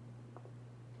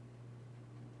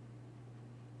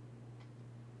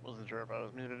 if I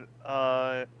was muted.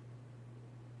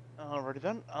 Alrighty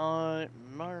then.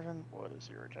 Marvin, what is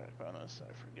your attack bonus?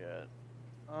 I forget.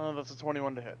 That's a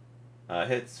 21 to hit.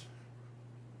 Hits.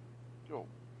 Go.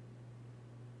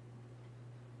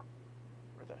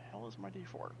 Where the hell is my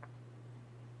D4?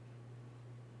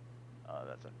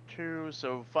 That's a 2,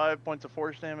 so 5 points of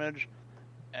force damage,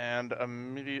 and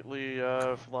immediately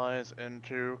flies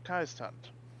into Kai's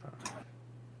tent.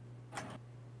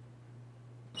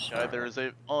 Yeah, there is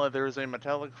a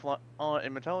metallic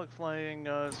flying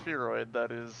spheroid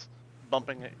that is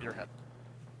bumping at your head.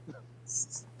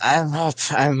 I'm up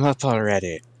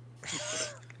already.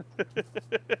 And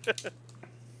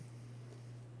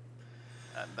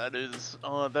that is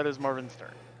Marvin's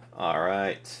turn. All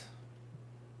right.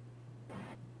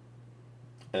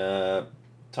 The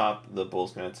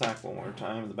bull's gonna attack one more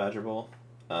time. The badger bull.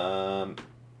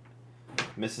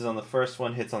 Misses on the first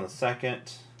one, hits on the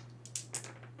second.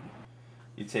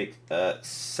 You take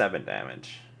 7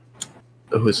 damage.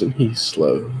 Oh, isn't he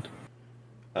slowed?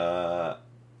 Yeah.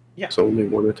 It's only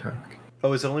one attack.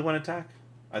 Oh, is it only one attack?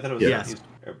 I thought it was. Yes.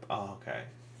 Oh, okay.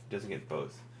 Doesn't get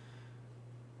both.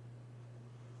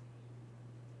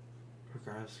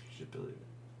 Regardless of ability.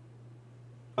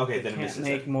 Okay, then it Can't misses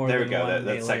make it. more There we than go. one That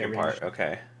melee second part. range.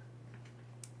 Okay.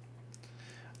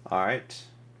 All right.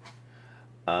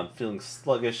 Feeling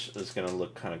sluggish, is gonna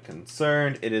look kind of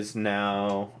concerned. It is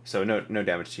now no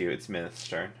damage to you. It's Minith's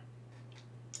turn.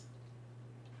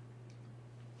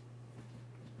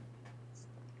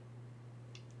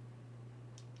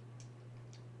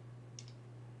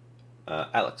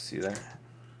 Alex, you there?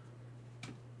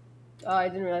 Oh, I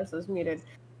didn't realize I was muted.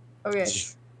 Okay,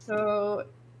 so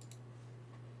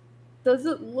does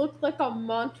it look like a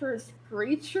monstrous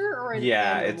creature or an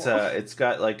animal? it's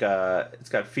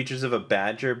got features of a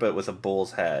badger, but with a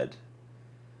bull's head,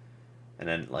 and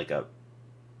then like a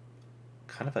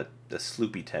kind of a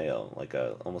sloopy tail,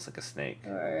 almost like a snake.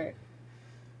 All right.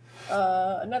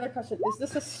 Another question: is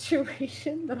this a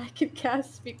situation that I can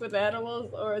cast Speak with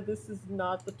Animals, or this is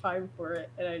not the time for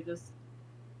it, and I just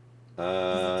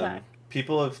attack?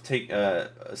 People have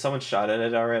someone shot at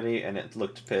it already, and it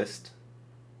looked pissed.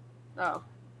 Oh.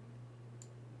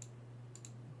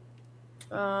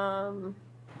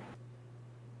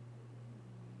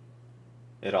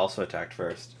 It also attacked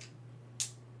first.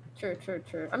 True.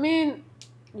 I mean,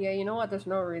 yeah, you know what? There's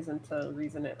no reason to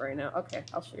reason it right now. Okay,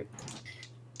 I'll shoot.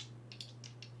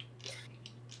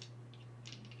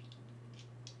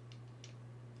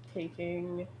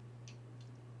 Taking...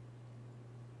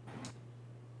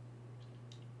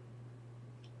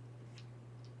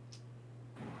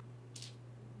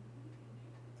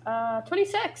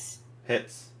 26.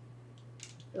 Hits.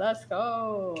 Let's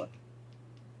go.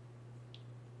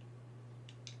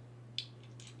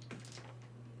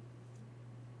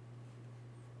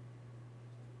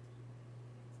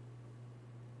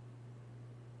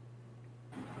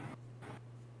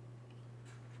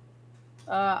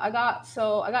 I got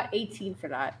 18 for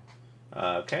that.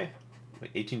 Okay.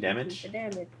 18 damage? 18 for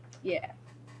damage. Yeah.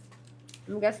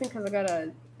 I'm guessing because I got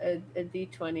a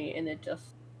D20 and it just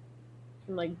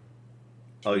like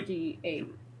D8.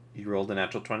 You rolled a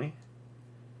natural 20?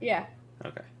 Yeah.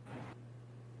 Okay.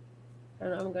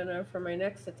 And I'm gonna, for my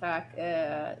next attack,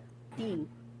 15.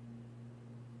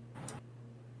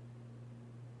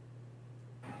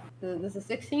 Does a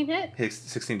 16 hit?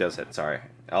 16 does hit, sorry.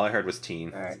 All I heard was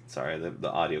teen. All right. Sorry,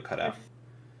 the audio cut out.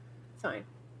 Fine.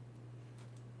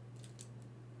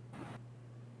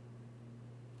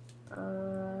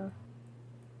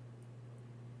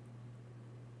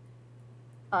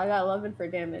 I got 11 for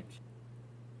damage.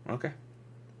 Okay.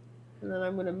 And then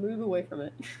I'm gonna move away from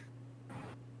it.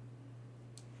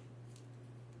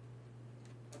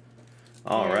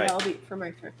 All and right. That'll be for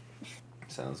my turn.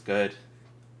 Sounds good.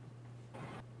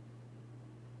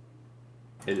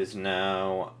 It is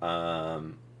now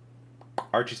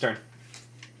Archie's turn.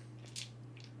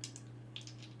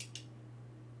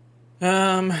 Okay.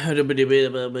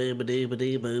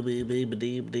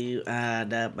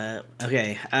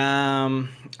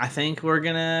 I think we're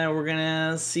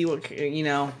gonna see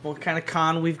what kind of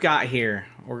con we've got here.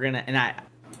 We're gonna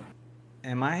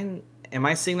am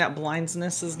I seeing that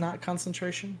blindness is not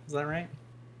concentration? Is that right?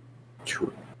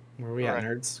 True. Where are we at,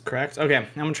 nerds? Correct. Okay, I'm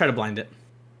gonna try to blind it.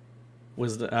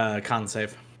 Was the con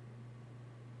save?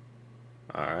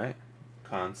 All right.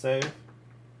 Con save.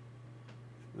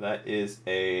 That is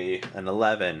an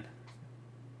 11.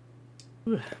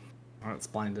 Oh, it's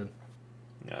blinded.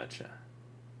 Gotcha.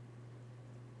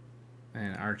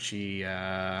 And Archie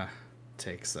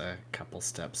takes a couple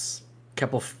steps,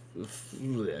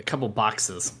 a couple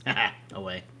boxes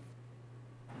away.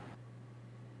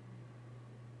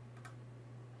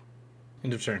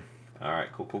 End of turn. All right,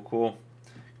 cool.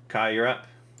 Kai, you're up.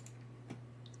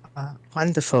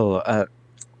 Wonderful.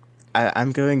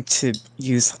 I'm going to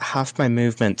use half my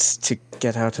movement to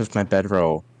get out of my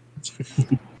bedroll.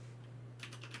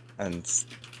 And,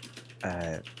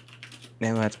 you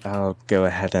know what? I'll go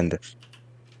ahead and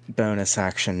bonus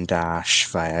action dash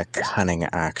via cunning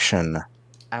action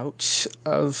out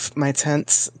of my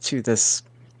tent to this.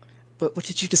 What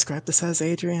did you describe this as,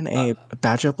 Adrian? A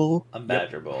badger bull? A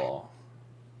badger bull.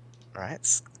 Right.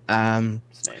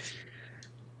 Snake.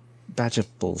 Badger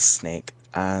bull snake.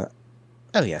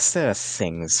 Oh yes, there are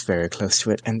things very close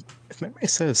to it, and if memory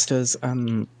serves, does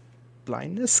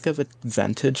blindness give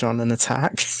advantage on an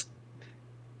attack?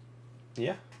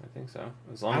 Yeah, I think so.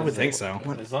 As long I as would they, think so.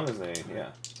 As long as they, yeah.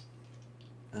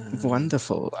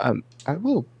 Wonderful. I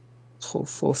will pull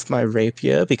forth my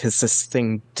rapier because this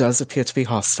thing does appear to be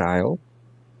hostile,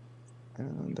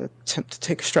 and attempt to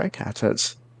take a strike at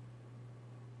it.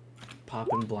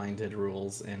 Poppin' blinded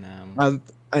rules in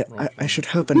I should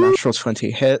hope a natural 20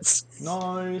 hits.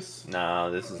 Nice. No,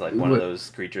 this is like one of those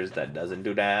creatures that doesn't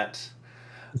do that.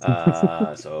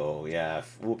 So yeah.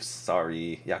 Whoops.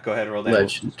 Sorry. Yeah. Go ahead. Roll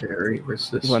damage. Legendary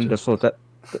resistance. Wonderful.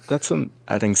 That's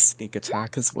adding sneak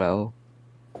attack as well.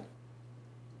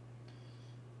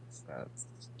 That's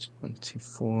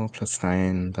 24 plus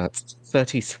 9. That's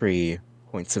 33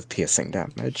 points of piercing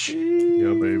damage.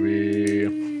 Yeah,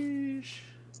 baby.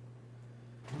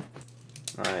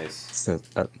 Nice. So,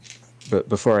 but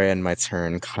before I end my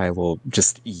turn, Kai will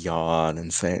just yawn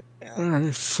and say,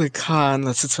 "If we can,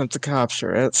 let's attempt to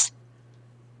capture it."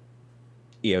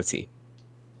 EOT.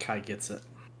 Kai gets it.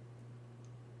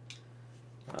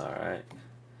 All right.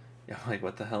 Yeah, I'm like,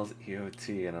 what the hell is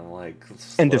EOT? And I'm like,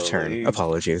 End of turn.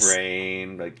 Apologies.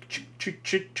 Brain, like, choo.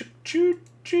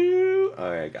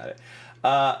 All right, got it.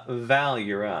 Val,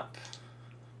 you're up.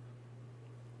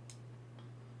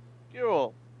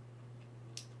 Cool.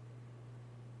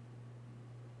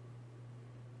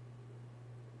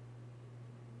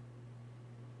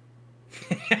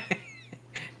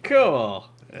 Cool.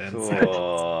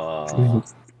 Cool.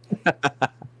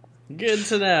 Good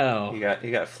to know.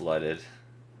 He got flooded.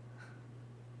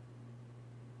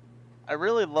 I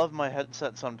really love my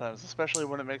headset sometimes, especially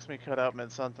when it makes me cut out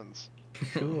mid-sentence.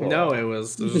 Cool. No, it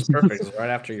was perfect. It was right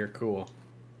after you're cool.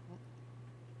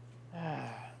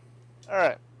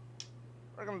 Alright.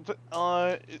 We're gonna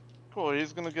cool,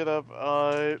 he's gonna get up,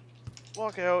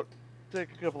 walk out,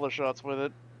 take a couple of shots with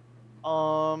it.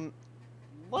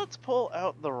 Let's pull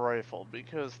out the rifle,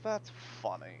 because that's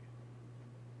funny.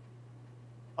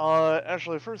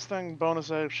 Actually, first thing,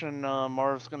 bonus action,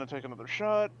 Marv's gonna take another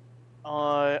shot.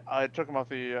 I took him off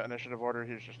the initiative order,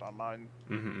 he's just on mine.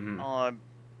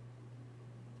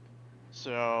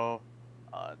 So,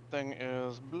 thing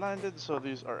is blinded, so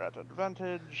these are at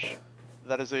advantage.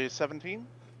 That is a 17.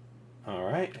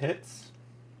 Alright, hits.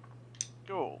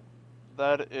 Cool.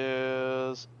 That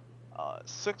is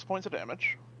 6 points of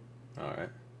damage. Alright.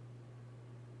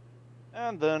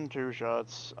 And then 2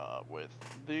 shots with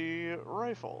the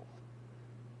rifle.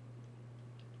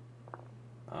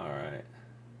 Alright.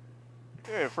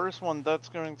 Okay, first one, that's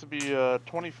going to be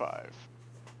 25.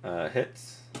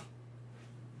 Hits.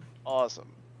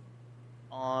 Awesome.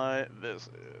 This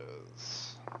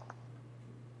is...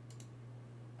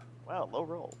 Wow, low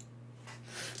roll.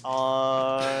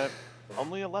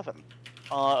 Only 11.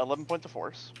 11 points of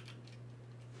force.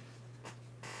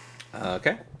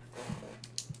 Okay.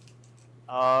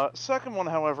 Second one,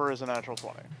 however, is a natural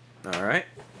 20. Alright.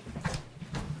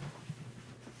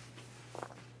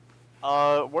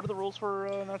 What are the rules for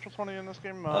natural 20 in this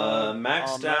game?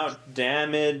 Maxed out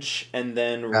damage, and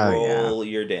then roll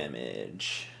your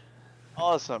damage.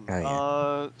 Awesome.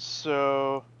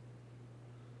 So...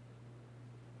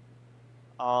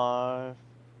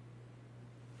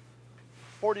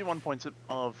 41 points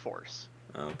of force.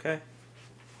 Okay.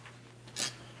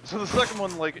 So the second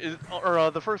one, like,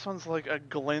 the first one's like a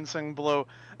glancing blow,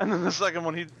 and then the second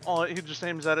one, he just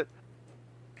aims at it.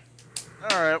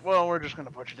 All right, well, we're just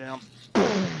gonna put you down.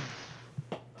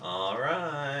 All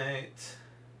right.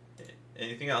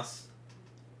 Anything else?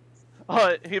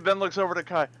 He then looks over to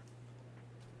Kai.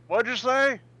 What'd you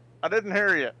say? I didn't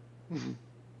hear you.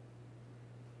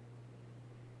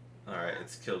 All right,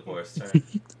 it's Kilgore's turn.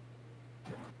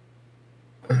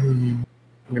 I'm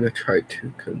gonna try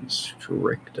to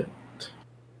constrict it.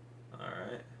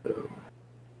 Alright. So,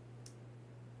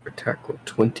 attack roll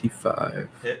 25.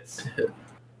 Hits. Hit.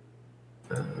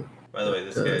 By the way,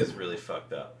 this guy is really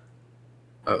fucked up.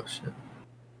 Oh shit.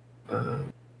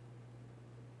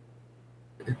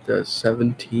 It does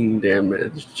 17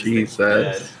 damage.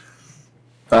 Jesus.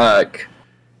 Fuck.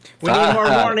 We need more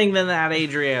warning than that,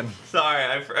 Adrian.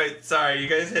 Sorry, you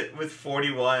guys hit with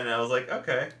 41, and I was like,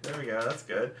 okay, there we go, that's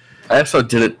good. I also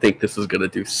didn't think this was gonna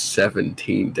do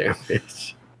 17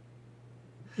 damage.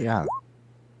 Yeah.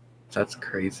 That's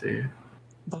crazy.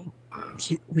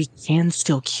 We can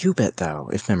still cube it, though,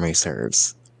 if memory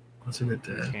serves. Wasn't it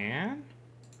dead? Can?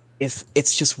 If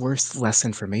it's just worth less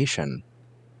information.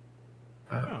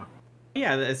 Oh.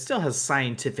 Yeah, it still has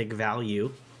scientific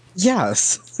value.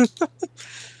 Yes.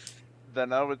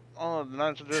 Then I would. Oh,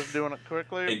 not just doing it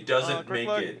quickly. It doesn't quick make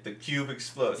look. it. The cube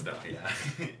explodes. No, yeah.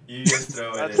 You just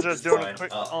throw it. That's It's just just doing a fine.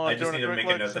 quick- I just doing a need to quick make a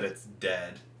look. note that it's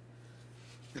dead.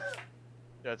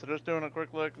 Yeah, so just doing a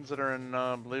quick look, considering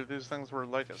I believe these things were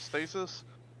like a stasis.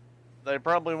 They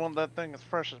probably want that thing as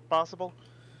fresh as possible.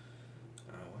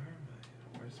 Where am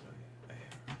I? Where's my?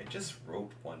 I just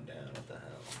wrote one down. What the hell?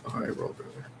 Oh, I rolled it.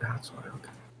 That's why. Okay.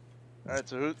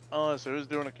 All right, so who's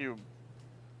doing a cube?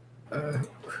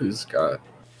 Who's got?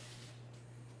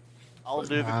 I'll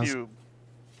do the cube.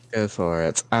 Go for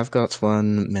it. I've got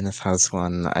one, Minith has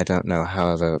one. I don't know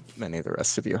however many the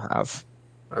rest of you have.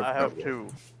 I have 2.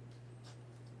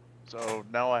 So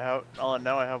now I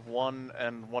have 1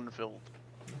 and 1 filled.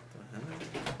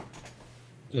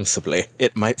 Possibly.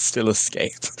 It might still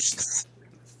escape.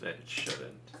 It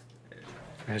shouldn't.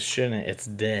 It shouldn't. It's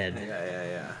dead.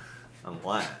 Yeah.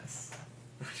 Unless.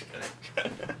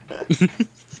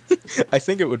 I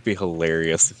think it would be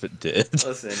hilarious if it did.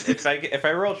 Listen, if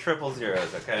I roll triple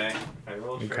zeros, okay? If I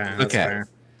roll triple Okay, zeros, that's Okay. fair.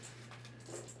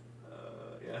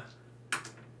 Yeah.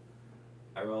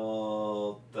 I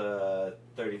rolled the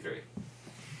 33.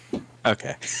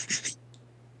 Okay.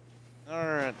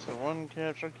 Alright, so 1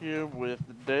 capture cube with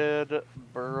the dead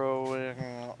burrowing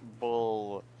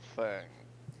bull thing.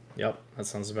 Yep, that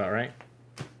sounds about right.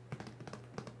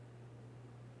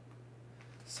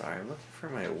 Sorry, I'm looking for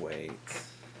my weight.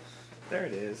 There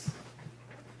it is.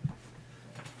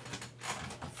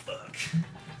 Fuck.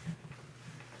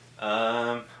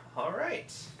 All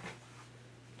right.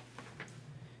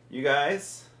 You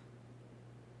guys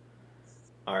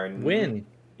are Win.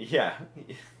 Yeah.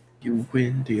 You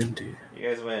win, D&D. You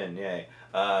guys win, yay.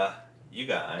 You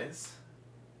guys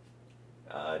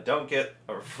don't get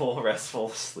a full restful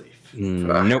sleep.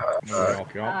 Nope.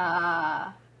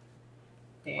 Ah.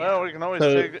 Damn. Well, we can always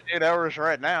So- take 8 hours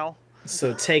right now.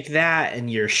 So take that and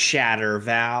your shatter,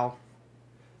 Val.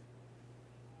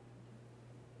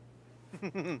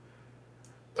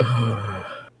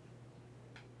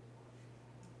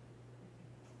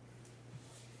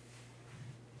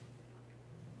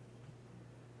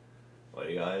 What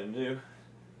do you gotta do?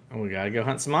 And we gotta go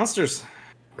hunt some monsters.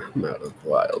 I'm out of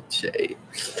wild shape.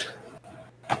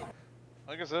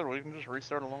 Like I said, we can just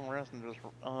restart a long rest and just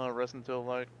rest until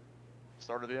like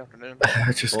start of the afternoon.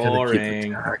 I just gotta keep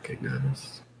Boring. attacking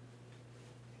us.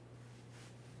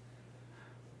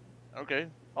 Okay.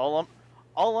 All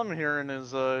I'm hearing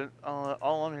is that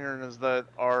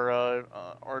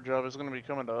our job is going to be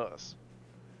coming to us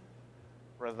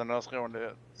rather than us going to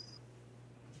it.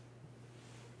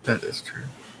 That is true.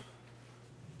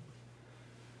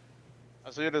 I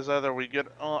see it as either we get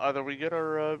our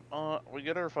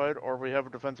fight or we have a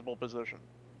defensible position,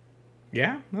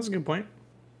 Yeah, that's a good point.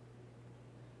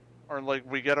 or like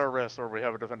we get our rest or we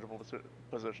have a defensible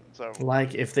position. So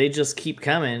Like, if they just keep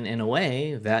coming in a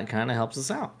way, that kind of helps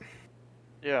us out.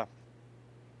 yeah.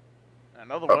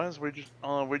 And otherwise, we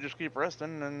just keep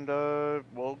resting and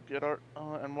we'll get our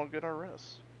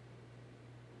rest.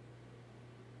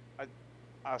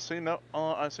 I see no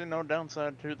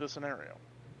downside to the scenario.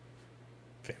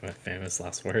 Famous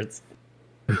last words.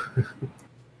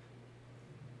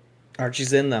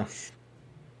 Archie's in, though.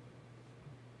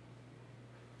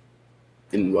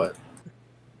 In what?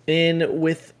 In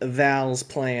with Val's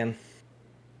plan.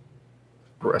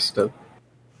 Rest up.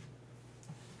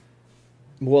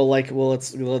 Well,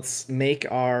 let's make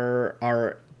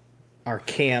our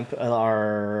camp,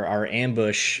 our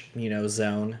ambush,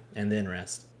 zone, and then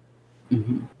rest.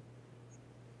 Mm-hmm.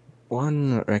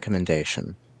 One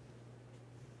recommendation.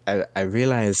 I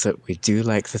realize that we do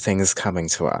like the things coming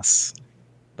to us,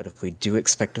 but if we do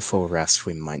expect a full rest,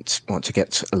 we might want to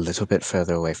get a little bit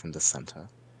further away from the center.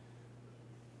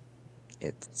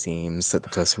 It seems that the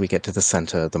closer we get to the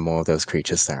center, the more of those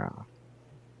creatures there are.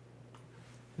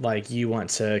 Like, you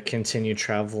want to continue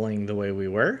traveling the way we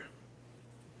were?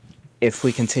 If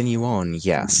we continue on,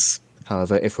 yes.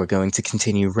 However, if we're going to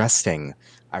continue resting,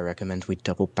 I recommend we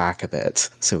double back a bit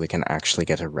so we can actually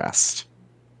get a rest.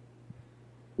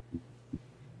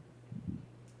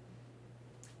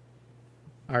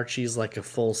 Archie's like a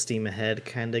full steam ahead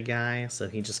kind of guy, so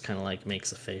he just kind of like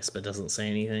makes a face but doesn't say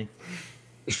anything.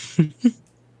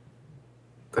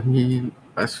 I mean,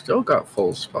 I still got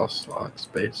full spell slots,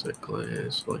 basically.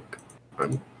 It's like,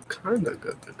 I'm kind of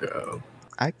good to go.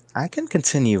 I can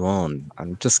continue on.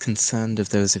 I'm just concerned of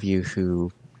those of you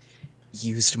who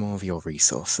used more of your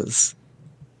resources.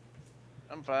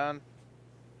 I'm fine.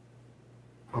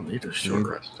 I'll need a short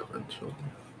rest eventually.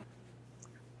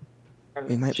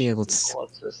 We might be able to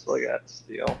Let's just look at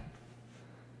steel.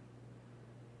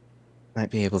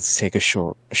 take a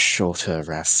shorter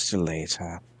rest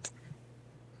later.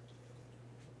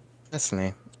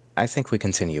 Personally, I think we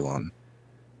continue on.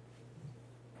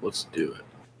 Let's do it.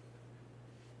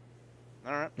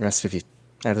 All right.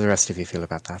 How do the rest of you feel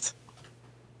about that?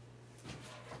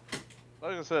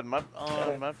 Like I said, my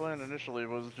plan initially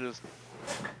was just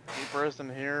keep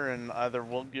resting here, and either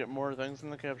we'll get more things in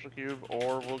the capsule cube,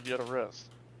 or we'll get a rest.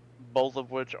 Both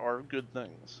of which are good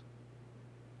things.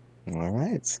 All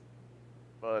right.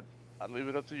 But I'd leave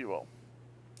it up to you all.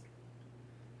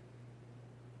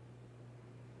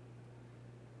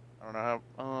 I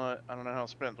don't know how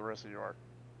spent the rest of you are,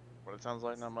 but it sounds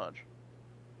like not much.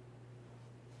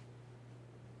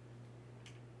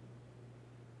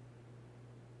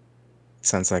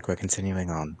 Sounds like we're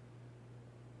continuing on.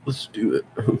 Let's do it.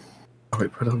 Oh, I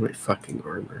put on my fucking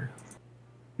armor.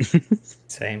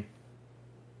 Same.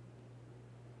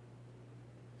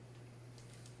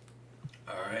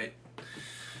 All right,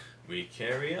 we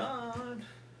carry on.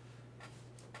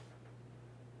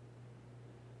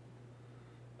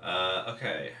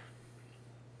 Okay.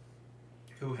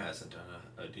 Who hasn't done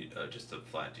just a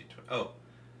flat D20? Oh,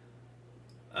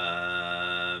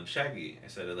 Shaggy. I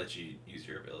said I'd let you use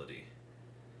your ability.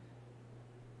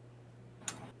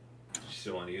 Do you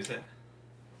still want to use it?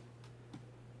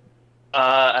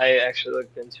 I actually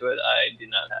looked into it. I do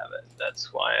not have it.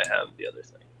 That's why I have the other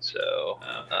thing. So,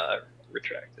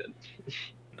 retracted.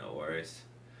 No worries.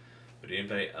 Would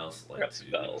anybody else like Got to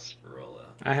spells. roll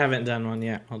up? I haven't done one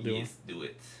yet. I'll do one. Yes, do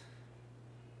it.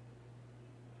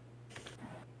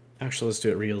 Actually, let's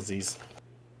do it realsies.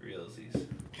 Realsies.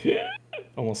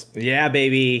 Almost. Yeah,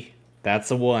 baby.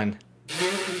 That's a 1.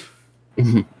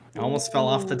 I almost fell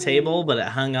off the table, but it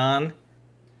hung on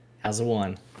as a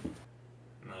 1.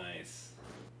 Nice.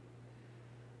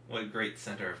 What a great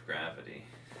center of gravity.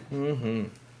 Mm-hmm.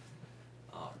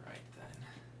 All right then.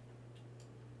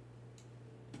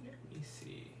 Let me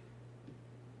see.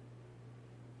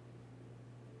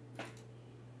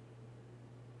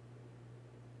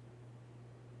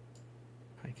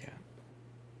 I can't.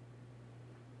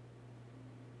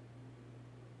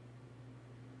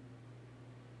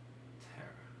 Terra.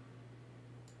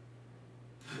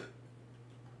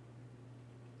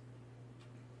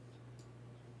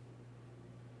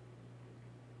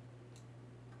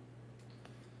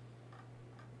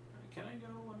 Can I go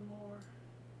one more?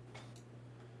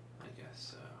 I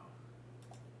guess so.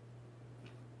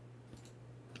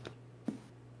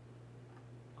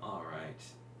 All right,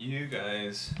 you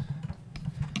guys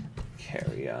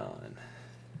carry on.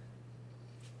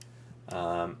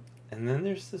 And then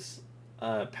there's this,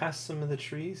 past some of the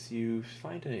trees, you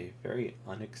find a very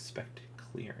unexpected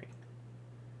clearing.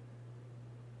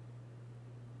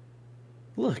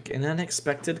 Look, an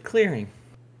unexpected clearing.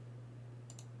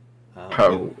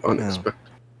 How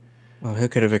unexpected. Well, who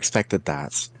could have expected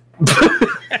that?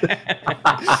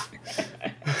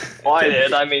 Well, I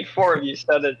did. I mean, 4 of you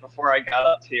said it before I got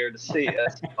up here to see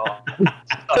it.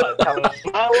 So, come a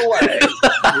mile away.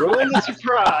 Ruin the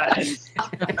surprise.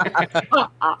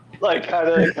 Like, kind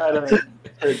of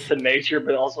to nature,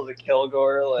 but also to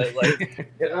Kilgore. Like,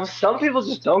 you know, some people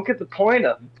just don't get the point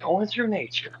of going through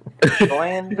nature,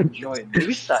 enjoying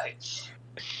new sights.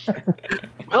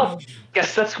 Well,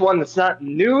 guess that's one that's not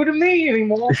new to me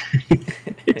anymore.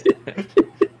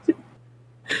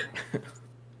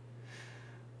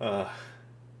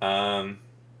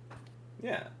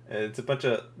 Yeah, it's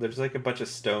there's like a bunch of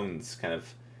stones kind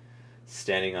of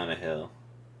standing on a hill.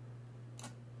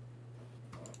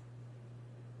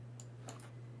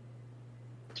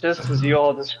 Just as you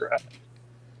all described.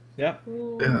 Yep.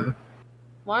 Yeah.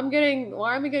 Why am I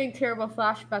getting terrible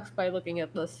flashbacks by looking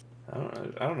at this? I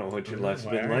don't know what your life's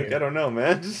Why been are like. you? I don't know,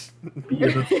 man. Just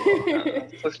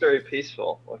Looks very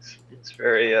peaceful. It's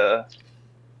very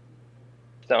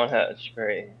Stonehenge.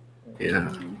 Very. Yeah.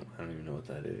 I don't even know what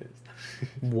that is.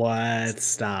 What? I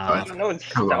Stop. don't know. It's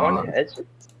Come on. Stonehenge.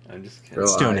 I'm just kidding.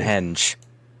 Relax. Stonehenge.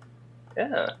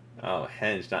 Yeah. Oh,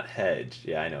 henge, not hedge.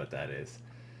 Yeah, I know what that is.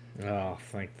 Oh,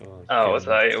 thank the. Oh, was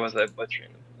goodness. I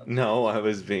butchering it? No, I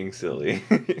was being silly.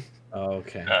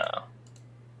 Okay. Oh.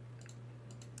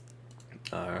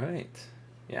 All right.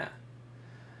 Yeah.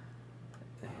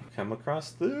 Come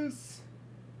across this.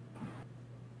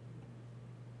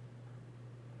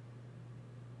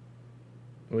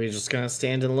 Are we just gonna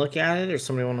stand and look at it, or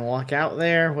somebody want to walk out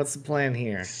there? What's the plan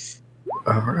here?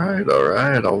 Alright,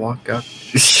 I'll walk up.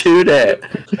 Shoot it!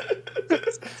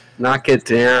 Knock it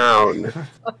down.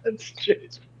 That's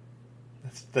JJ.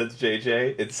 That's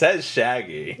JJ. It says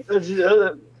Shaggy.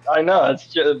 I know,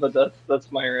 but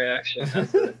that's my reaction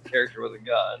as a character with a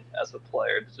gun, as a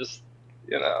player. To just,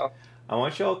 you know. I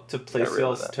want y'all to place Get rid of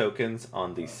y'all's that. tokens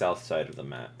on the south side of the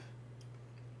map.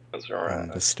 That's alright.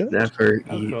 Understood. Never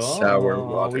eat sour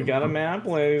water. We got a map,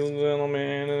 ladies and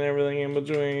gentlemen, and everything in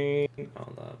between.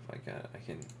 Hold up,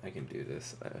 I can do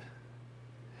this.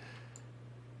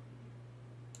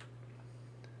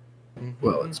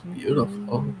 Well, it's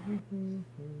beautiful.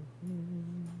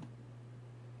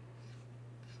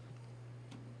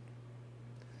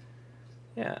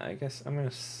 Yeah, I guess I'm gonna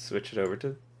switch it over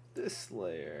to this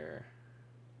layer.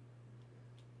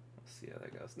 Let's see how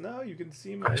that goes. No, you can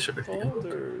see my should've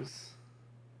folders.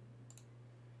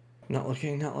 Not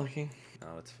looking, not looking.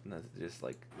 No, it's just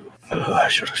like I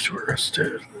should have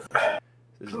rested.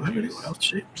 this Don't have any juice wild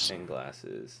shapes. and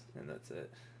glasses, and that's it.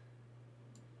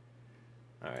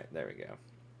 All right, there we go.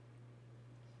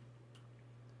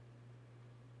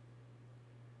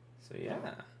 So yeah,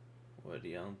 what do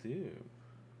y'all do?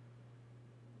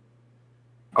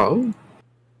 I'll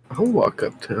walk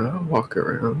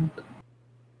around.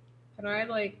 Can I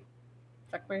like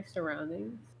check my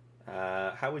surroundings?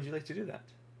 How would you like to do that?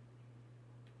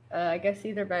 I guess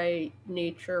either by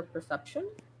nature or perception.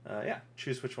 Yeah,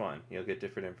 choose which one. You'll get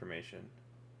different information,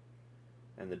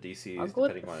 and the DCs, I'll go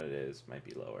with depending on what it is, might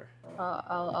be lower.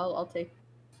 I'll take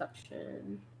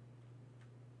perception.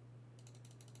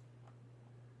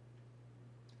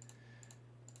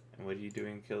 And what are you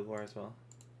doing, Kilgore, as well?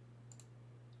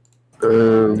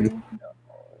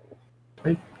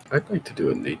 I'd like to do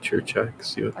a nature check,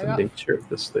 see what the nature of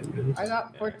this thing is. I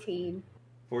got 14.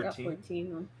 14. I got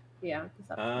 14. Yeah,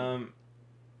 perception.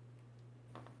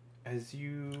 As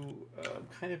you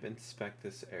kind of inspect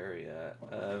this area,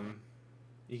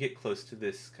 you get close to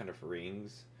this kind of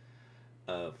rings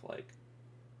of like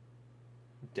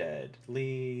dead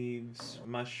leaves,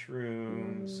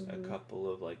 mushrooms, a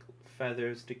couple of like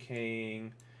feathers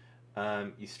decaying.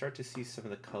 You start to see some of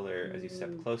the color as you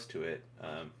step close to it,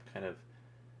 kind of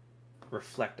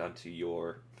reflect onto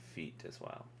your feet as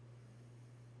well.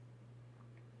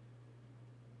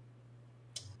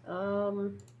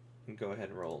 Go ahead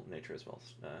and roll nature as well,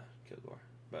 Kilgore.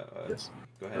 But Yes.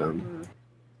 go ahead.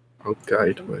 I'll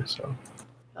guide myself.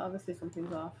 Obviously,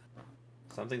 something's off.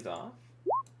 Something's off.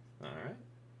 All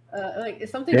right. Like, is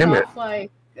something Damn it. off,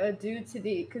 like, due to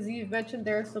the... Because you've mentioned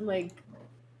there's some, like...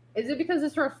 Is it because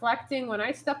it's reflecting when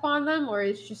I step on them, or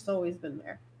it's just always been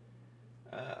there?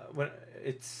 When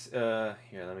it's here,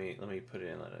 let me put it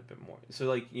in a little bit more. So,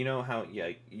 like, you know how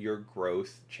your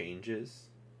growth changes.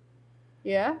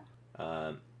 Yeah?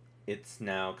 It's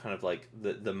now kind of like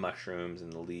the mushrooms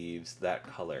and the leaves. That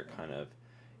color kind of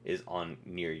is on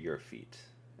near your feet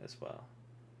as well.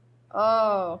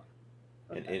 Oh.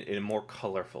 Okay. In a more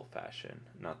colorful fashion,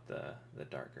 not the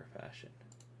darker fashion.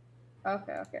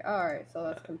 Okay. Alright, so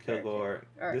that's compared Kilgore,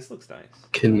 to... All right. this looks nice.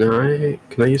 Can I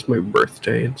use my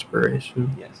birthday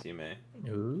inspiration? Yes, you may.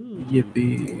 Ooh.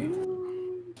 Yippee!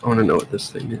 I want to know what this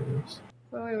thing is.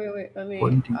 Wait. Let me...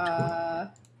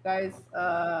 1d20. Guys,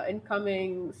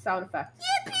 incoming sound effect.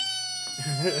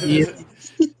 Yep.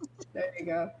 There you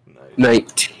go. Nice.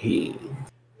 19.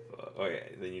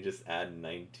 Okay, then you just add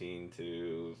 19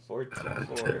 to 14.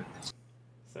 10.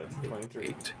 So it's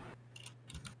 23.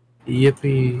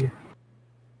 Yippee!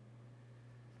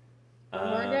 One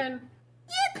more again.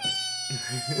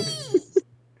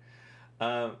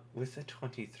 With a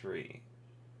 23,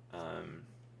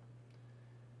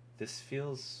 this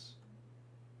feels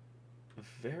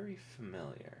very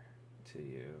familiar to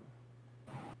you.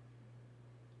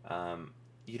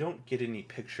 You don't get any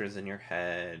pictures in your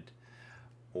head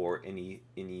or any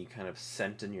kind of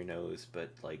scent in your nose,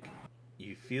 but like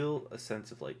you feel a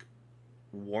sense of like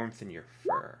warmth in your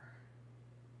fur.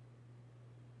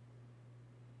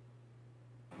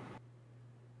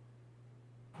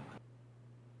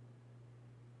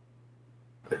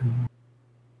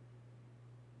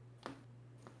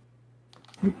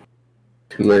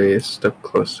 Can I step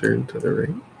closer into the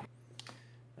ring?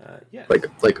 Yes.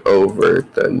 Like over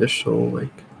the initial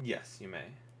Yes, you may.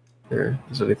 there.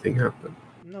 Does anything happen?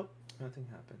 Nope, nothing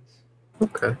happens.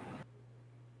 Okay.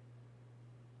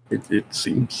 It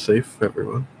seems safe,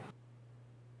 everyone.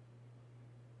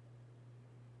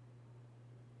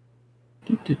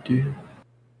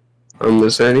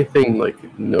 Is there anything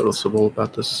like noticeable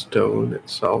about the stone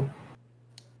itself?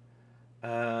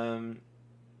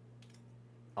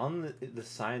 On the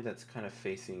side that's kind of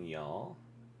facing y'all,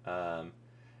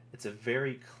 It's a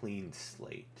very clean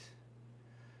slate.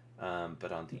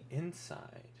 But on the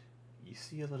inside, you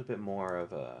see a little bit more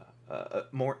of a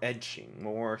more etching,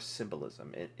 more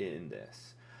symbolism in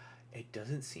this. It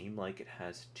doesn't seem like it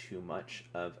has too much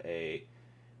of a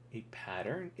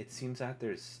pattern. It seems that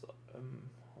there's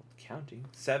counting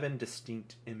 7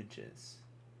 distinct images.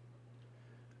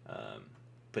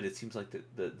 But it seems like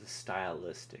the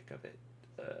stylistic of it,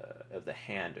 of the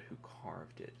hand who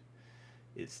carved it,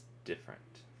 is different.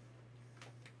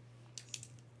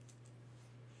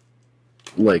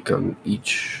 Like on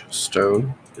each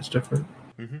stone is different.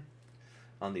 Mm-hmm.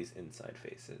 On these inside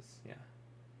faces, yeah.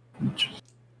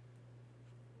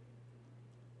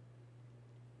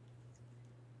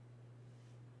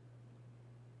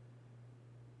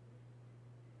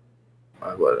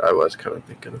 I was kind of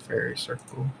thinking a fairy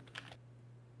circle,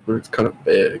 but it's kind of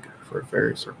big for a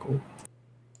fairy circle.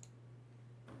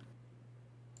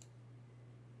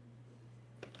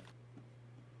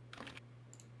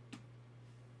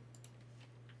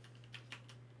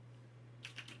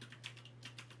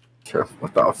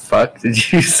 What the fuck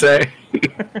did you say?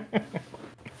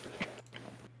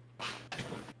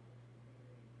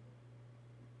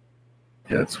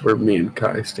 Yeah, it's where me and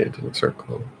Kai stand in a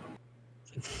circle.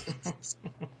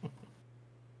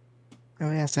 Oh,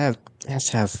 he has to have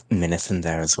Minith in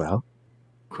there as well.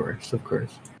 Of course.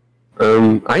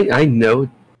 I know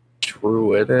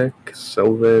Druidic,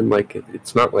 Sylvan, like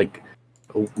it's not like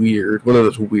a weird one of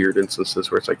those weird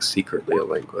instances where it's like secretly a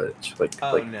language, like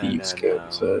thieves can't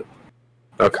use it.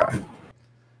 Okay.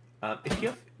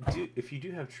 If you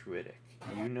do have Druidic,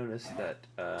 you notice that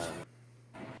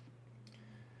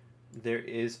there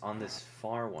is on this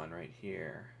far one right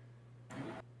here.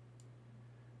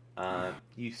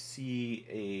 You see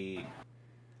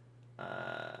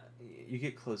you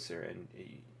get closer and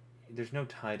there's no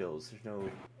titles, there's no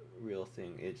real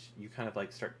thing. It's you kind of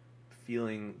like start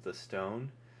feeling the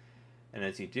stone, and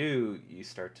as you do, you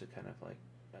start to kind of like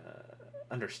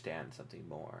understand something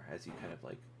more as you kind of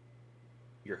like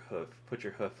put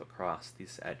your hoof across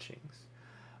these etchings.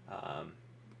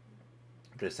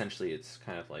 But essentially, it's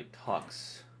kind of like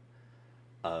talks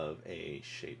of a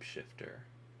shapeshifter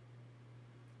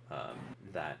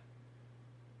that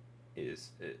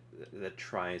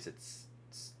tries its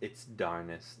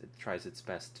darnest. It tries its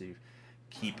best to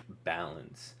keep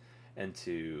balance and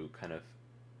to kind of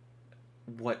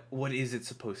what is it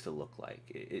supposed to look like?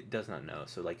 It does not know.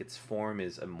 So like its form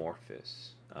is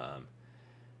amorphous,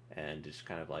 and just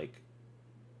kind of like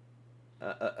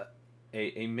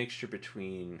a mixture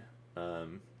between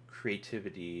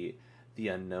creativity, the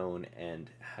unknown, and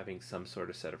having some sort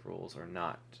of set of rules or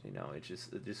not. You know, it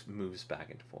just moves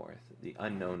back and forth. The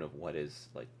unknown of what is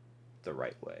like the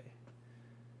right way.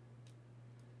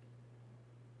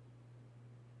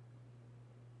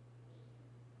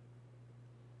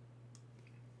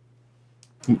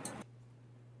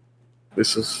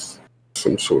 This is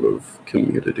some sort of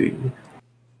community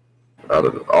out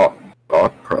of an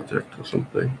art project or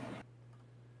something.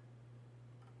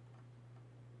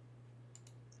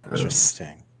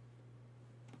 Interesting.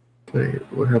 Wait,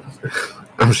 what happens?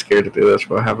 I'm scared to do this.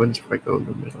 What happens if I go in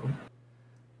the middle?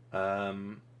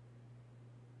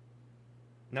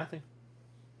 Nothing.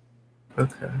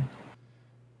 Okay.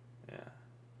 Yeah.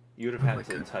 You would have had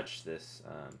to touch this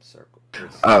circle.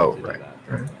 Oh, right.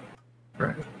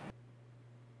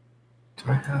 Do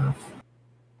I have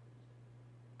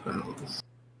bells?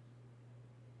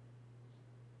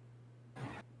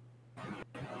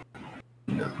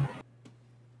 No.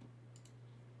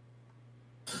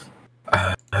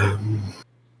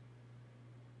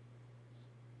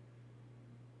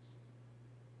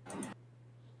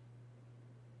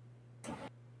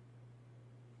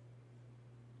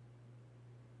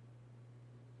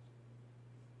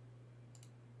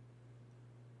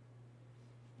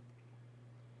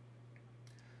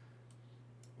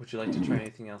 Would you like to try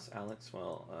anything else, Alex?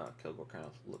 While Kilgore kind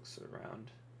of looks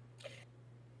around.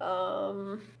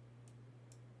 No,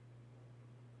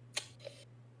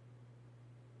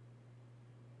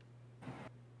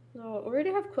 I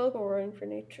already have Quilgo running for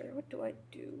nature. What do I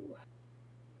do?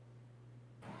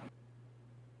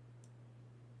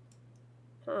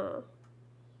 Huh.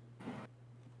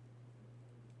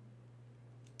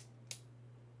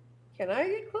 Can I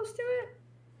get close to it?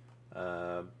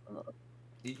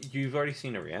 You've already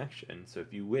seen a reaction, so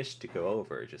if you wish to go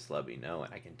over, just let me know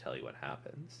and I can tell you what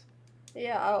happens.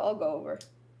 Yeah, I'll go over.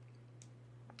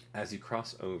 As you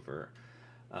cross over,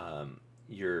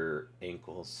 your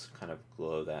ankles kind of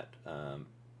glow that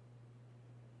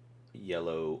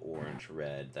yellow, orange,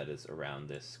 red that is around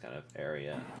this kind of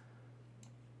area.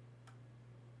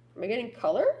 Am I getting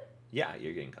color? Yeah,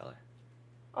 you're getting color.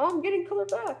 Oh, I'm getting color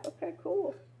back. Okay,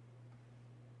 cool.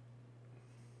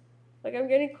 Like I'm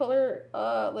getting color.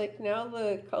 Like now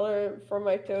the color from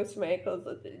my toes to my ankles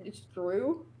it just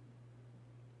grew.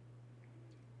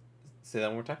 Say that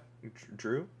one more time.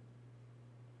 Drew.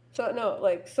 So no,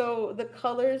 like so the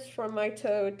colors from my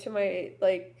toe to my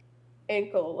like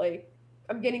ankle, like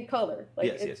I'm getting color. Like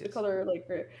Yes, it's yes, the yes. color like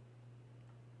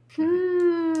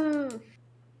Mhm.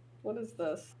 what is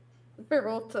this? If I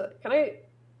roll to can I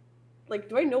like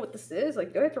do I know what this is?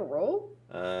 Like do I have to roll?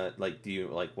 Like, do you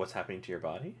like what's happening to your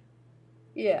body?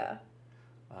 Yeah.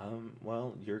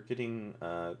 Well, you're getting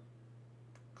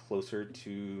closer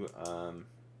to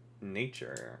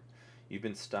nature. You've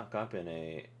been stuck up in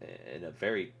a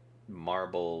very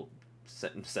marble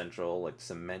central like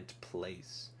cement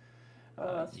place.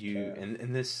 Oh that's You true.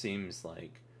 and this seems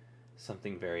like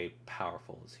something very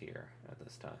powerful is here at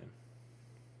this time.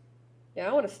 Yeah,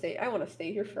 I wanna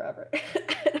stay here forever.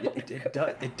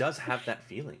 It does have that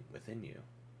feeling within you.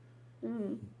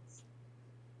 Mm.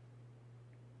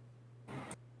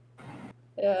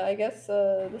 Yeah, I guess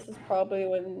this is probably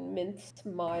when Mint's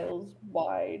miles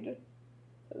wide,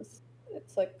 because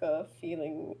it's like a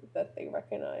feeling that they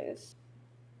recognize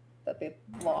that they've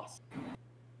lost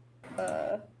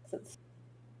since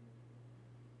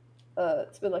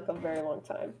it's been like a very long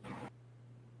time.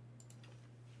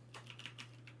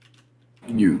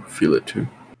 You feel it too.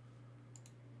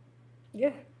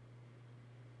 Yeah,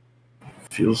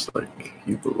 Feels like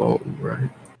you belong, right?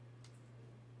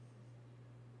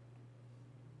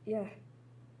 yeah,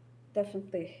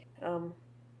 definitely.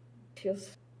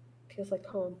 Feels feels like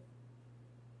home.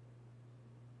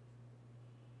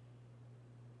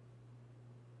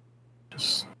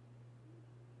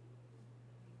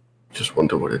 Just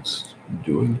wonder what it's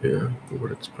doing here,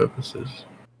 what its purpose is.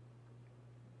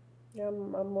 Yeah,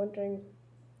 I'm wondering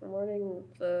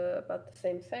about the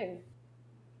same thing.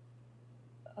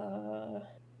 Uh,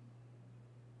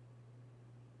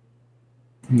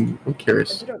 I'm is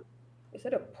curious.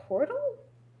 it a portal?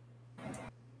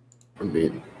 I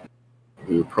mean,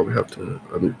 we would probably have to.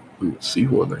 I mean, we would see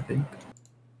one. I think.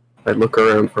 I'd look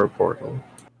around for a portal.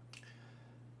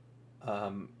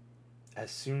 Um, as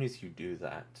soon as you do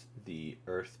that, the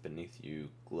earth beneath you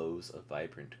glows a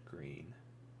vibrant green.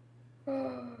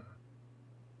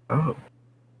 Oh,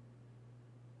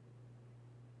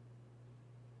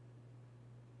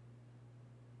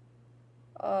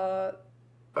 uh,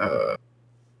 uh,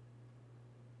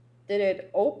 did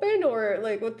it open or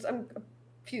like what's I'm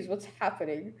confused. What's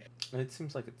happening? It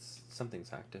seems like it's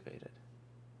something's activated.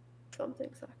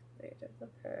 Something's activated.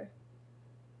 Okay.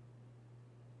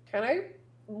 Can I?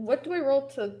 What do I roll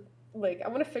to like? I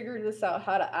want to figure this out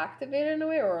how to activate it in a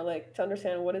way, or like to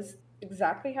understand what is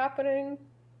exactly happening.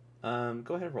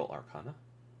 Go ahead and roll Arcana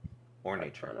or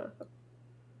Nature. Arcana.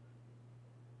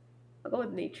 I'll go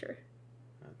with nature.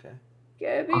 Okay.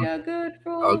 Give me a good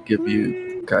I'll roll, give you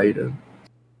please. guidance.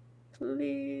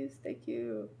 Please, thank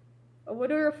you. What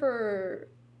do I roll for?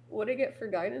 What do I get for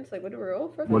guidance? Like, what do I roll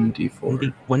for that?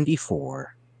 1d4. 1d4.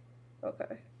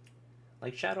 Okay.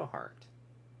 Like Shadowheart.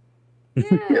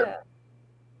 Yeah. Yeah.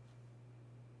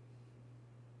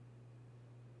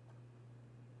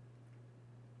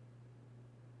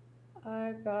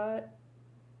 I got.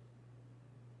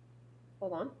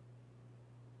 Hold on.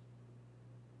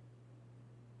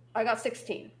 I got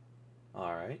 16.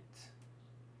 All right.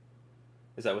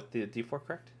 Is that with the D4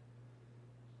 correct?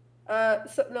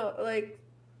 So no, like,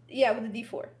 yeah, with the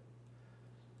D4.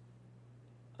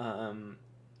 Um,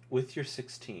 with your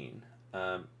 16,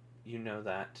 you know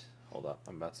that. Hold up,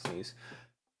 I'm about to sneeze.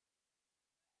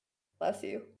 Bless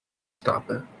you.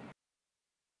 Stop it.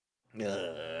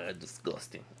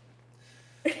 Disgusting.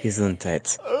 Isn't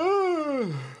it?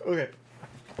 Okay.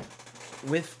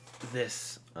 With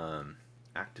this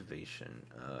activation,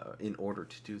 in order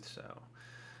to do so,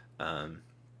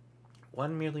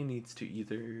 one merely needs to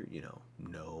either,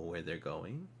 know where they're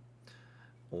going,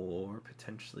 or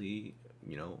potentially,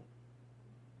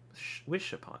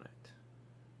 wish upon it.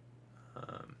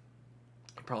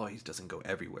 It probably doesn't go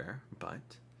everywhere, but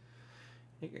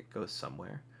it goes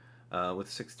somewhere. With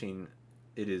 16,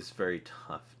 it is very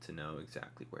tough to know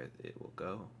exactly where it will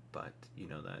go, but you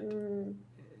know that,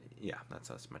 yeah,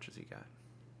 that's as much as you got.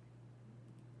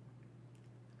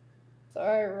 So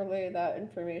I relay that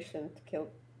information to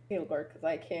Kilgore because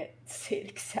I can't say it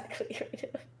exactly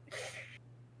right now.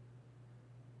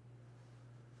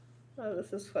 Oh,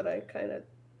 this is what I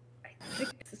think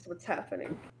this is what's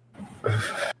happening.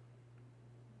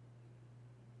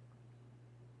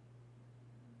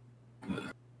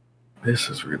 This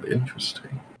is really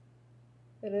interesting.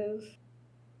 It is.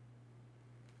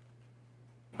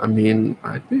 I mean,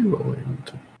 I'd be willing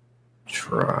to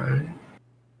try.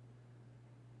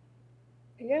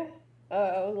 Yeah,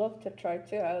 I would love to try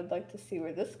too. I would like to see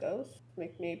where this goes.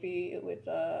 Like maybe it would,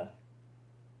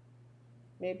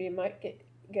 maybe it might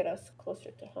get us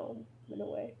closer to home in a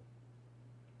way.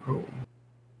 Oh,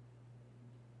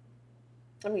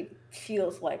 I mean,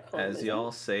 feels like home. As isn't y'all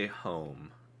it? say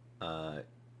home,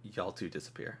 y'all two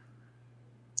disappear.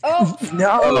 Oh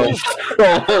No! oh,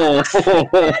 again! oh, Come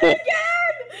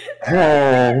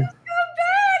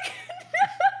back!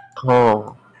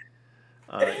 oh,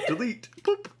 Delete.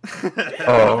 Boop.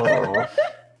 oh, I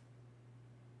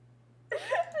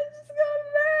just got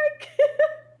back.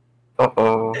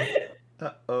 uh-oh,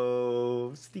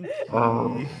 Uh-oh. Stinky.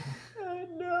 oh. Oh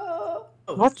no.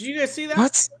 Oh, What? did you guys see that?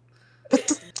 What? What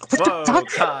the Whoa, fuck?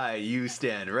 Kai, you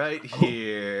stand right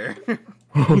here.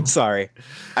 I'm sorry.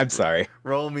 I'm sorry.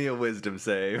 Roll me a wisdom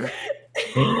save.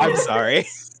 I'm sorry.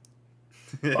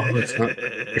 Oh,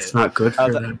 it's not good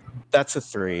for them. That's a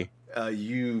 3.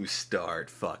 You start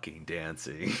fucking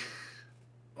dancing.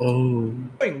 Oh,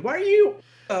 Wait, why are you?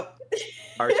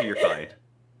 Archie, you're fine.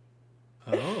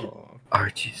 Oh.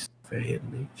 Archie's very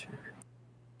in nature.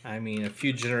 I mean, a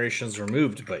few generations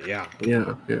removed, but yeah.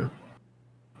 Yeah, yeah.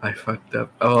 I fucked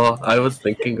up. Oh, I was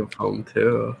thinking of home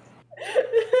too.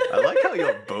 I like how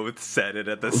you both said it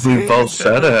at the same time. We both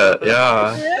said it,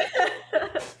 yeah.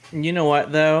 You know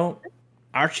what, though?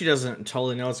 Archie doesn't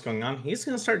totally know what's going on. He's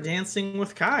going to start dancing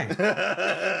with Kai.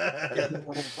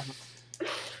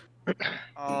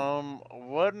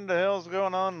 What in the hell's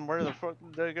going on? Where the fuck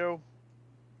did they go?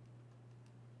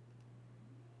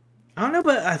 I don't know,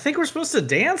 but I think we're supposed to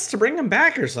dance to bring him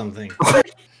back or something.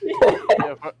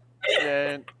 Yeah,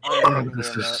 yeah, Oh,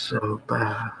 this is so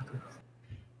bad.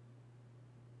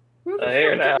 Who the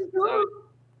Here fuck now. did you go?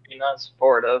 Be not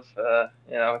supportive.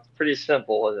 It's pretty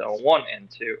simple. 1 and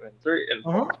 2 and 3 and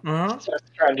 4. Just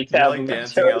trying to You're tap like them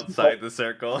dancing into- outside the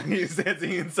circle. He's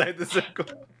dancing inside the circle.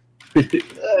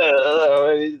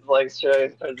 He's like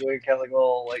starts doing kind of like a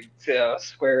little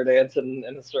square dance in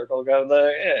a circle, kind of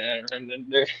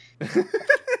there.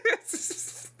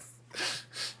 Just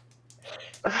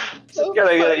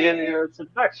gotta get it's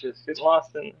infectious. Get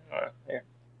lost in here.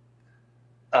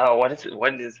 What is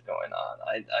going on?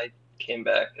 I came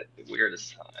back at the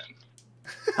weirdest time.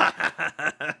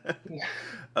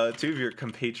 Two of your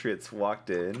compatriots walked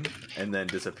in and then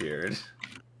disappeared.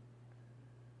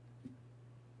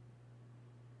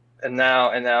 And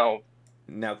now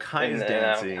Now Kai is And now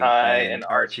dancing Kai and and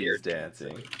Archie Archie is are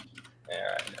dancing.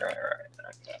 right.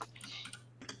 Okay.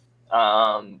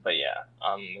 But yeah,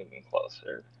 I'm moving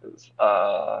closer because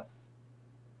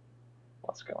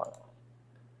what's going on?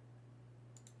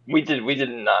 We did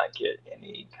not get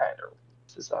any kind of.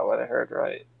 Is that what I heard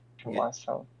right from last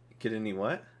time? Get any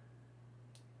what?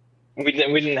 We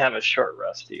didn't have a short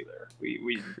rest either.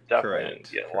 We definitely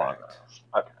didn't get a long correct. rest.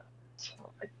 Okay. So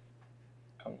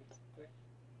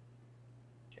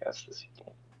guess this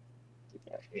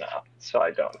no. So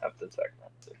I don't have the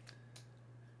technology.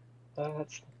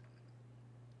 That's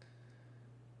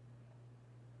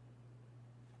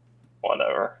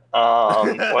whatever.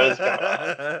 What is going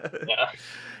on? Yeah.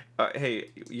 Hey,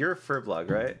 you're a furblog,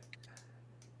 right?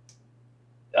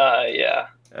 Yeah.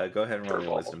 Go ahead and roll me a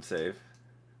Furball. wisdom save.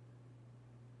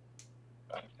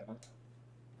 Okay.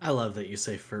 I love that you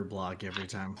say fur blog every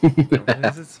time. What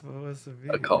is it supposed to be?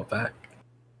 A callback.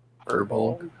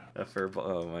 Herbal. A furball.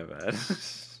 Oh, my bad.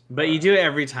 But you do it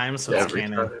every time, so it's Every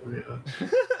canon. time,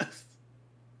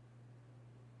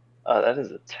 yeah. That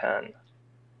is a 10.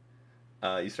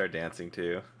 You start dancing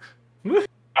too.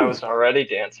 I was already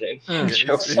dancing.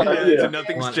 Joke's on Yeah, you.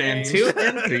 nothing's 1 and changed. 2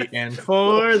 and 3 and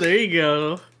 4. There you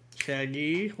go.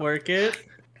 Shaggy, work it.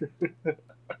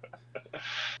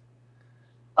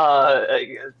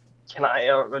 Can I?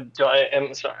 Do I?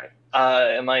 I'm sorry.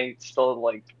 Am I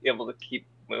still able to keep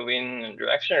moving in a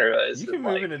direction, or is You it can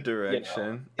move in a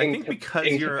direction. I think because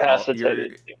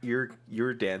incapacitated?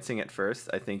 you're dancing at first.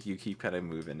 I think you keep kind of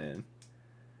moving in.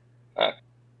 Okay.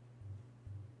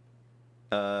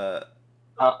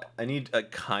 I need a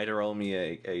Kai to roll me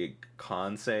a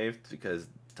con save because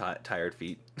tired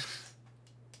feet.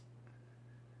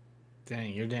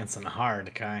 Dang, you're dancing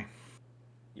hard, Kai.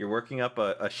 You're working up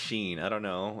a sheen. I don't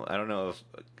know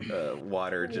if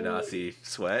water genasi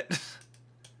sweat.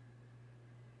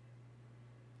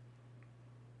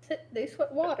 They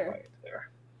sweat water. Right there.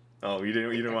 Oh, you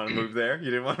didn't want to move there?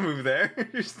 You didn't want to move there?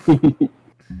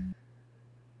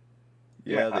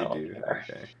 Yeah, I they don't do. care.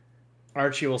 Okay.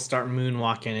 Archie will start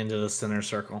moonwalking into the center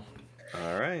circle.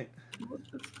 All right.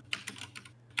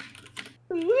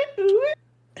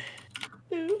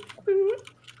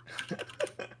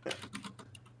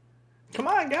 Come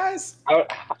on, guys.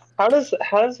 How does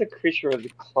a creature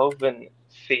with cloven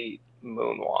feet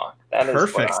moonwalk? That is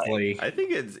what Perfectly. I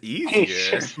think it's easier.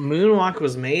 Jesus. Moonwalk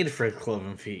was made for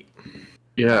cloven feet.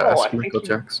 Yeah, No, ask I think Michael he-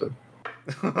 Jackson.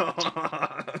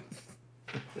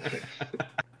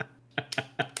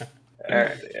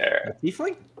 Alright.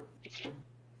 Tiefling?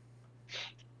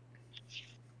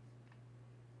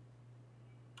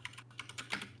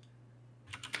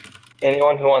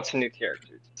 Anyone who wants a new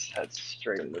character, just head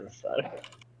straight into the side.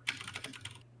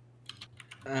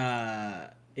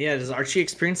 Yeah, is Archie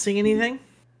experiencing anything?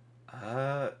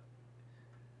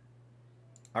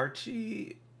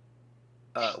 Archie.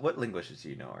 What languages do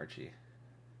you know, Archie?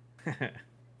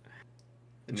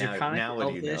 Draconic, now what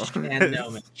do you know? Elvish, and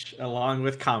Gnomish, along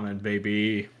with Common,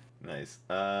 baby. Nice.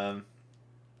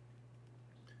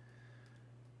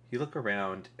 You look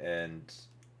around and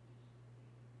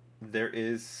there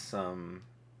is something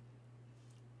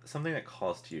that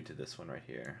calls to you to this one right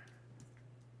here.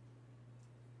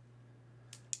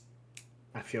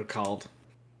 I feel called.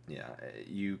 Yeah,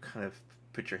 you kind of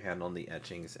put your hand on the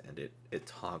etchings and it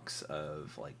talks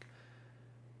of like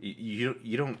you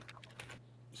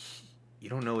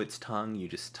don't know its tongue. You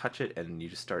just touch it and you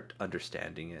just start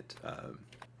understanding it.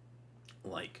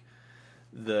 Like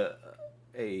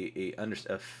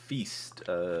a feast,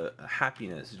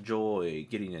 happiness, joy,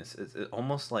 giddiness. It's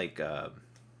almost like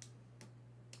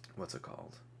what's it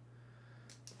called?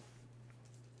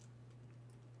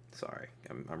 Sorry,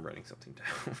 I'm writing something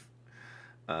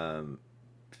down.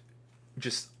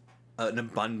 Just an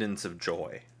abundance of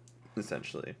joy,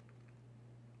 essentially.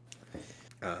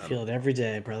 Feel it every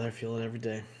day, brother. Feel it every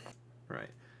day. Right.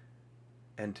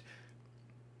 And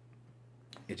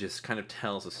it just kind of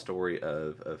tells a story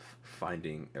of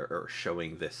finding or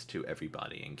showing this to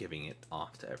everybody and giving it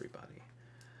off to everybody.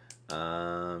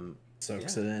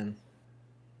 Soaks it in.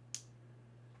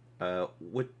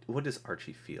 What does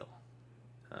Archie feel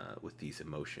with these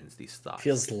emotions, these thoughts?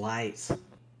 Feels light.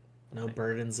 No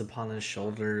burdens upon his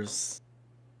shoulders.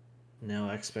 No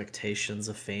expectations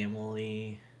of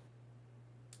family.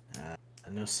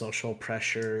 No social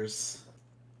pressures.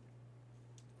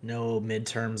 No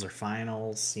midterms or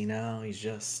finals. He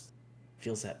just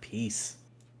feels at peace.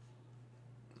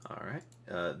 All right.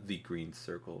 The green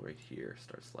circle right here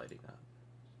starts lighting up.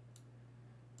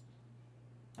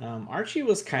 Archie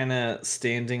was kind of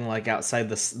standing like outside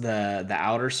the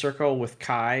outer circle with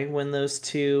Kai when those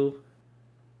two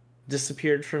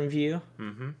disappeared from view.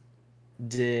 Mm-hmm.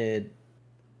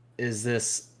 Is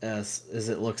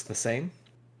it looks the same?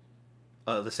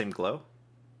 The same glow?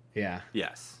 Yeah.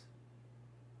 Yes.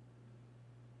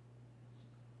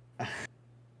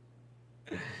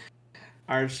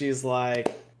 Archie's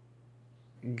like,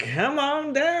 come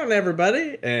on down,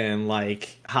 everybody, and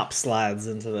like hop slides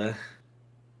into the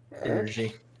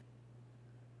energy.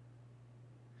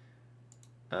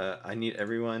 I need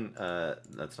everyone,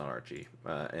 that's not Archie,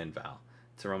 and Val,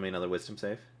 to roll me another wisdom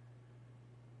save.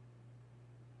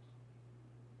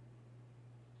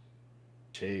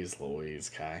 Jeez Louise,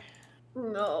 Kai.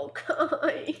 No,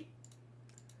 Kai.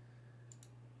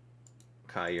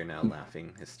 Kai, you're now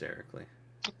laughing hysterically.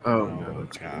 Oh no,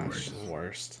 it's gosh, worse. the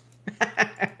worst.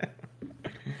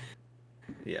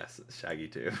 Yes, Shaggy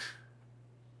too.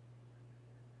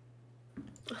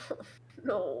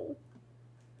 No.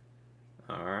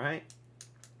 All right.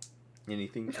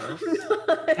 Anything else?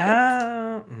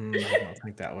 I don't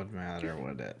think that would matter,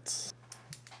 would it?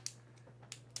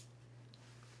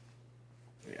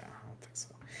 Yeah, I don't think so.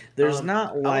 There's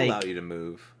not I'll like allow you to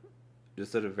move,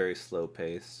 just at a very slow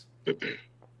pace.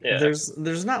 Yeah.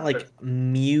 there's not like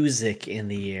music in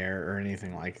the air or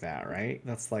anything like that, right?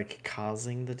 That's like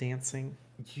causing the dancing.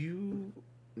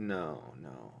 No.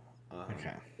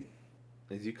 Okay.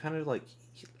 As you kind of like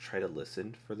try to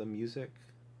listen for the music,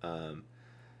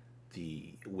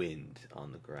 the wind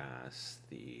on the grass,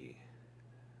 the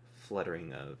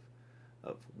fluttering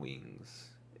of wings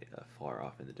far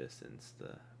off in the distance,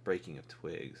 the breaking of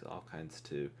twigs, all kinds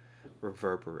to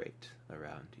reverberate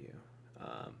around you,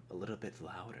 a little bit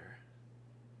louder.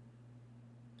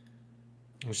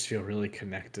 I just feel really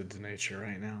connected to nature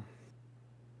right now.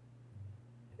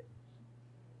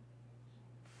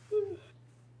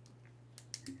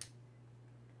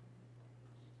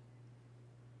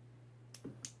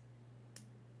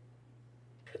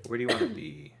 Where do you want to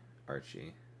be,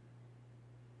 Archie?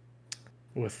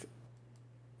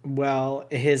 Well,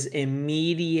 his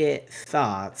immediate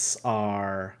thoughts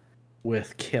are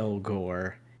with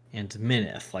Kilgore and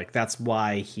Minith. Like, that's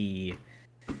why he,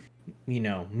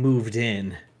 moved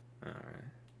in. All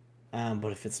right.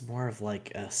 But if it's more of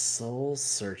like a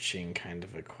soul-searching kind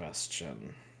of a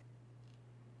question,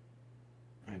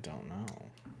 I don't know.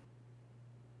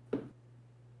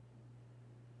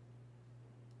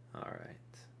 All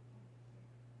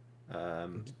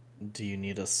right. Do you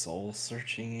need a soul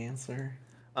searching answer?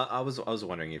 I was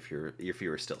wondering if you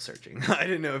were still searching. I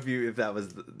didn't know if that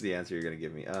was the answer you're gonna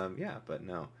give me. Yeah, but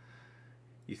no.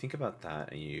 You think about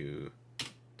that and you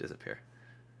disappear.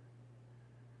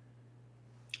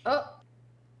 Oh,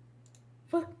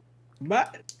 fuck!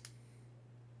 But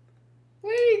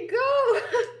Where'd he go?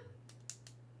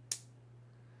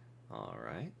 All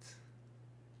right.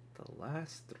 The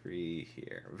last 3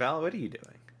 here. Val, what are you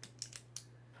doing?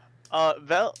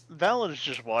 Val is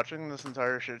just watching this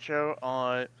entire shit show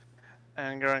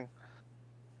and going,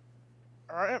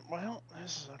 alright, well,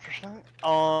 this is interesting.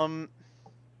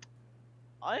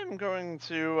 I am going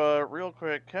to, real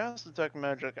quick, cast Detect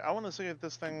Magic. I want to see if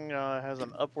this thing, has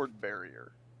an upward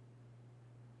barrier.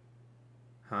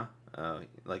 Huh?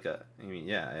 Like a. I mean,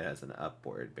 yeah, it has an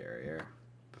upward barrier,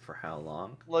 but for how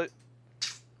long? Like,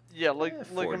 yeah, like,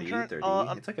 40, I'm trying, 30.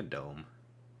 It's like a dome.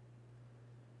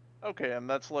 okay, and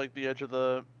that's like the edge of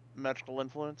the magical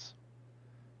influence?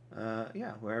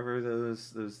 Yeah, wherever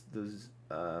those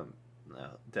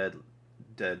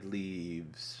dead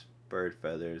leaves, bird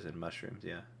feathers, and mushrooms.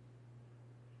 Yeah.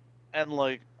 And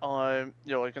like, you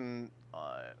know, I can,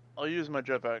 I'll use my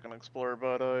jetpack and explore,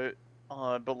 but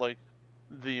like,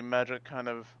 the magic kind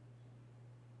of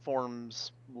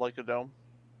forms like a dome.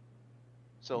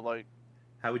 So like,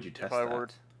 How would you test if I that? were,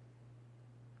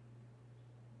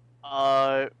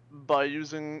 by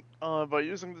using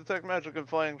detect magic and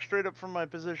flying straight up from my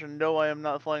position, no, I am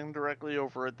not flying directly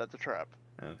over it. That's a trap.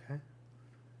 Okay.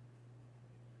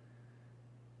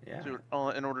 Yeah.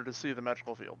 In order to see the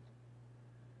magical field.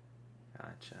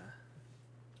 Gotcha.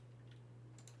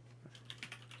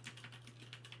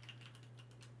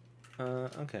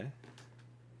 Okay.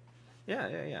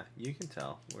 Yeah. You can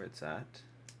tell where it's at.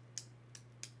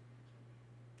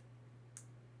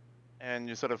 And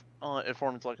you said it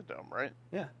forms like a dome, right?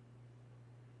 Yeah.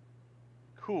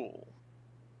 Cool.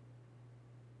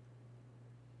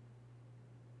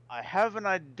 I have an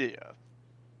idea.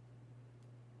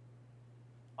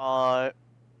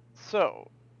 So,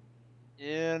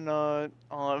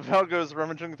 Val goes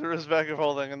rummaging through his bag of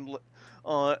holding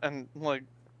and like,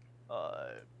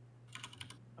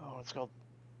 what's it called?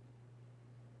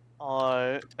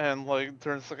 And like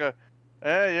turns like a,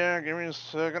 hey, yeah, give me a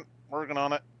second, working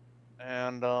on it,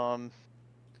 and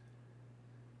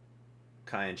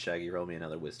Kai and Shaggy, roll me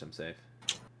another wisdom save.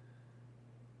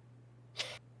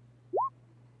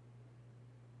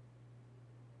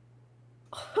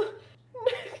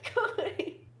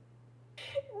 Kai.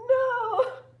 No.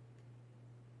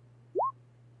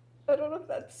 I don't know if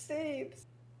that saves.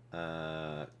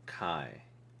 Kai,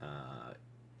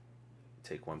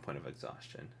 take 1 point of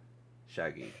exhaustion.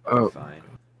 Shaggy, Oh. fine.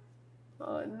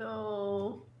 Oh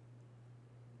no.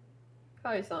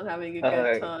 Kai's not having a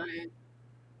good time.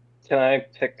 Can I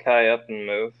pick Kai up and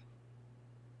move?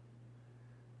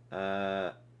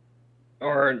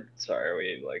 Or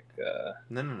sorry, we like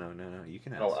No. You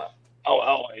can ask.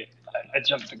 Oh, I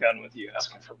jumped the gun with you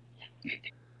asking for.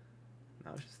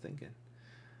 I was just thinking.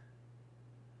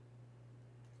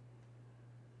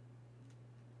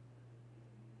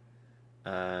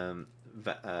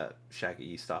 Shaggy,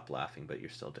 you stop laughing, but you're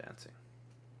still dancing.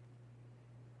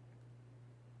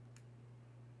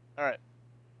 Alright.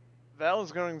 Val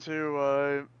is going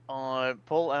to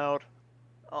pull out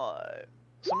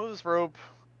some of his rope,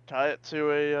 tie it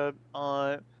to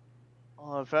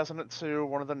fasten it to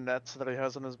one of the nets that he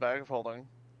has in his bag of holding.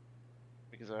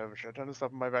 Because I have a shit ton of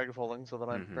stuff in my bag of holding so that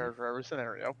I'm prepared for every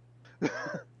scenario.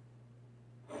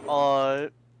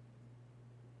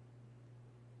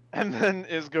 And then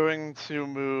is going to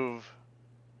move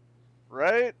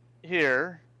right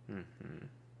here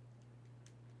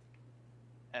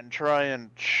and try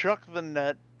and chuck the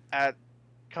net at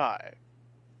Kai.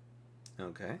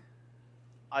 Okay.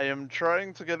 I am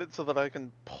trying to get it so that I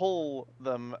can pull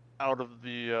them out of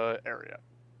the area.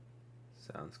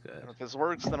 Sounds good. And if this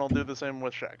works, then I'll do the same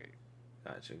with Shaggy.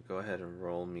 Gotcha. Go ahead and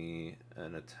roll me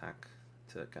an attack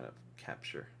to kind of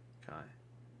capture Kai.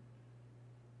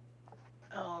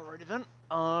 Alrighty then.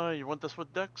 You want this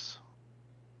with Dex?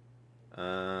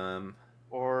 Um.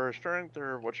 Or strength,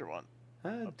 or what you want?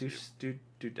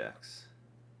 Do Dex.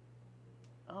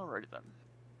 Alrighty then.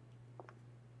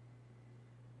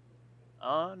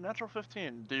 Natural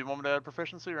 15. Do you want me to add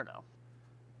proficiency or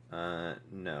no?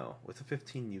 No. With a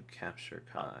 15, you capture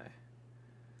Kai.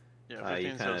 Yeah, 15, you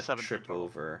kind so of 17 trip total.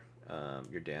 over.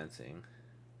 You're dancing.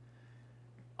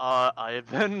 I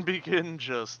then begin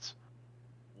just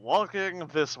walking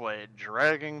this way,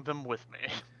 dragging them with me.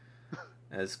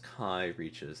 As Kai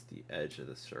reaches the edge of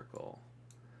the circle,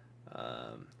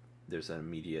 there's an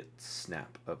immediate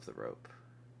snap of the rope.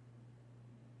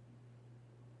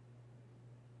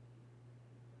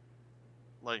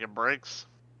 Like it breaks?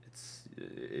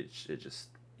 It just,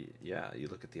 yeah, you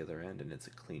look at the other end and it's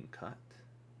a clean cut.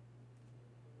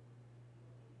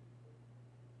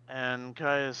 And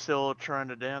Kai is still trying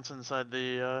to dance inside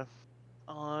the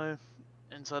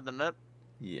net.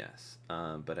 Yes,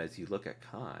 but as you look at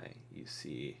Kai, you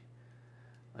see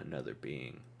another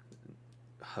being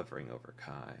hovering over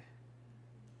Kai.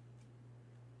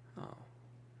 Oh.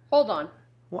 Hold on.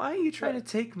 Why are you trying to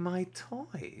take my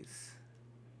toys?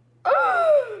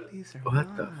 These are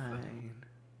What the mine.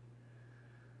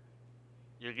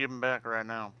 You give them back right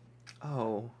now.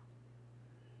 Oh.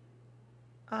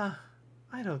 I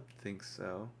don't think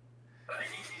so.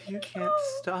 You can't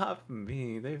stop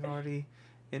me. They've already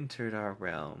entered our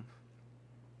realm.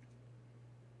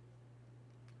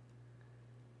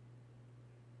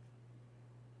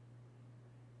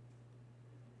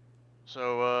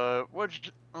 So,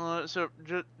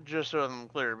 just so I'm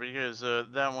clear, because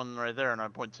that one right there, and I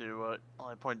point to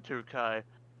Kai,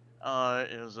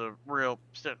 is a real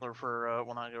stickler for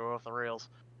when I go off the rails.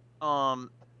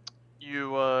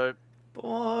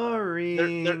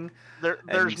 Boring. There's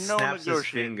and no snaps his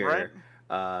negotiating, finger,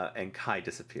 right? and Kai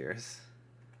disappears.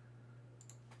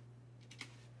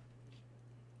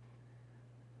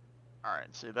 All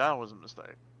right, see, that was a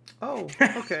mistake. Oh,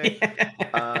 okay.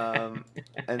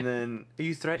 And then, are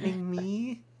you threatening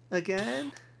me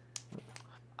again?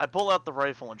 I pull out the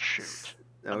rifle and shoot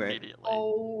immediately.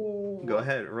 Oh. Go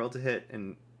ahead, roll to hit,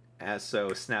 and as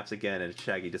so, snaps again, and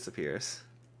Shaggy disappears.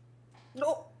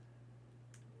 No.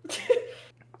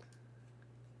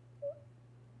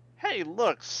 Hey,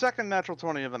 look, second natural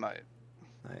 20 of the night.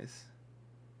 Nice.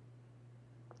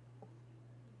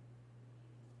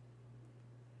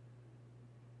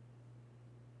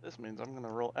 This means I'm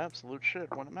gonna roll absolute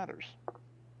shit when it matters.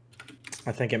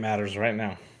 I think it matters right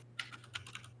now.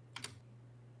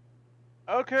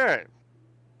 Okay,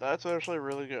 that's actually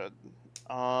really good.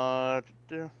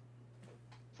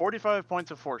 45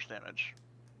 points of force damage.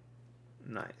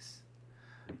 Nice.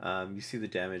 You see the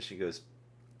damage.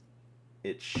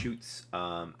 It shoots.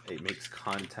 It makes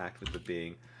contact with the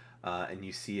being, and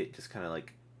you see it just kind of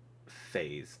like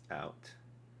phase out,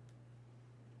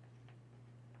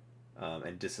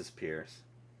 and disappears.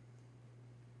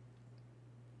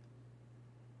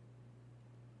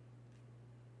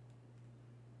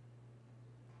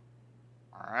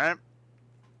 Alright.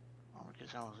 Well, I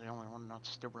guess I was the only one not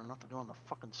stupid enough to go in the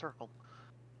fucking circle.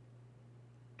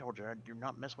 Told you, do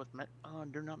not mess with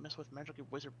magic, you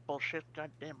wizard bullshit,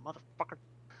 goddamn motherfucker.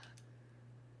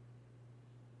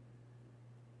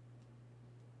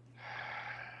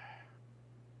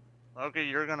 Okay,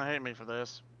 you're gonna hate me for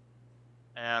this.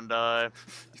 And, You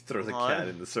throw the cat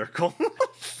in the circle.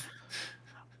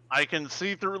 I can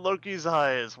see through Loki's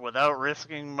eyes without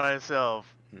risking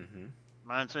myself. Mm-hmm.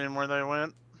 Mind seeing where they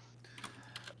went?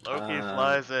 Loki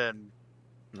flies in.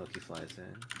 Loki flies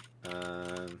in.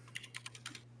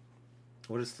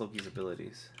 What is Loki's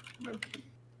abilities?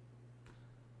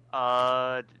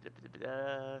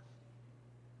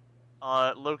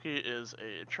 Loki is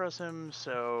a trust him,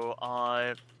 so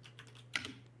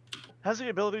has the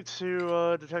ability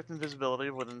to detect invisibility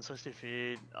within 60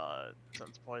 feet,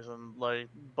 sense poison,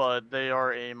 but they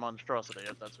are a monstrosity,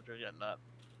 if that's what you're getting at.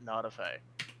 Not a fae.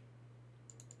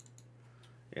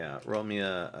 Yeah, roll me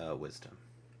a wisdom.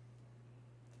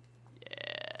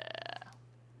 Yeah.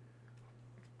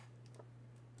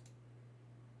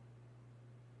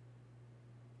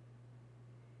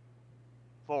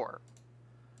 Four.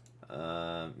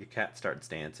 Your cat starts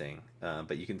dancing,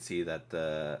 but you can see that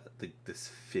this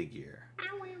figure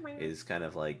is kind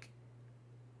of like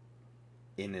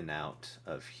in and out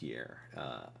of here,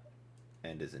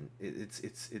 and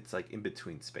it's like in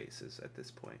between spaces at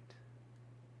this point.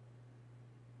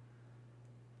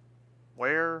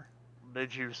 Where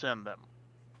did you send them?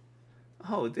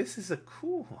 Oh, this is a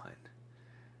cool one.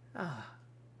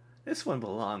 This one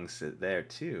belongs there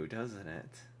too, doesn't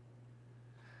it?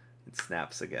 It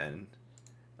snaps again,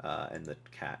 and the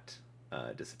cat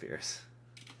disappears.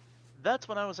 That's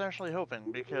what I was actually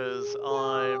hoping, because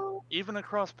even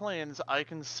across planes, I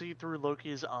can see through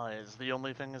Loki's eyes. The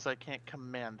only thing is I can't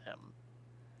command him.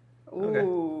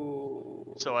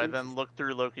 Ooh. So I then look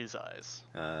through Loki's eyes.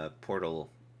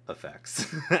 Portal effects.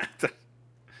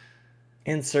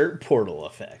 Insert portal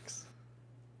effects.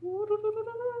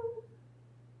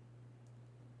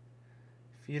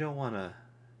 If you don't want to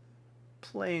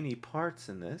play any parts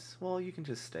in this, well, you can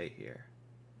just stay here.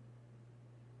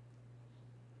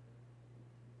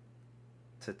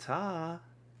 ta-ta.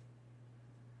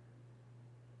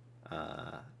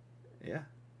 Yeah.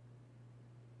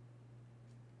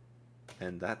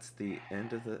 And that's the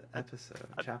end of the episode,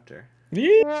 chapter.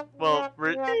 Well,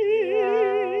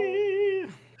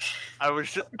 I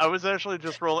was actually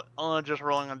just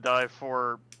rolling a die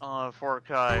for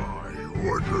Kai. I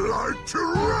would like to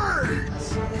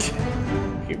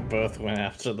rate! You both went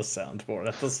after the soundboard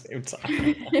at the same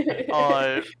time.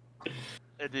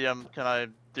 Hey, DM, can I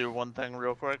do one thing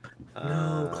real quick?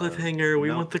 No, cliffhanger. We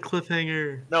no. want the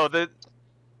cliffhanger. No,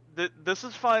 this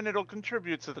is fine. It'll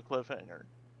contribute to the cliffhanger.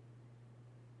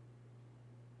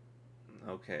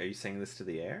 Okay, are you saying this to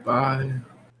the air? Bye.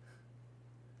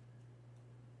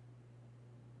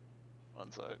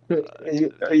 One sec.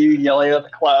 Are you yelling at the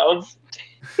clouds?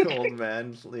 Old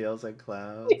man yells at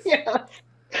clouds. Yeah.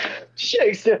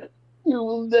 Shakespeare, you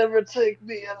will never take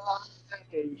me alive.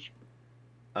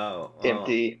 Oh, well,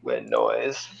 Empty with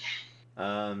noise.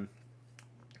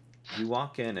 you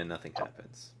walk in and nothing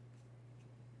happens.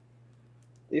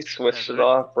 You switched it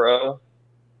off, bro.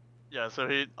 Yeah, so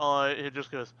he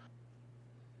just goes,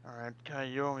 "All right, Kai,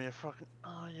 you owe me a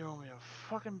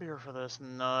fucking beer for this."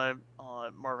 And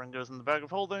Marvin goes in the bag of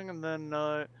holding, and then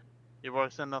he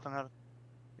walks in, nothing happens.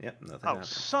 Yep, nothing Oh, happens.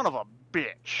 son of a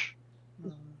bitch!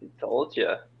 He told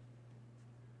you.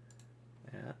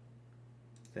 Yeah.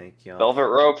 Thank y'all. Velvet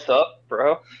ropes up,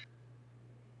 bro.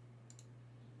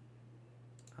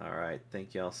 All right,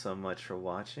 thank y'all so much for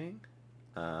watching.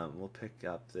 We'll pick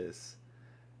up this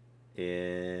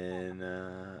in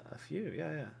a few.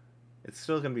 Yeah. It's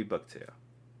still gonna be book 2.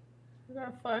 We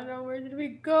gotta find out where did we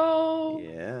go.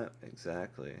 Yeah,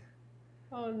 exactly.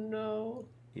 Oh no.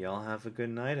 Y'all have a good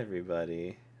night,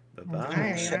 everybody. Bye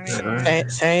bye.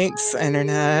 Thanks,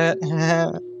 internet.